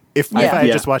 Mm-hmm. If I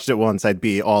had just watched it once, I'd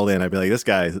be all in. I'd be like, this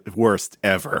guy's worst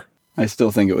ever. I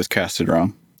still think it was casted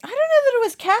wrong. I don't know that it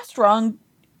was cast wrong.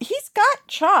 He's got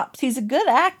chops. He's a good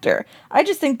actor. I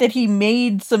just think that he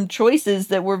made some choices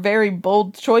that were very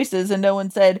bold choices, and no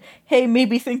one said, hey,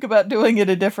 maybe think about doing it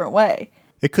a different way.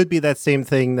 It could be that same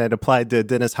thing that applied to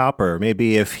Dennis Hopper.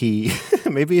 Maybe if he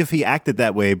acted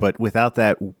that way, but without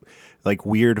that like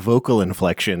weird vocal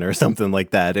inflection or something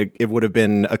like that, it would have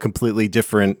been a completely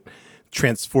different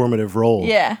transformative role.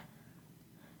 Yeah.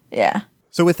 Yeah.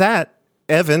 So with that,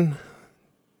 Evan,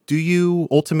 do you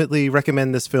ultimately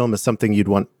recommend this film as something you'd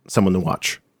want someone to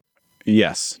watch?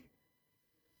 Yes.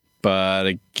 But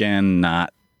again, not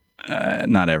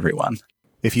everyone.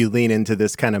 If you lean into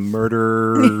this kind of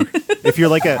murder, if you're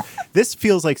like this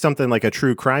feels like something like a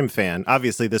true crime fan.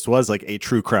 Obviously, this was like a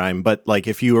true crime, but like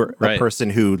if you were a person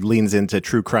who leans into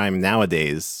true crime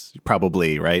nowadays,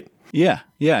 probably, right? Yeah,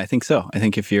 I think so. I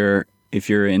think if you're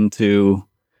into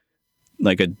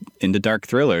into dark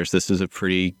thrillers, this is a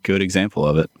pretty good example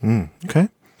of it. Okay.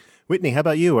 Whitney, how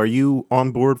about you? Are you on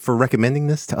board for recommending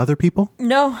this to other people?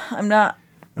 No, I'm not.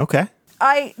 Okay.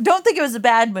 I don't think it was a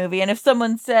bad movie, and if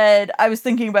someone said, I was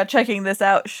thinking about checking this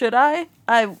out, should I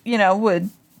would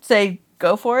say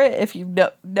go for it if you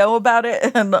know about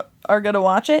it and are going to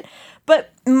watch it.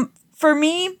 But for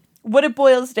me, what it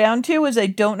boils down to is I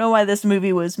don't know why this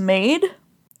movie was made.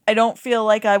 I don't feel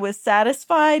like I was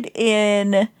satisfied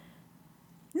in...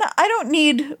 No, I don't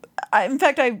need... in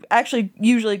fact, I actually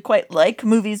usually quite like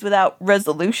movies without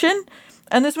resolution.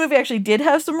 And this movie actually did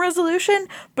have some resolution,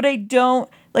 but I don't...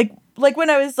 Like when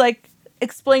I was like,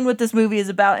 explain what this movie is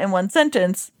about in one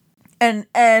sentence, and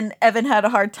Evan had a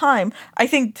hard time. I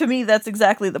think to me that's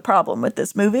exactly the problem with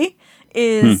this movie,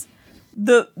 is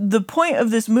the point of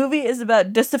this movie is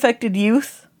about disaffected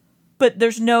youth, but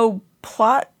there's no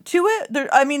plot to it.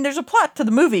 There's a plot to the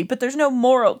movie, but there's no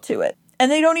moral to it. And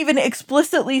they don't even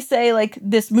explicitly say, like,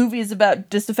 this movie is about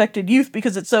disaffected youth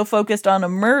because it's so focused on a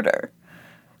murder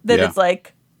that it's,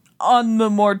 like, on the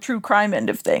more true crime end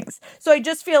of things. So I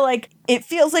just feel like it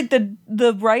feels like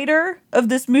the writer of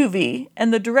this movie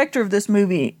and the director of this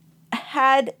movie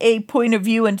had a point of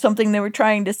view and something they were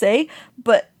trying to say,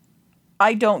 but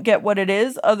I don't get what it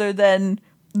is other than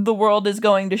the world is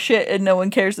going to shit and no one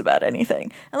cares about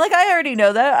anything. And, like, I already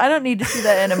know that. I don't need to see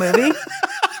that in a movie.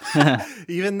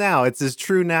 Even now, it's as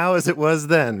true now as it was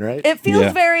then, right? It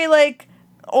feels very like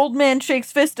old man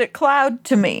shakes fist at cloud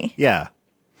to me. Yeah.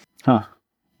 Huh.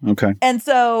 Okay. And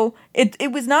so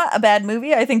it was not a bad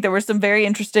movie. I think there were some very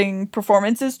interesting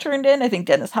performances turned in. I think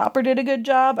Dennis Hopper did a good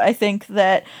job. I think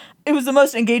that it was the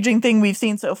most engaging thing we've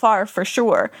seen so far, for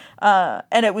sure.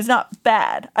 And it was not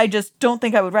bad. I just don't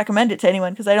think I would recommend it to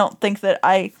anyone because I don't think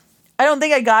I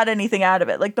got anything out of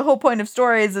it. Like, the whole point of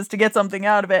stories is to get something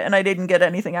out of it, and I didn't get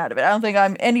anything out of it. I don't think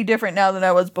I'm any different now than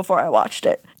I was before I watched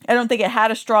it. I don't think it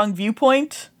had a strong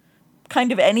viewpoint,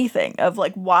 kind of anything, of,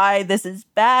 like, why this is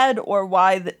bad, or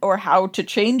or how to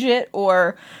change it,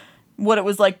 or what it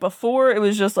was like before. It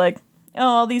was just like, oh,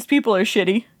 all these people are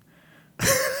shitty.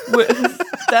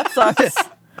 That sucks.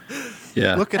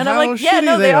 Yeah. Look at and how I'm like, shitty yeah,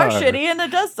 no, they are are shitty, and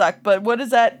it does suck, but what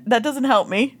is that? That doesn't help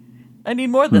me. I need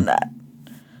more than that.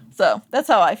 So that's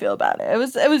how I feel about it.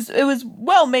 It was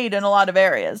well made in a lot of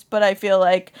areas, but I feel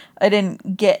like I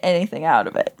didn't get anything out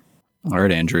of it. All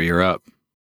right, Andrew, you're up.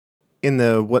 In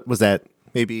the, what was that,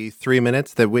 maybe 3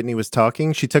 minutes that Whitney was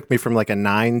talking, she took me from like a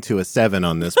 9 to a 7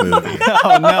 on this movie.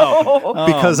 Oh, no.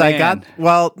 Because I got,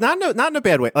 well, not in a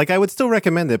bad way. Like, I would still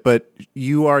recommend it, but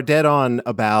you are dead on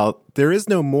about there is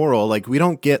no moral. Like, we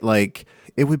don't get, like,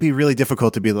 it would be really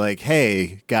difficult to be like,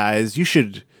 hey, guys, you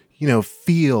should,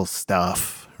 feel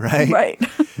stuff, right?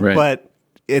 Right. But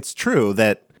it's true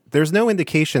that there's no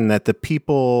indication that the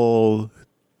people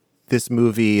this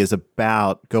movie is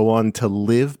about go on to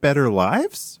live better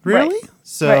lives, really? Right.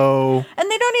 So... Right. And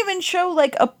they don't even show,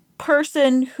 like, a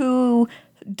person who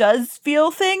does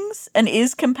feel things and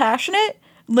is compassionate.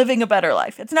 living a better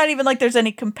life. It's not even like there's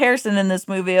any comparison in this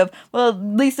movie of, well, at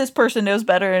least this person knows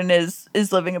better and is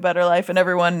living a better life, and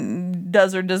everyone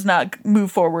does or does not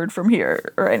move forward from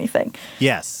here or anything.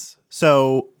 Yes.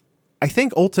 So I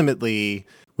think ultimately,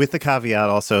 with the caveat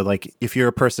also, like, if you're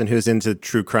a person who's into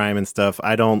true crime and stuff,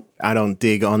 I don't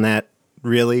dig on that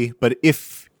really. But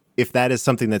if that is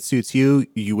something that suits you,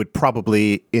 you would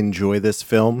probably enjoy this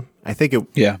film. I think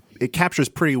it captures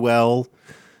pretty well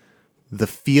the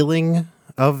feeling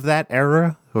of that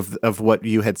era of what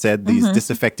you had said, these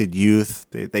disaffected youth.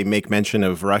 They make mention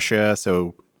of Russia,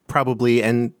 so probably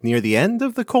near the end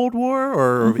of the Cold War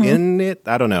or in it.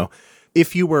 I don't know.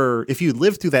 If you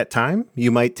lived through that time,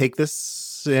 you might take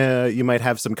this. You might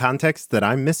have some context that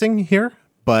I'm missing here,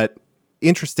 but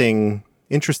interesting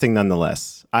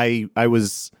nonetheless. I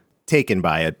was taken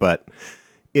by it, but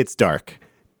it's dark.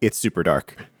 It's super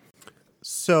dark.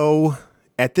 So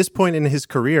at this point in his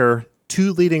career,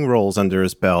 2 leading roles under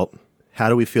his belt. How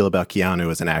do we feel about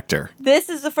Keanu as an actor? This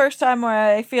is the first time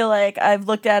where I feel like I've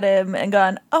looked at him and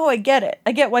gone, oh, I get it.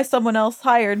 I get why someone else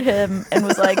hired him and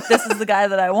was like, this is the guy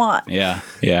that I want. Yeah.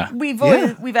 We've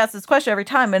asked this question every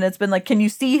time, and it's been like, can you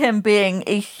see him being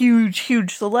a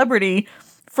huge celebrity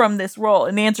from this role?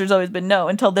 And the answer's always been no,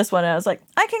 until this one. And I was like,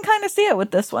 I can kind of see it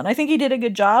with this one. I think he did a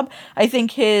good job. I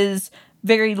think his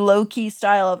very low-key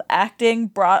style of acting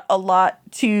brought a lot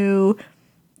to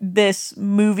this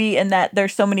movie, and that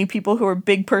there's so many people who are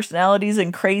big personalities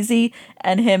and crazy,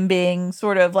 and him being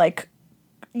sort of like,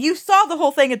 you saw the whole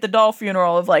thing at the doll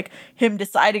funeral of like him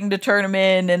deciding to turn him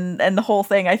in and the whole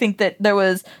thing. I think that there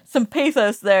was some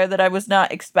pathos there that I was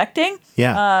not expecting.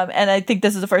 Yeah. And I think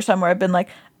this is the first time where I've been like,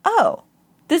 oh,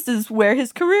 this is where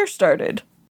his career started.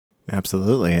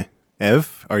 Absolutely.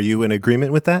 Ev, are you in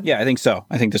agreement with that? Yeah, I think so.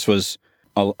 I think this was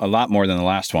a lot more than the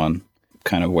last one,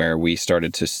 kind of where we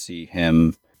started to see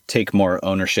him take more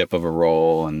ownership of a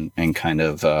role and kind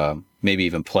of maybe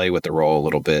even play with the role a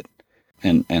little bit.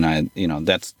 And I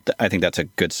think that's a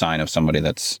good sign of somebody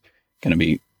that's going to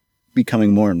be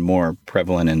becoming more and more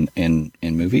prevalent in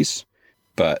movies.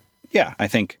 But yeah, I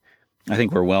think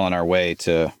we're well on our way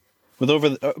to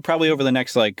probably over the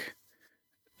next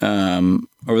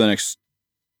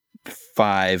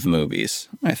 5 movies.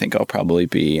 I think I'll probably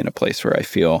be in a place where I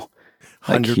feel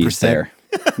like 100%. He's there.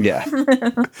 Yeah.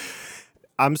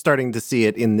 I'm starting to see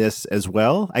it in this as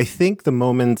well. I think the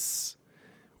moments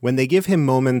when they give him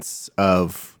moments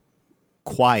of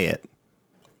quiet,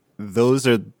 those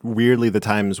are weirdly the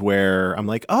times where I'm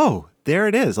like, oh, there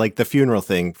it is. Like the funeral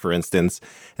thing, for instance,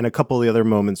 and a couple of the other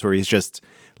moments where he's just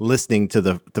listening to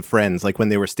the friends, like when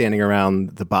they were standing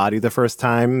around the body the first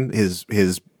time, his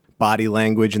body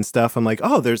language and stuff. I'm like,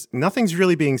 oh, nothing's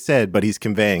really being said, but he's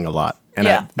conveying a lot. And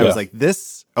I was like,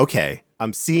 okay,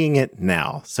 I'm seeing it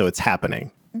now. So it's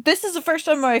happening. This is the first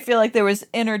time where I feel like there was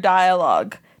inner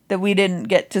dialogue that we didn't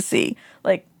get to see.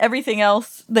 Like everything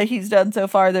else that he's done so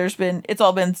far, it's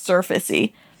all been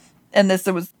surfacey. And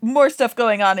there was more stuff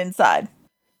going on inside.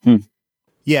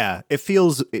 Yeah, it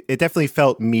definitely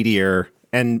felt meatier.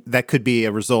 And that could be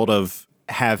a result of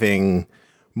having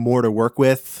more to work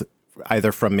with,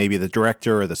 either from maybe the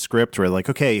director or the script, where like,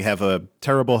 okay, you have a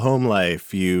terrible home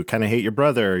life, you kind of hate your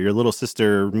brother, your little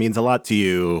sister means a lot to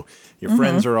you, your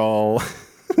friends are all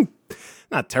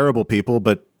not terrible people,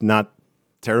 but not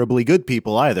terribly good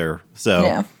people either.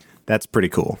 So that's pretty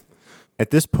cool.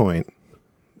 At this point,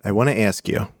 I want to ask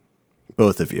you,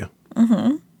 both of you,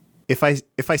 if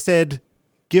I said,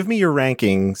 give me your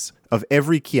rankings of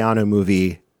every Keanu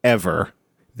movie ever,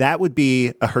 that would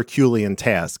be a Herculean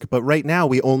task. But right now,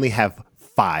 we only have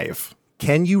 5.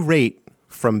 Can you rate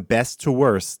from best to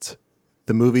worst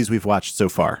the movies we've watched so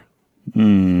far?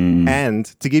 And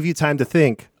to give you time to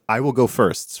think, I will go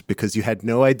first because you had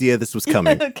no idea this was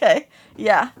coming. Okay.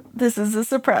 Yeah, this is a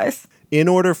surprise. In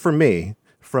order for me,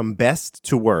 from best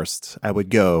to worst, I would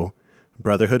go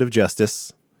Brotherhood of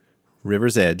Justice,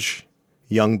 River's Edge,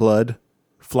 Youngblood,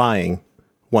 Flying,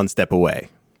 One Step Away.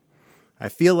 I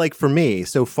feel like for me,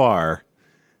 so far,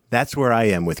 that's where I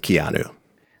am with Keanu.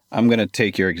 I'm going to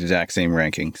take your exact same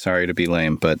ranking. Sorry to be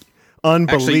lame, but...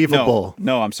 Unbelievable. Actually,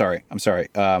 no, I'm sorry.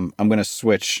 I'm going to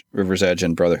switch River's Edge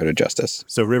and Brotherhood of Justice.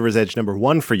 So River's Edge number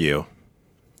 1 for you.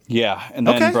 Yeah, and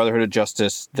then Brotherhood of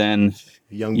Justice, then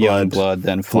Youngblood,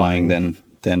 then Flying,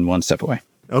 then One Step Away.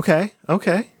 Okay.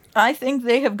 I think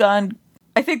they have gone...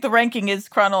 I think the ranking is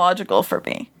chronological for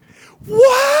me.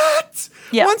 What?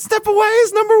 Yeah. One Step Away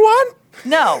is number 1?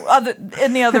 No,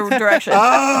 in the other direction.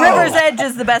 Oh. River's Edge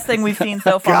is the best thing we've seen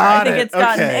so far. I think it's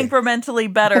gotten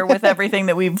incrementally better with everything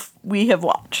that we have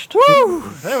watched. Woo!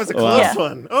 That was a close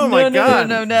one. Oh my God.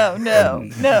 No,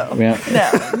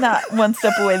 not One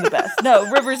Step Away the best. No,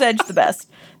 River's Edge the best.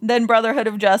 Then Brotherhood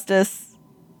of Justice,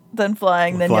 then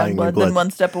Flying, then Youngblood, then One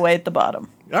Step Away at the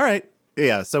bottom. All right.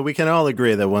 Yeah, so we can all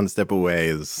agree that One Step Away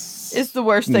is the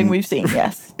worst thing we've seen,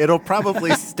 yes. It'll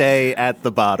probably stay at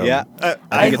the bottom. Yeah.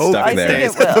 I hope stuck it there.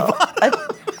 stays at the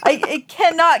bottom. It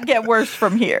cannot get worse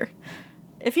from here.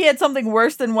 If he had something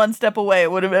worse than One Step Away,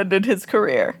 it would have ended his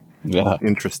career. Yeah.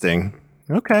 Interesting.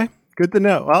 Okay. Good to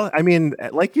know. Well, I mean,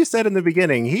 like you said in the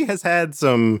beginning, he has had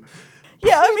some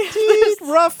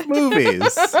rough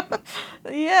movies.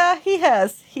 Yeah, he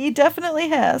has. He definitely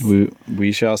has.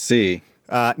 We shall see.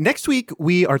 Next week,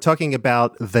 we are talking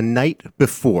about The Night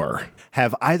Before.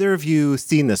 Have either of you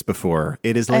seen this before?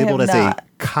 It is labeled as a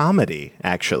comedy,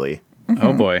 actually. Mm-hmm.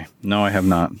 Oh, boy. No, I have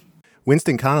not.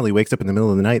 Winston Connolly wakes up in the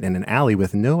middle of the night in an alley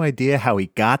with no idea how he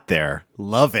got there.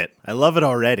 Love it. I love it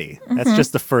already. Mm-hmm. That's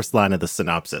just the first line of the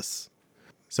synopsis.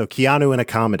 So Keanu in a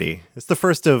comedy. It's the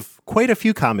first of quite a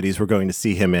few comedies we're going to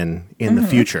see him in the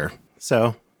future.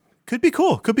 So could be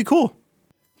cool. Could be cool.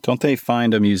 Don't they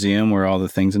find a museum where all the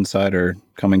things inside are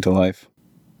coming to life?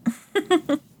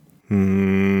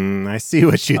 I see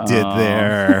what you did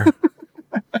there.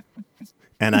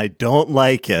 And I don't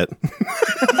like it.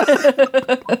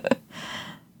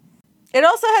 It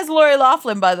also has Lori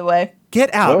Loughlin, by the way.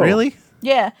 Get out, really?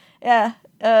 Yeah.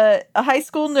 A high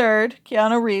school nerd,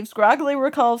 Keanu Reeves, groggily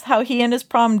recalls how he and his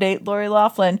prom date, Lori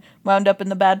Loughlin, wound up in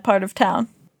the bad part of town.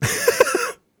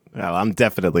 Well, I'm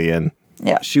definitely in.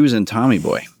 Yeah. She was in Tommy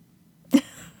Boy.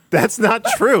 That's not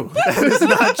true. That is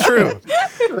not true.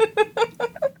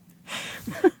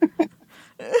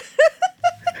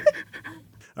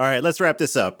 All right, let's wrap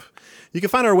this up. You can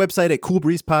find our website at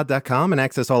coolbreezepod.com and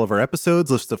access all of our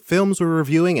episodes, list of films we're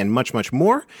reviewing, and much, much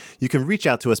more. You can reach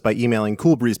out to us by emailing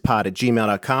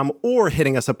coolbreezepod@gmail.com or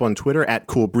hitting us up on Twitter at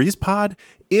coolbreezepod.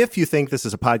 If you think this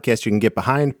is a podcast you can get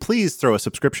behind, please throw a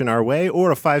subscription our way,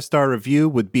 or a 5-star review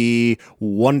would be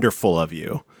wonderful of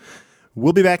you.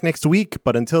 We'll be back next week,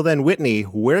 but until then, Whitney,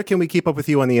 where can we keep up with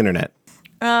you on the internet?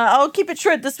 I'll keep it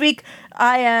short this week.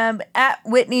 I am at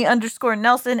Whitney_Nelson,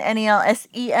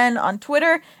 Nelsen on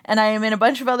Twitter, and I am in a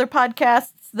bunch of other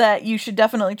podcasts that you should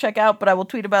definitely check out, but I will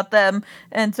tweet about them.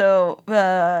 And so,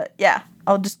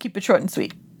 I'll just keep it short and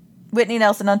sweet. Whitney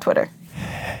Nelson on Twitter.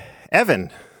 Evan,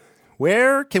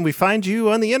 where can we find you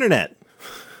on the internet?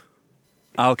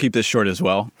 I'll keep this short as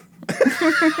well.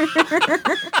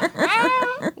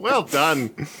 Well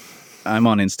done. I'm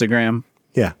on Instagram.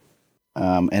 Yeah.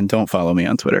 And don't follow me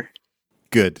on Twitter.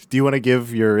 Good. Do you want to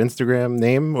give your Instagram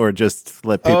name or just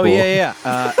let people... Oh, yeah.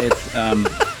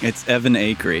 It's Evan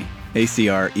Acree.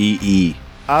 Acree.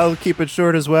 I'll keep it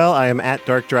short as well. I am at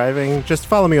Dark Driving. Just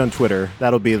follow me on Twitter.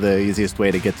 That'll be the easiest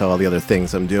way to get to all the other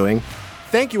things I'm doing.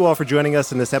 Thank you all for joining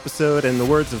us in this episode. In the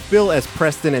words of Bill S.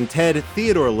 Preston and Ted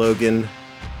Theodore Logan,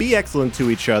 be excellent to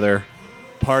each other.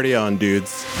 Party on,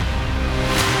 dudes.